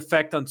has an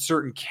effect on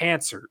certain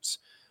cancers.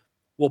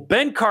 Well,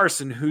 Ben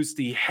Carson, who's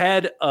the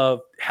head of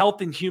Health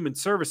and Human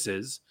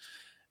Services,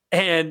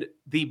 and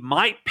the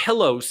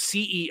MyPillow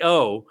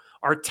CEO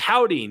are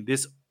touting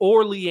this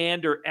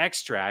oleander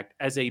extract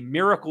as a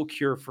miracle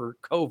cure for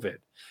COVID.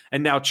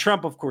 And now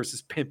Trump, of course,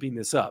 is pimping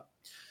this up.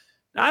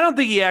 Now, I don't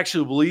think he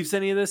actually believes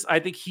any of this. I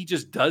think he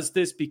just does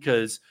this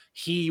because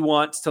he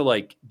wants to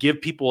like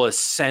give people a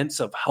sense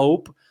of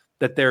hope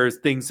that there's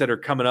things that are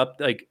coming up.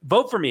 Like,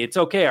 vote for me. It's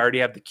okay. I already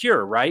have the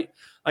cure, right?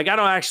 Like, I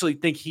don't actually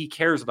think he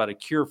cares about a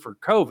cure for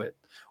COVID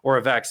or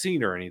a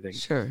vaccine or anything.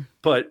 Sure.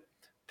 But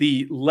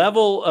the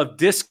level of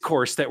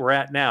discourse that we're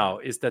at now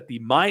is that the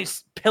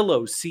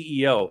MyPillow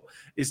CEO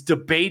is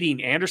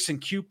debating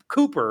Anderson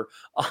Cooper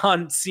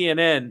on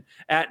CNN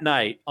at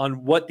night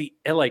on what the,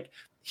 like,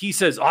 he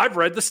says, I've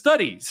read the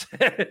studies.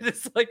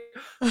 It's like,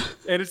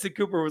 Anderson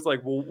Cooper was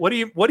like, well, what do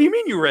you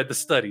mean you read the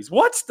studies?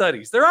 What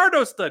studies? There are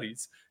no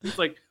studies. He's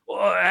like,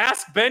 well,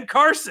 ask Ben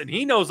Carson.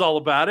 He knows all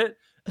about it.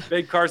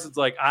 Ben Carson's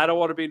like, I don't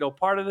want to be no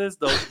part of this.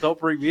 Don't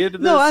bring me into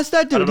this. No, ask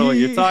that dude. I don't know what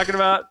you're talking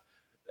about.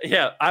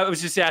 Yeah, I was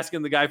just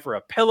asking the guy for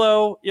a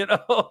pillow,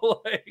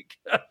 like.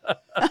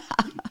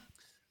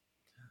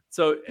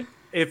 So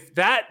if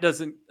that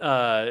doesn't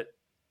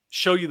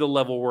show you the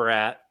level we're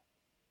at,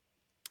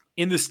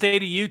 in the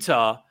state of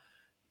Utah,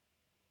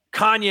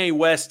 Kanye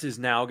West is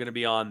now going to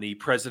be on the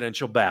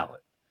presidential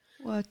ballot.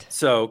 What?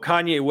 So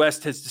Kanye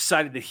West has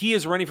decided that he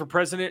is running for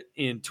president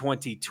in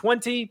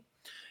 2020.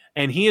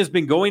 And he has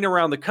been going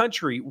around the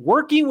country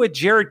working with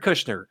Jared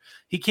Kushner.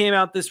 He came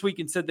out this week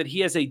and said that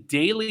he has a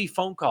daily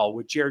phone call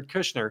with Jared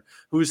Kushner,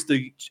 who's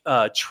the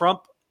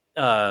Trump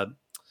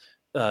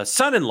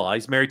son-in-law.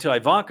 He's married to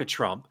Ivanka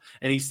Trump,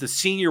 and he's the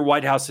senior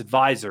White House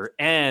advisor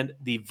and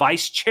the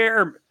vice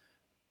chair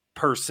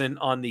person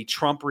on the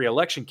Trump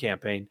reelection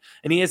campaign.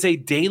 And he has a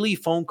daily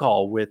phone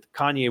call with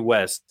Kanye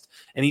West,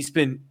 and he's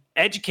been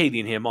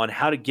educating him on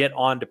how to get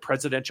onto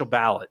presidential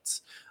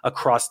ballots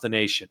across the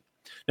nation.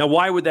 Now,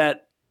 why would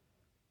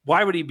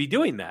he be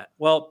doing that?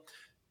 Well,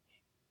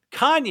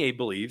 Kanye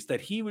believes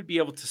that he would be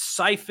able to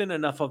siphon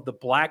enough of the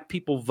black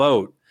people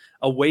vote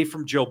away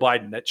from Joe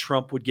Biden that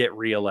Trump would get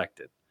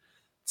reelected.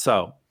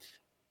 So,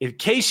 in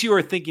case you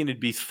are thinking it'd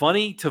be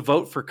funny to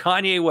vote for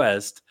Kanye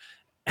West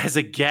as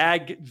a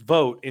gag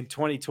vote in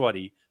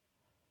 2020,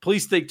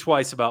 please think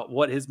twice about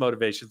what his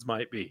motivations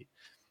might be.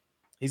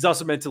 He's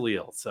also mentally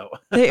ill, so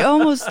they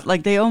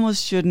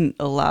almost shouldn't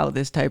allow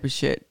this type of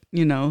shit,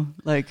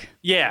 like.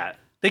 Yeah,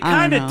 they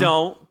kind of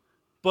don't.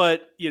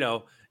 But,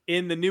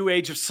 in the new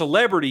age of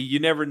celebrity, you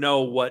never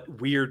know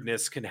what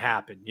weirdness can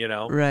happen,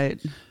 Right.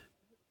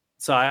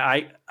 So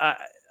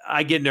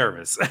I get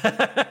nervous.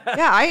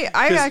 Yeah, I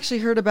actually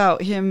heard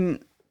about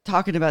him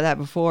talking about that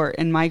before,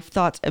 and my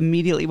thoughts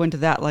immediately went to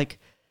that. Like,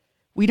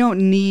 we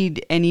don't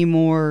need any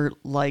more,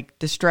 like,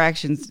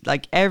 distractions.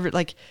 Like,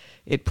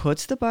 it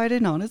puts the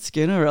Biden on its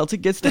skin or else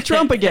it gets the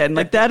Trump again.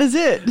 Like, that is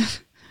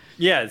it.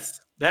 Yes,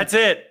 that's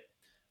it.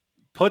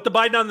 Put the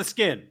Biden on the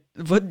skin.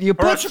 But you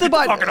put the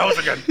Biden fucking hose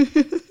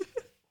again.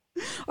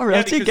 Or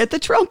else you get the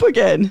Trump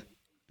again.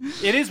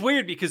 It is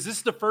weird because this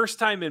is the first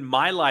time in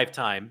my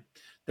lifetime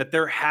that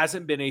there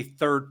hasn't been a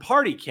third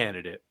party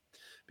candidate.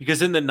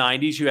 Because in the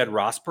 90s, you had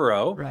Ross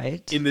Perot.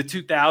 Right. In the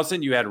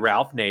 2000s, you had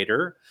Ralph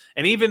Nader.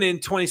 And even in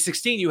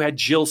 2016, you had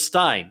Jill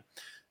Stein.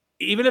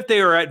 Even if they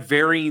are at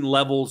varying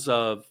levels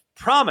of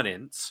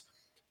prominence,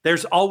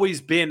 there's always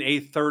been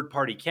a third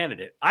party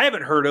candidate. I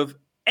haven't heard of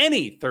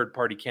any third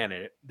party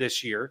candidate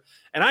this year.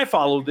 And I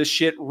follow this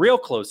shit real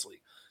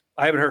closely.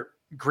 I haven't heard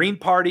Green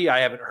Party. I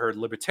haven't heard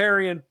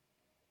Libertarian.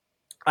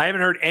 I haven't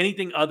heard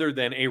anything other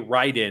than a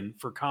write-in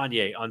for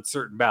Kanye on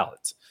certain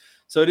ballots.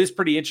 So it is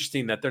pretty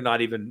interesting that they're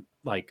not even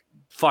like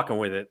fucking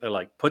with it. They're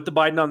like, put the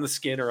Biden on the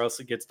skin or else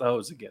it gets the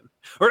hose again.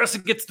 Or else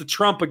it gets the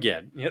Trump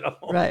again.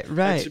 Right.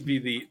 That should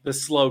be the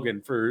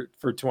slogan for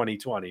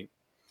 2020.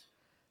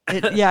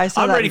 I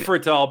saw I'm that. ready for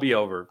it to all be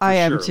over. I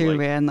am too,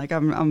 man. Like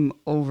I'm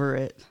over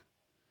it.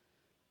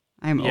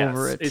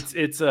 Over it.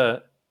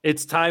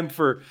 It's time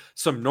for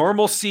some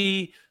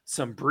normalcy,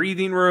 some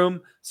breathing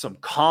room, some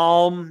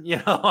calm.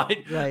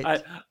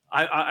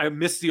 I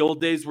miss the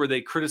old days where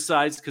they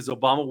criticized because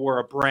Obama wore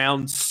a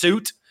brown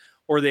suit,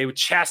 or they would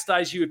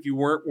chastise you if you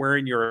weren't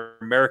wearing your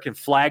American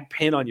flag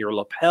pin on your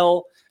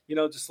lapel.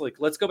 Just like,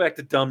 let's go back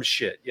to dumb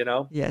shit.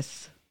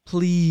 Yes,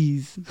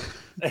 please.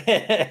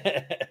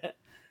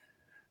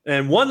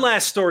 And one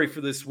last story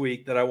for this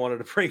week that I wanted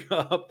to bring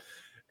up,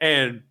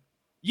 and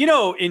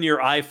in your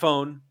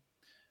iPhone,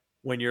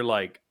 when you're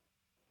like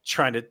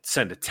trying to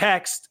send a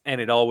text and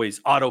it always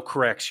auto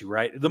corrects you,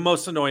 right? The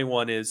most annoying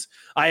one is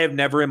I have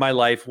never in my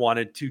life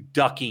wanted to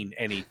ducking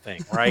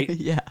anything, right?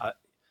 Yeah.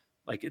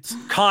 Like it's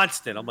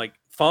constant. I'm like,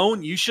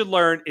 phone, you should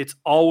learn it's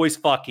always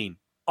fucking.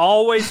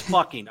 Always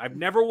fucking. I've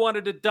never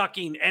wanted to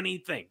ducking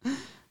anything.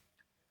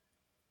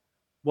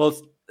 Well,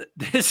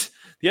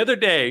 the other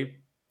day,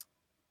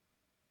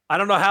 I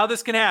don't know how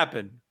this can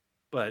happen,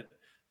 but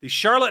the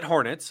Charlotte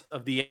Hornets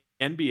of the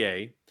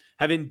NBA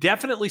have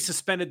indefinitely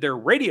suspended their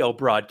radio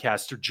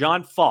broadcaster,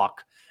 John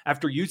Falk,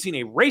 after using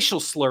a racial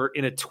slur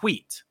in a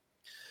tweet.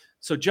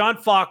 So John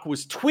Falk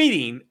was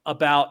tweeting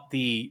about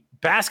the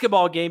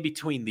basketball game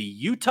between the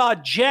Utah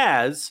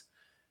Jazz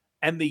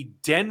and the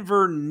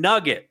Denver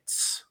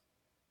Nuggets.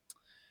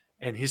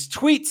 And his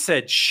tweet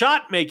said,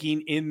 shot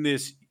making in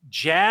this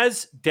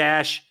Jazz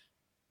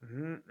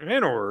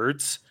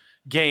N-words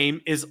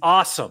game is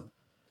awesome.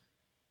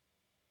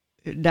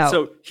 Now,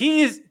 So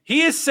he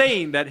is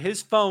saying that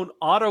his phone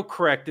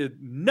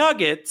autocorrected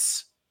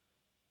Nuggets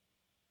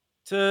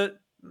to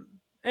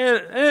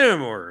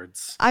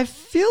N-words. I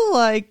feel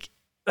like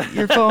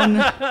your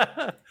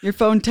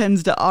phone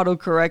tends to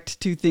autocorrect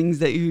to things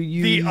that you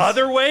use. The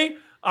other way,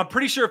 I'm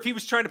pretty sure if he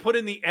was trying to put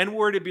in the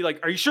N-word, it'd be like,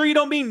 are you sure you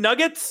don't mean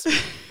nuggets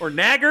or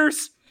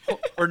naggers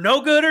or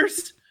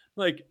no-gooders?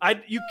 Like,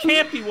 you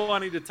can't be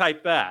wanting to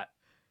type that.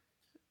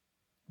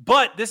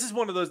 But this is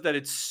one of those that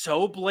it's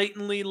so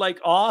blatantly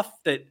like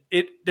off that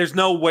there's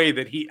no way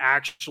that he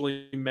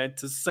actually meant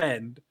to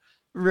send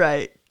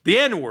right. the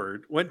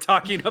N-word when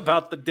talking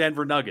about the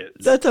Denver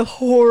Nuggets. That's a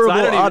horrible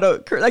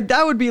like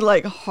that would be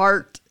like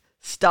heart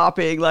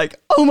stopping. Like,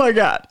 oh my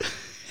God.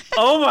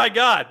 Oh my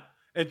God.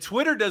 And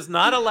Twitter does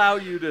not allow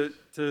you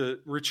to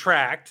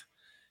retract.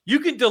 You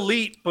can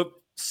delete, but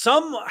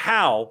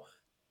somehow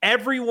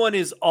everyone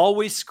is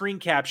always screen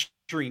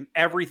capturing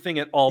everything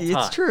at all times.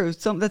 It's true.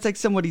 That's like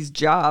somebody's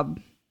job.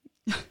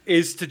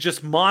 Is to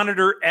just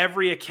monitor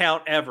every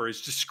account ever, is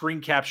just screen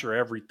capture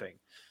everything.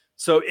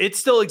 So it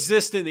still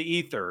exists in the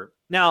ether.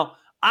 Now,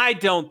 I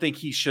don't think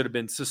he should have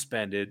been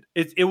suspended.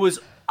 It was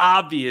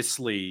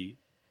obviously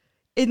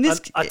In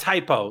this, a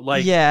typo.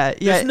 Like, yeah.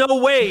 there's no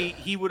way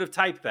he would have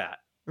typed that.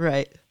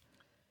 Right.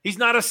 He's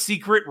not a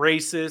secret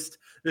racist.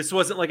 This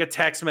wasn't like a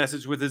text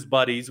message with his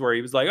buddies where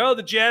he was like, oh,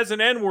 the Jazz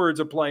and N-words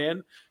are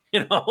playing.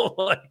 You know,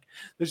 like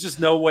there's just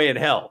no way in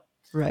hell.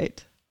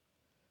 Right.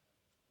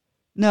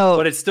 No.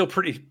 But it's still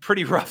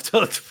pretty rough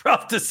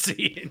to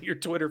see in your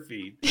Twitter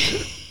feed.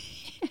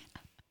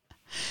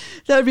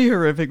 That'd be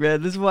horrific,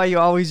 man. This is why you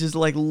always just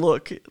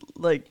look.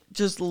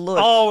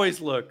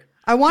 Always look.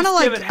 I want to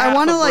Just give it half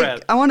a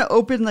breath. I want to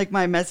open like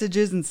my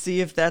messages and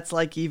see if that's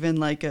like even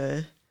like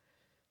a,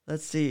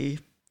 let's see.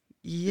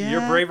 Yeah.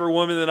 You're a braver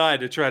woman than I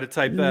to try to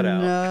type that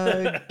out.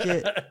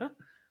 Nugget.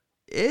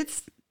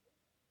 It's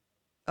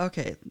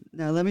okay.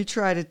 Now let me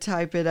try to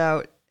type it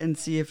out and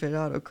see if it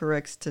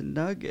autocorrects to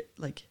nugget.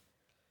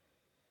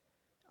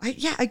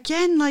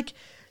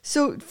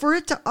 So for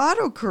it to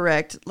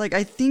autocorrect,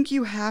 I think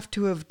you have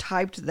to have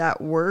typed that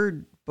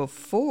word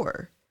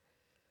before.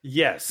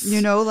 Yes.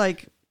 You know,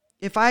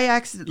 if I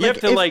accidentally, you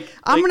have to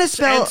I'm going to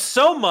spell and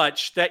so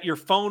much that your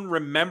phone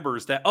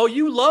remembers that. Oh,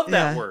 you love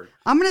that word.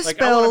 I'm going to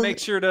spell. I want to make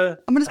sure to.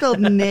 I'm going to spell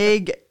niggets.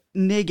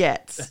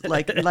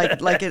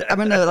 I'm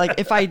going to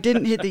if I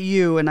didn't hit the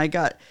U and I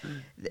got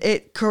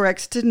it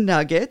corrects to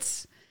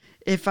nuggets.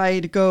 If I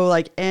go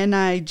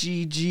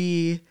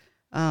NIGG,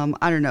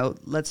 I don't know.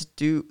 Let's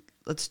do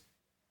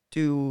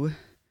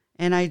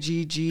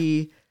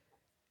NIGGERTS.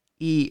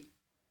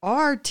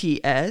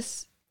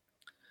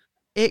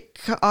 It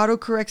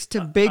autocorrects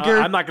to bigger.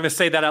 I'm not going to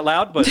say that out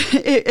loud, but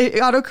it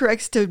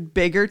autocorrects to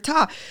bigger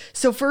ta.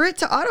 So for it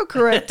to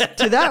autocorrect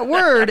to that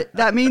word,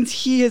 that means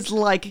he has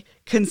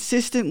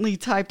consistently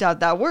typed out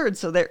that word.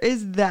 So there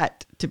is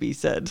that to be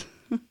said.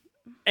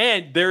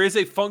 And there is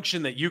a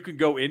function that you can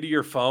go into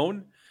your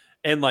phone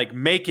and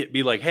make it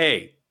be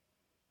hey,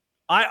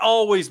 I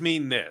always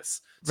mean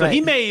this. So Right.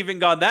 he may even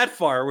gone that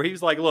far where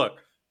he's like, look,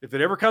 if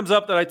it ever comes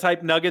up that I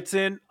type nuggets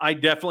in, I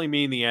definitely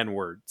mean the N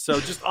word. So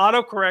just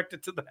autocorrect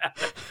it to that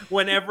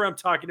whenever I'm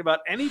talking about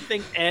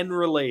anything N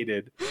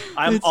related.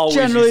 I'm It's always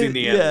generally- using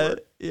the N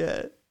word.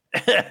 Yeah.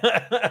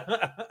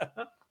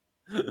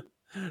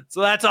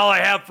 So that's all I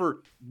have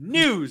for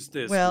news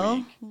this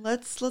week.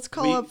 let's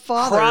call We up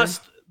Father.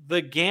 crossed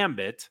the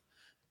gambit,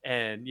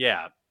 and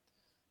yeah.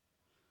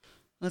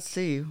 Let's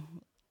see.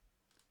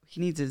 He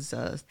needs his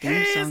theme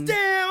Hands song.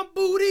 down,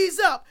 booties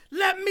up.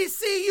 Let me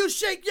see you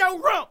shake your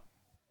rump.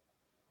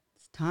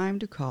 It's time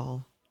to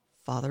call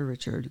Father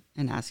Richard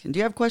and ask him. Do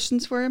you have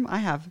questions for him? I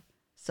have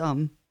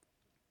some.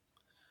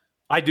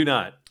 I do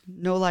not.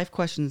 No life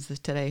questions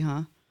today,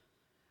 huh?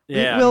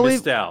 Yeah,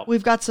 missed out.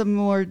 We've got some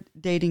more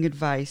dating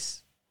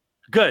advice.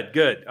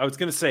 Good. I was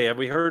going to say, have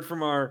we heard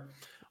from our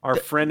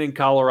friend in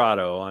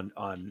Colorado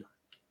on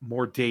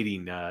more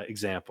dating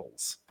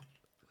examples?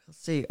 We'll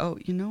see. Oh,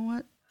 you know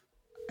what?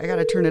 I got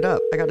to turn it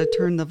up. I got to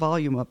turn the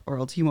volume up or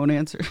else he won't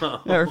answer.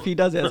 Or if he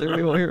does answer,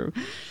 we won't hear him.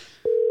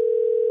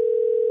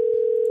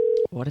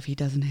 What if he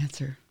doesn't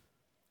answer?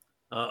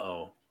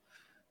 Uh-oh.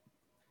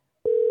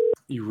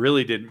 You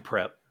really didn't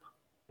prep.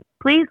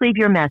 Please leave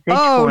your message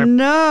Oh, for...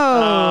 no.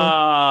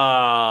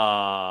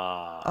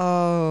 Ah.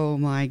 Oh,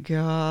 my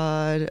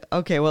God.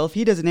 Okay, well, if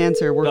he doesn't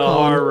answer, we're The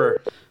calling.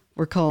 horror.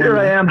 We're calling. Here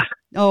I am.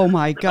 Oh,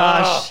 my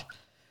gosh.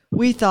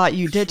 We thought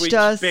you ditched Sweet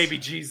us. baby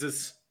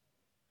Jesus.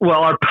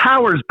 Well, our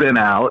power's been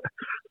out,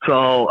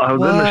 so I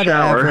was in the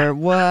shower.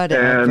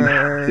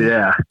 Whatever. And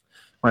yeah,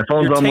 My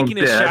phone's You're almost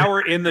taking a dead.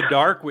 shower in the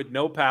dark with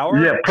no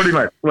power? Yeah, pretty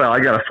much. Well, I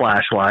got a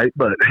flashlight,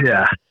 but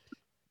yeah.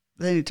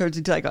 Then it turns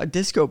into like a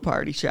disco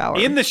party shower.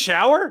 In the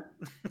shower?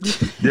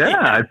 Yeah,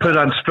 I put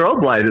on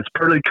strobe light. It's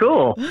pretty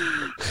cool.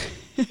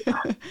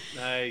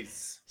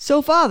 Nice.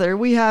 So, Father,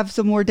 we have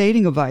some more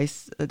dating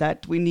advice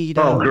that we need.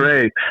 Oh,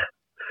 great.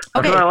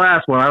 That's Okay. my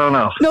last one. I don't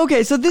know. No,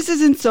 okay, so this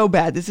isn't so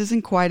bad. This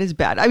isn't quite as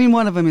bad. I mean,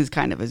 one of them is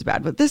kind of as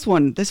bad, but this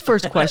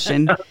first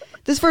question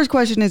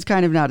is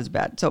kind of not as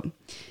bad.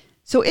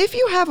 So if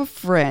you have a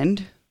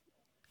friend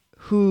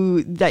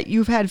who that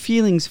you've had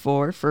feelings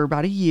for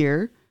about a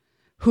year,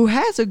 who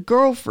has a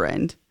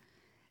girlfriend,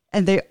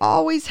 and they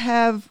always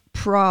have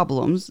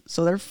problems,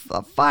 so they're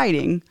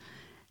fighting,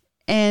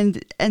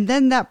 and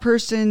then that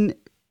person,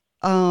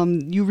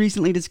 you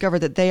recently discovered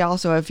that they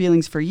also have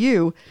feelings for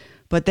you,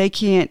 but they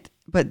can't.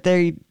 But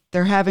they're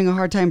having a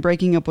hard time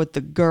breaking up with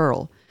the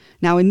girl.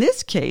 Now, in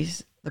this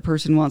case, the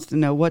person wants to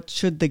know, what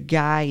should the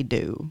guy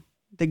do?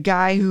 The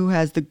guy who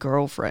has the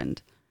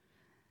girlfriend.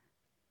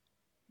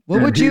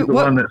 What would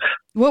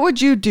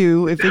you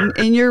do if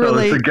in your So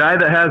relationship? the guy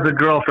that has a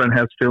girlfriend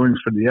has feelings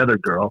for the other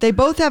girl. They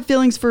both have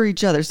feelings for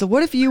each other. So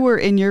what if you were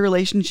in your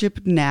relationship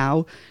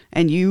now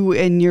and you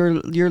and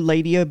your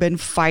lady have been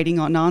fighting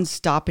on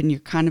nonstop and you're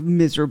kind of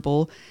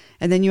miserable,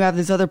 and then you have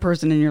this other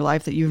person in your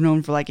life that you've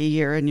known for like a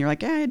year and you're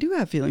like, I do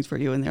have feelings for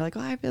you, and they're like,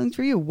 I have feelings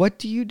for you. What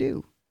do you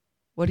do?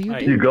 What do you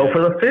do? You go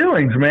for the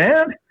feelings,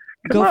 man.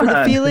 Go for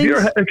the feelings?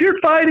 If you're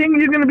fighting,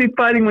 you're going to be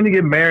fighting when you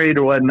get married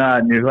or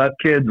whatnot, and you'll have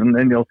kids, and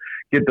then you'll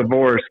get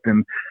divorced,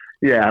 and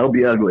yeah, it'll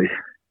be ugly.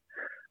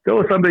 Go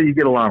with somebody you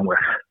get along with.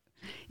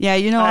 Yeah,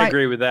 I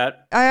agree with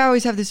that. I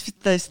always have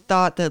this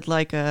thought that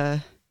like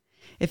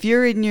if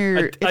you're in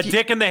your a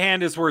dick in the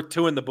hand is worth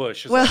two in the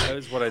bush. Is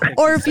what I think.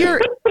 Or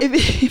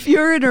if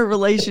you're in a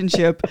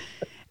relationship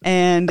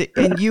and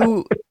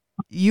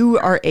you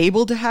are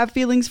able to have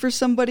feelings for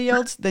somebody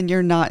else, then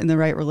you're not in the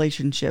right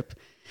relationship.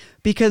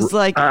 Because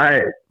like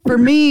for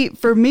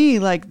me,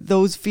 like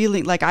those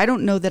feelings, like I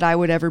don't know that I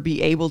would ever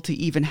be able to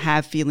even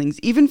have feelings,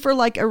 even for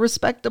like a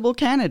respectable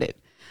candidate.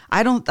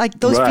 I don't like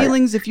those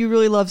feelings. If you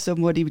really love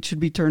somebody, it should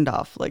be turned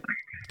off, like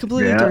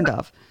completely turned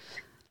off.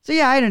 So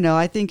yeah, I don't know.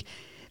 I think,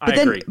 but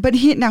I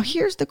agree. Now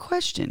here's the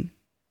question: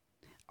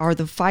 are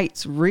the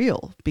fights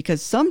real?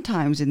 Because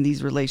sometimes in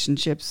these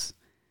relationships,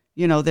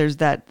 there's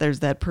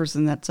that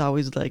person that's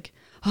always like,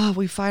 oh,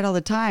 we fight all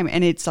the time,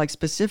 and it's like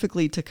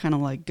specifically to kind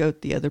of like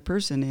goat the other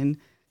person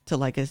into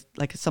like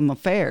some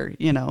affair,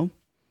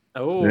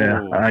 Oh,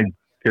 yeah, I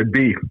could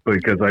be,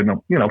 because I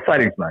know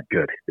fighting's not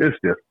good. It's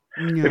just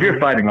if you're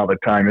fighting all the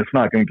time, it's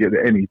not going to get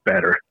any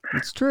better.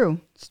 It's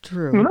true. It's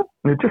true.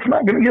 It's just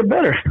not going to get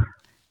better.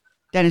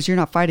 Dennis, you're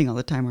not fighting all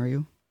the time, are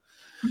you?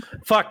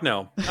 Fuck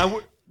no.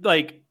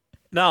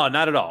 No,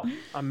 not at all.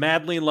 I'm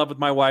madly in love with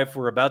my wife.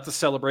 We're about to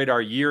celebrate our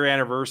year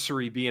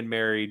anniversary being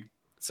married.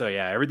 So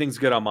yeah, everything's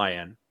good on my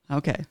end.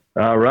 Okay.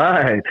 All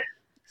right.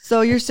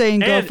 So you're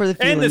saying go for the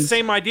feelings. And the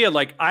same idea.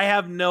 Like I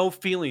have no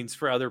feelings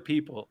for other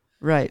people.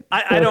 Right.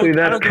 I don't give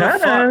a fuck.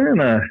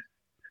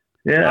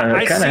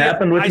 It kind of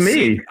happened with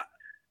me.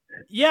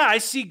 I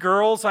see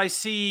girls. I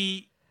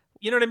see,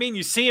 you know what I mean?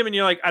 You see them and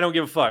you're like, I don't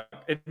give a fuck.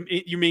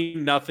 You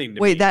mean nothing to me.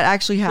 Wait, that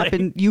actually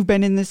happened? You've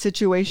been in this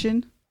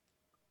situation?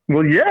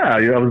 Well, yeah.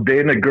 I was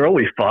dating a girl.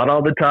 We fought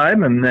all the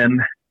time. And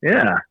then,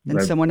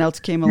 and someone else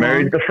came along.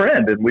 Married a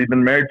friend. And we've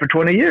been married for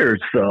 20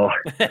 years. So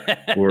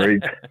we're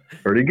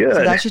pretty good.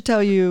 So that should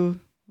tell you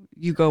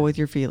go with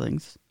your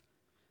feelings.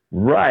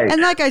 Right.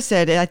 And like I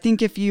said, I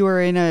think if you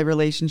are in a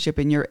relationship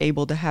and you're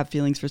able to have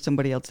feelings for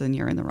somebody else, then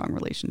you're in the wrong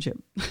relationship.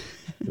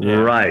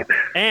 Right.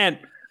 And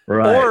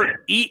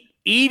or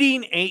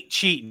eating ain't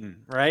cheating,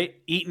 right?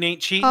 Eating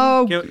ain't cheating.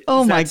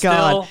 Oh my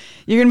God.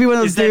 You're going to be one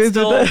of those dudes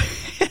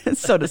with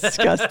it's so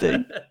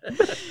disgusting.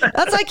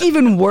 That's like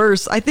even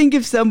worse. I think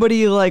if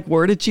somebody like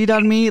were to cheat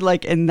on me,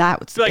 like in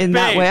that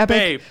way,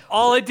 babe,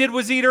 all I did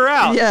was eat her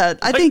out. Yeah.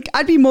 I think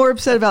I'd be more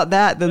upset about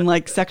that than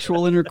like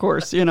sexual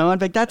intercourse, I'd be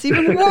like, that's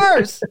even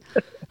worse.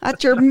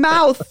 That's your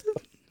mouth.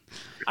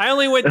 I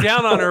only went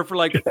down on her for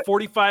like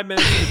 45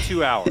 minutes to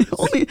 2 hours.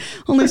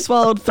 only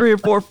swallowed 3 or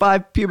 4 or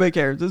 5 pubic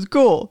hairs. It's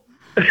cool.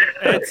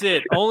 That's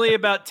it. Only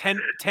about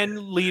 10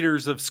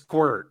 liters of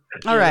squirt.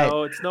 All right.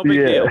 It's no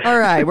big deal. All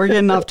right. We're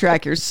getting off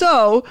track here.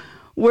 So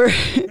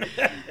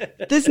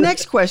this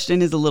next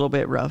question is a little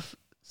bit rough.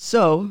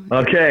 So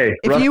okay.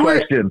 Rough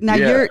question.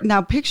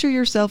 Now picture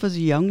yourself as a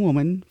young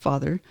woman,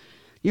 Father.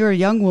 You're a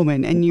young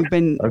woman and you've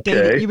been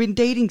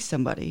dating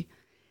somebody.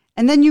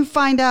 And then you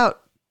find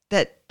out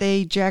that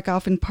they jack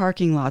off in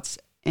parking lots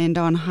and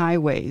on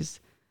highways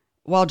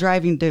while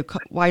driving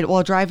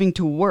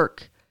to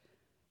work.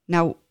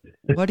 Now,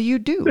 what do you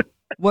do?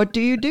 What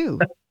do you do?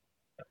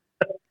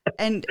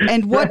 And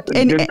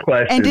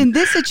in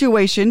this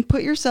situation,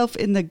 put yourself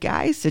in the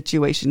guy's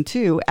situation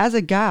too. As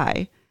a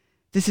guy,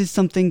 this is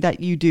something that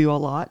you do a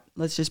lot.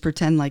 Let's just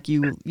pretend like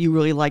you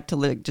really like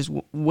to just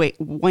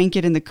wank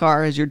it in the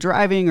car as you're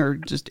driving, or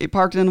just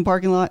parked in a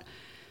parking lot.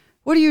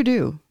 What do you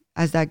do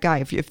as that guy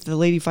if the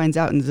lady finds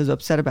out and is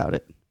upset about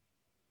it?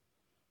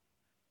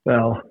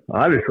 Well,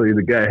 obviously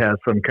the guy has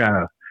some kind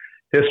of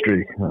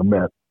history. I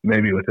bet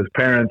maybe with his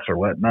parents or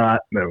whatnot,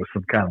 there was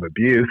some kind of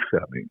abuse. I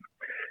mean,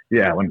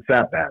 yeah, when it's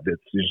that bad,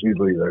 it's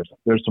usually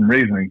there's some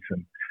reasonings,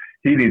 and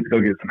he needs to go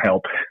get some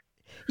help.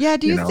 Yeah,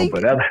 do you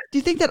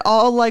think that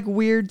all like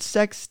weird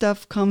sex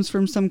stuff comes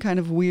from some kind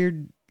of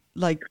weird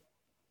like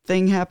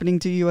thing happening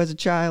to you as a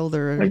child,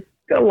 or like,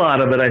 a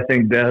lot of it, I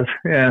think, does.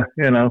 Yeah,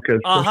 because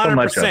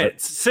 100%.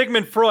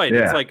 Sigmund Freud.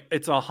 Yeah.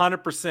 It's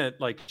 100%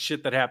 like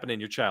shit that happened in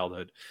your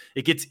childhood.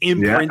 It gets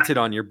imprinted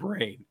on your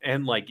brain,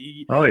 and like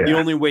the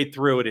only way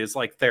through it is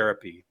like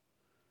therapy.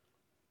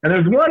 And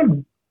there's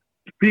one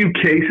few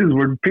cases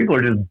where people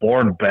are just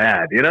born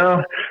bad,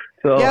 So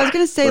yeah, I was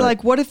gonna say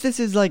like, what if this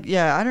is like,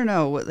 I don't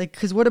know, like,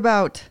 because what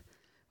about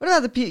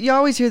the people? You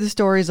always hear the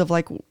stories of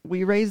like,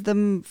 we raised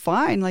them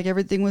fine, like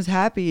everything was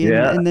happy,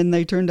 and then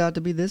they turned out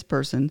to be this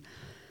person.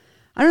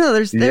 I don't know.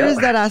 There is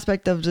that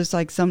aspect of just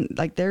like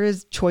there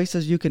is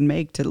choices you can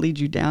make to lead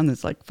you down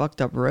this like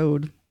fucked up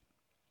road.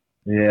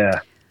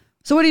 Yeah.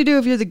 So what do you do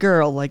if you're the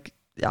girl? Like,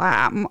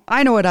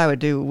 I know what I would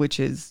do, which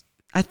is,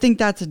 I think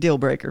that's a deal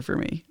breaker for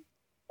me.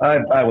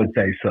 I would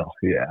say so.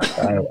 Yeah,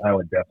 I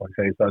would definitely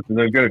say so. So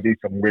there's going to be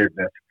some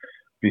weirdness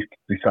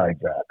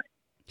besides that.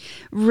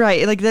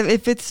 Right. Like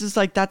if it's just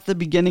like, that's the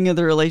beginning of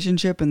the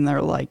relationship and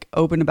they're like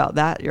open about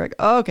that, you're like,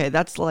 oh, okay,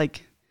 that's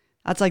like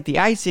the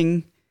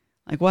icing.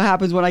 Like, what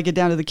happens when I get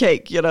down to the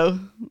cake, I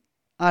don't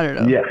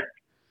know. Yeah.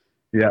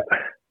 Yeah.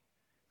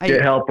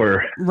 Get help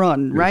or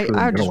run, right?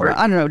 I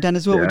don't know.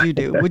 Dennis, what would you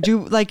do? Would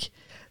you like,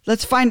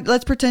 let's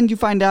pretend you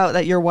find out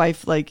that your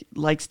wife like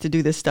likes to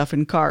do this stuff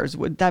in cars.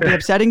 Would that be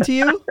upsetting to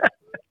you?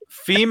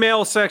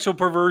 Female sexual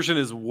perversion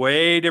is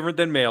way different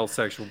than male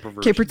sexual perversion.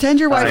 Okay, pretend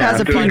your wife has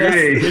a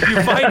penis. If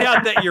you find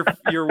out that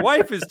your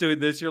wife is doing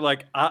this, you're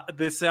like,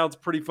 this sounds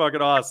pretty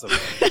fucking awesome.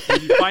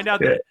 If you find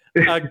out that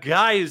a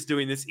guy is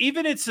doing this,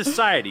 even in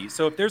society.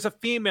 So if there's a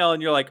female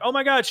and you're like, oh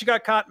my God, she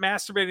got caught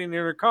masturbating in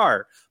her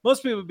car,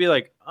 most people would be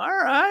like, all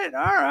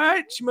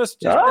right, she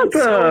must have just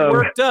been so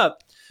worked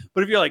up.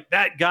 But if you're like,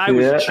 that guy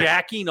was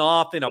jacking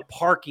off in a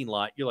parking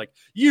lot, you're like,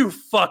 you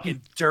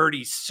fucking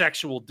dirty,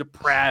 sexual,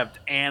 depraved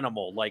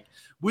animal. Like,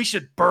 we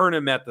should burn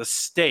him at the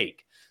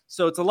stake.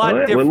 So it's a lot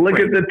different. Well, look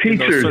at the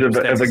teachers.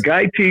 If a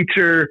guy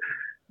teacher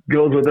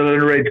goes with an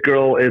underage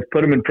girl, it's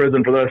put him in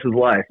prison for the rest of his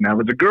life. Now,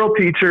 if it's a girl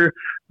teacher,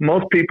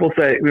 most people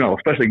say,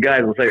 especially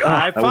guys will say,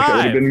 I wish that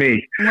would have been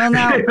me. Well,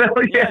 now,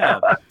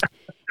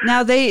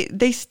 Now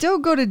they still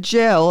go to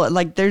jail.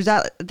 Like there's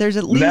at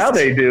least now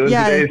they do in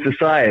today's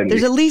society.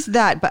 There's at least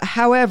that, but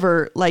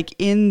however, like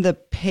in the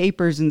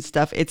papers and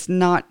stuff, it's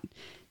not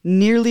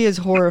nearly as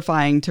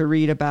horrifying to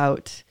read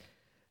about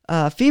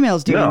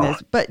females doing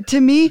this. But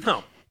to me,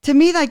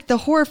 like the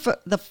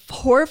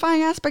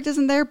horrifying aspect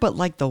isn't there, but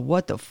like the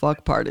what the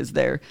fuck part is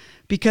there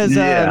because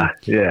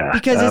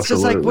because it's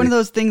just like one of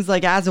those things.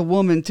 Like as a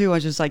woman too, I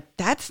was just like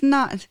that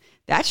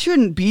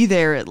shouldn't be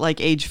there at like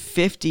age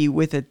 50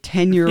 with a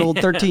 10-year-old,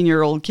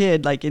 13-year-old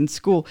kid like in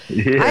school.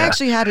 Yeah. I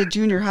actually had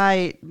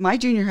my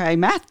junior high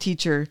math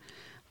teacher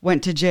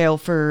went to jail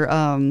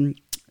for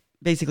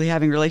basically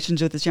having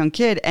relationships with this young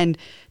kid. And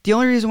the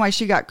only reason why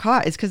she got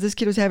caught is because this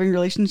kid was having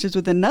relationships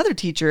with another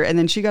teacher. And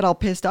then she got all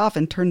pissed off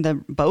and turned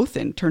them both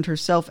in, turned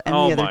herself and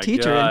the other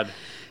teacher in.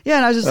 Yeah,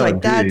 and I was just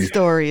like, that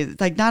story,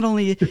 like not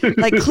only,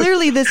 like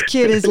clearly this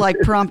kid is like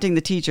prompting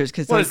the teachers.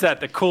 Cause what is that,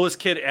 the coolest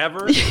kid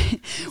ever?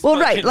 Well,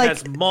 right. Like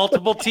has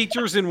multiple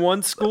teachers in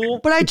one school.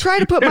 But I try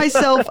to put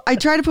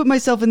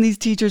myself in these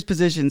teachers'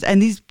 positions.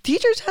 And these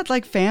teachers had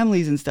like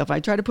families and stuff. I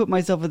try to put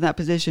myself in that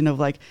position of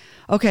like,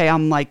 okay,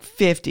 I'm like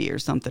 50 or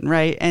something,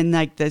 right? And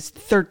like this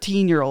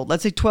 13-year-old,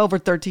 let's say 12 or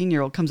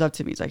 13-year-old comes up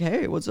to me. He's like,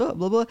 hey, what's up?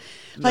 Blah, blah.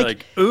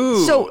 Like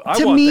ooh, so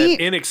I want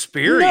that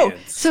inexperience. No,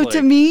 so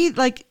to me,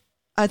 like,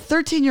 a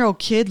 13-year-old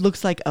kid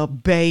looks like a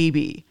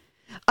baby.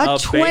 A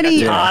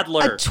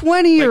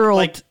 20-year-old.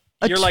 Like,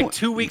 you're like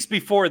 2 weeks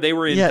before they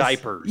were in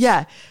diapers.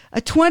 Yeah. A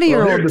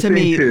 20-year-old to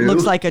me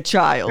looks like a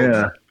child.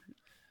 Yeah.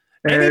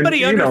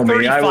 Anybody under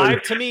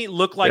 35 to me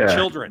look like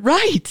children.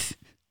 Right.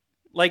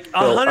 Like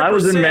 100%. I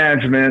was in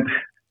management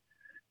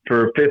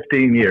for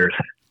 15 years.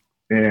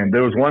 And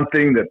there was one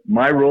thing that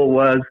my role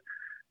was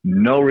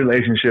no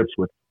relationships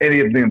with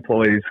any of the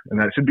employees.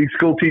 And that should be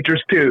school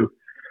teachers too.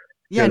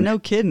 Yeah, no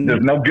kidding.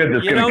 There's no good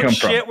that's going to come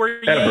from.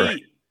 Where you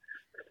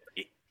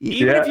eat.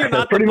 Even if you're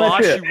not the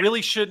boss, you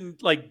really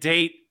shouldn't like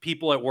date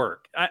people at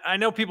work. I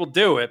know people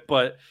do it,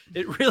 but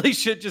it really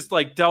should just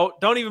like don't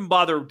even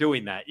bother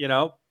doing that,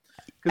 because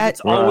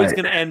it's always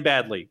going to end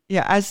badly.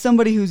 Yeah, as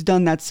somebody who's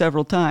done that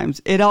several times,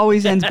 it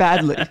always ends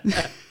badly.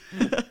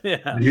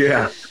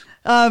 Yeah.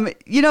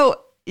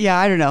 Yeah,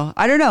 I don't know.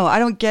 I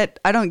don't get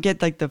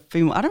like the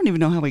female. I don't even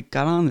know how we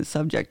got on this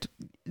subject.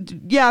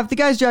 Yeah, if the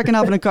guy's jacking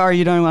off in a car,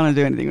 you don't want to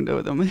do anything to do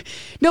with him.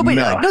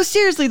 No,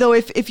 seriously though,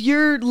 if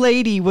your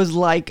lady was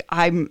like,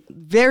 I'm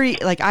very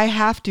like I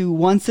have to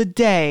once a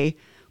day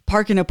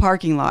park in a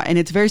parking lot, and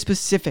it's very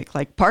specific,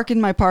 like park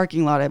in my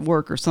parking lot at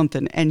work or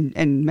something, and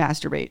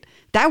masturbate,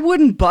 that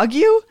wouldn't bug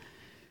you?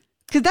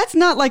 Because that's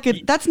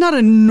not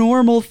a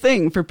normal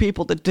thing for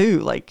people to do.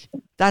 Like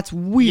that's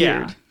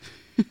weird.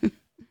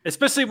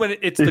 Especially when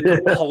it's the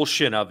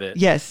compulsion of it.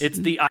 Yes. It's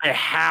the I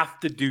have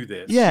to do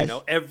this. Yes.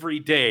 Every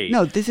day.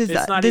 No, this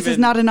is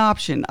not an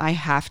option. I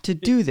have to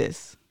do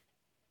this.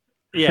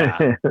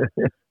 Yeah.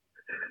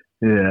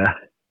 Yeah.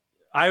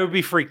 I would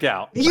be freaked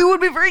out. You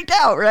would be freaked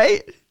out,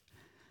 right?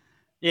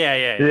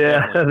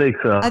 Yeah, I think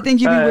so. I think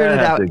you'd be weirded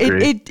out.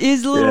 Agree. It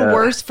is a little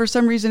worse for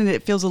some reason.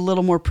 It feels a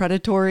little more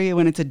predatory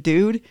when it's a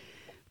dude.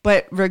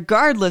 But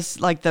regardless,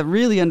 like the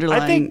really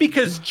underlying... I think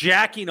because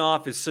jacking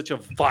off is such a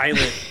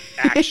violent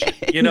action,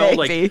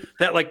 like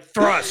that, like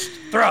thrust,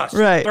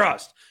 Right.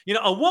 thrust.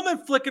 A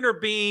woman flicking her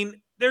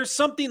bean, there's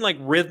something like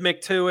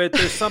rhythmic to it.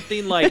 There's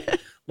something like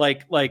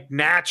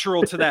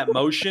natural to that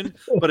motion.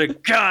 But a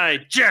guy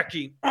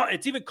jacking,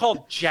 it's even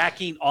called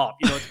jacking off.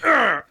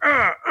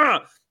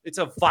 It's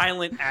a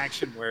violent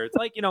action where it's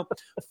like,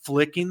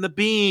 flicking the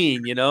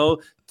bean,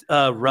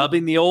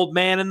 rubbing the old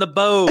man in the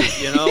boat,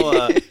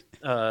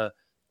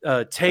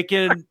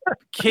 taking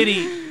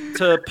Kitty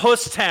to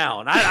Puss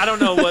Town. I don't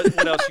know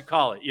what else you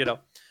call it,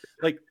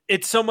 like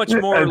it's so much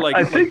more like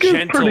I think like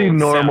it's pretty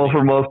normal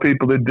for most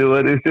people to do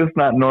it. It's just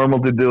not normal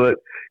to do it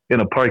in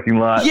a parking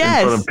lot in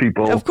front of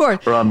people, of course,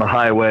 or on the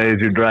highway as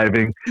you're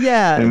driving.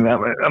 Yeah, and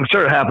I'm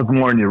sure it happens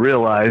more than you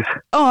realize.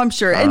 Oh, I'm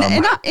sure, and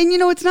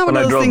it's not one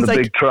of those things. When I drove the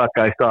big truck,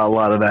 I saw a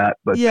lot of that.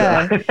 But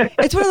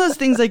it's one of those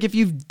things like if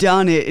you've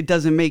done it, it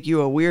doesn't make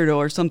you a weirdo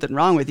or something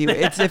wrong with you.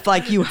 It's if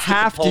like you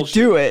have to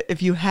do it.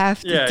 If you have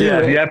to do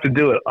it, you have to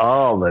do it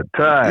all the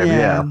time.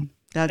 Yeah.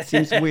 That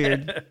seems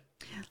weird.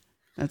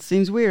 That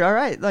seems weird. All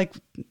right,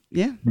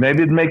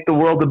 maybe it'd make the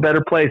world a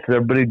better place if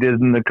everybody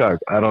did in the car.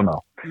 I don't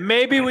know.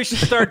 Maybe we should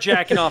start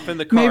jacking off in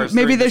the cars.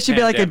 Maybe there should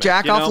be like a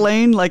jack off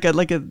lane, like a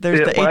there's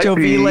the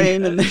HOV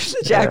lane and there's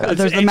the jack off.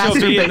 There's the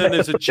masturbation and then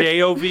there's a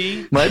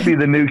JOV. Might be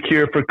the new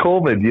cure for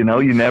COVID. You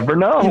never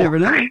know. You never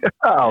know.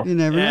 You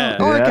never know.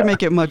 Or it could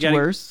make it much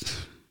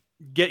worse.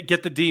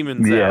 Get the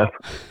demons out.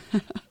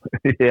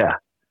 Yeah.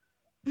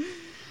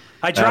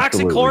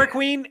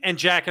 Hydroxychloroquine and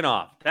jacking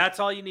off. That's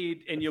all you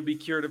need, and you'll be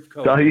cured of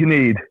COVID. That's all you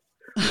need.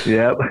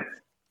 Yep.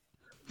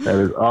 That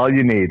is all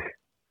you need.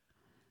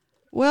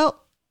 Well,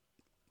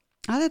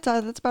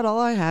 that's about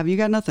all I have. You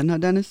got nothing, huh,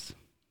 Dennis?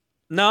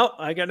 No,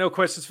 I got no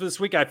questions for this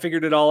week. I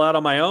figured it all out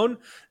on my own,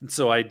 and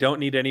so I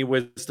don't need any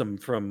wisdom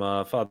from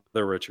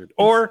Father Richard.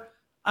 Or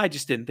I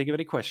just didn't think of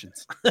any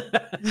questions.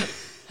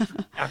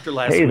 After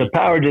last week. The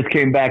power just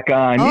came back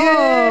on.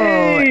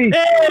 Oh, Yay!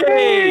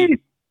 Hey!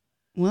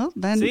 Well,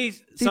 then see,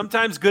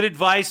 sometimes good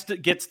advice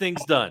gets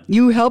things done.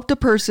 You helped a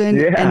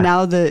person, and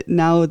now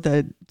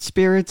the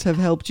spirits have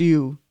helped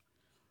you.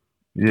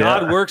 Yeah.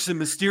 God works in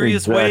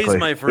mysterious ways,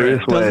 my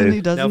friend. Doesn't he?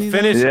 Doesn't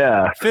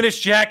now finish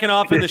jacking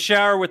off in the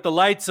shower with the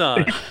lights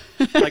on,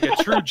 like a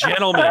true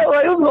gentleman. I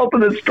was hoping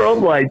the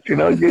strobe lights,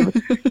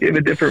 give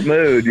a different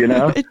mood.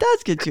 It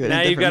does get you.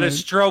 Now you've got a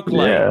stroke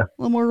light, a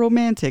little more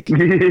romantic.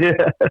 Yeah.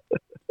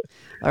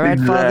 All right,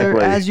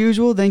 Father. As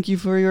usual, thank you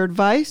for your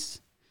advice.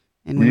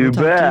 And we will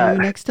talk to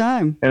you next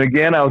time. And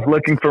again, I was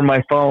looking for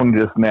my phone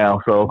just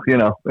now, so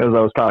as I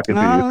was talking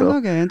to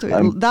you. So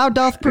okay. Thou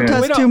doth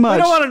protest too much.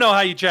 We don't want to know how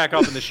you jack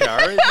off in the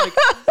shower.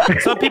 Like,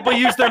 some people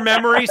use their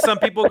memory. Some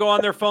people go on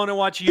their phone and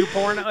watch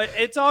YouPorn.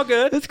 It's all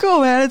good. It's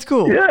cool, man. It's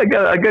cool. Yeah, I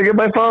gotta get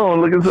my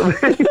phone. Look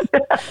at something.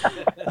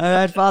 All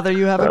right, Father.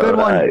 You have a good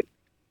one.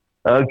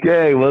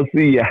 Okay, we'll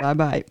see ya.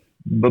 Bye-bye.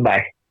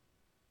 Bye-bye.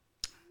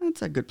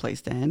 That's a good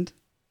place to end.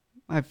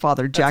 My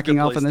father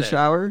jacking off in the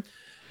shower.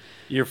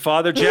 Your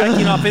father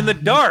jacking off in the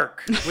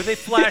dark with a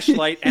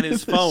flashlight and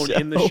his phone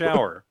in the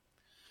shower.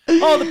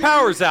 Oh, the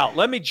power's out.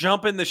 Let me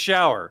jump in the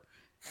shower.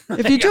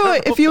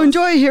 If you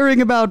enjoy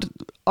hearing about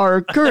our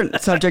current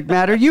subject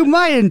matter, you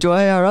might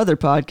enjoy our other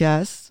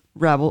podcasts.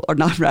 Rabble, or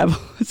not Rabble.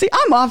 See,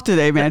 I'm off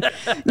today, man.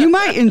 You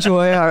might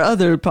enjoy our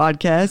other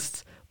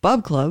podcasts.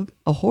 Bub Club,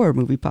 a horror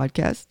movie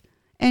podcast,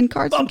 and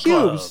Cards and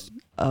Cubes,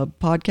 a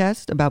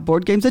podcast about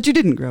board games that you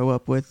didn't grow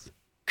up with.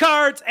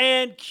 Cards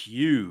and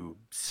Cubes.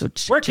 So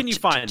where can you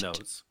find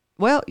those?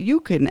 Well, you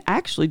can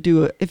actually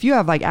do it if you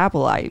have like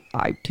Apple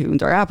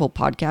iTunes or Apple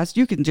Podcasts.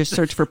 You can just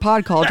search for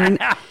Pod Cauldron.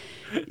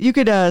 You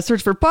could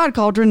search for Pod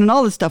Cauldron, and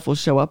all this stuff will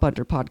show up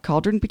under Pod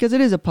Cauldron because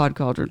it is a Pod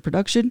Cauldron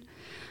production.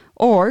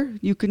 Or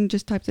you can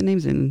just type the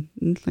names in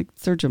and like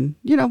search them.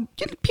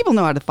 People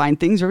know how to find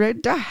things, right?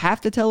 Do I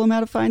have to tell them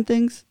how to find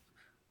things?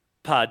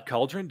 Pod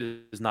Cauldron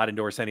does not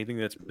endorse anything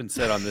that's been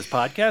said on this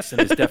podcast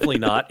and is definitely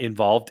not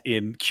involved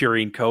in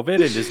curing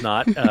COVID and does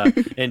not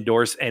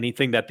endorse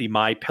anything that the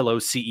MyPillow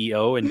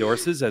CEO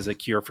endorses as a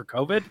cure for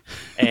COVID.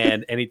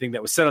 And anything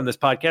that was said on this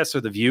podcast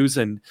are the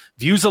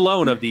views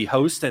alone of the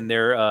host and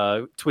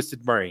their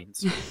twisted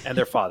brains and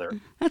their father.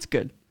 That's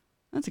good.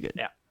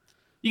 Yeah.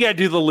 You got to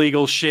do the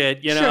legal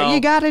shit, Sure, you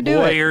got to do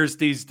lawyers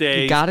these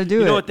days. You got to do it.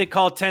 You know what they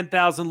call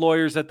 10,000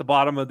 lawyers at the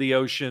bottom of the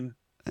ocean?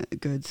 A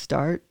good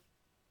start.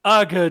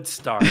 A good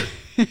start.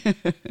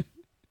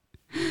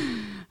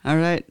 All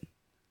right.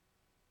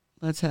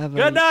 Let's have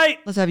good night.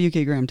 Let's have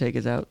UK Graham take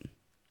us out.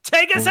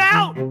 Take us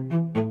out.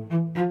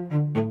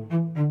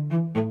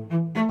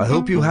 I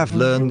hope you have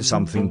learned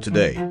something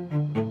today.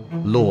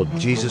 Lord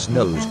Jesus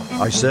knows,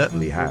 I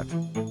certainly have.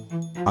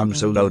 I'm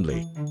so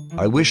lonely.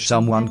 I wish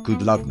someone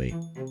could love me.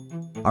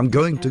 I'm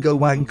going to go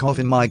wank off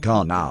in my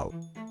car now.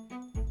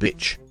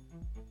 Bitch.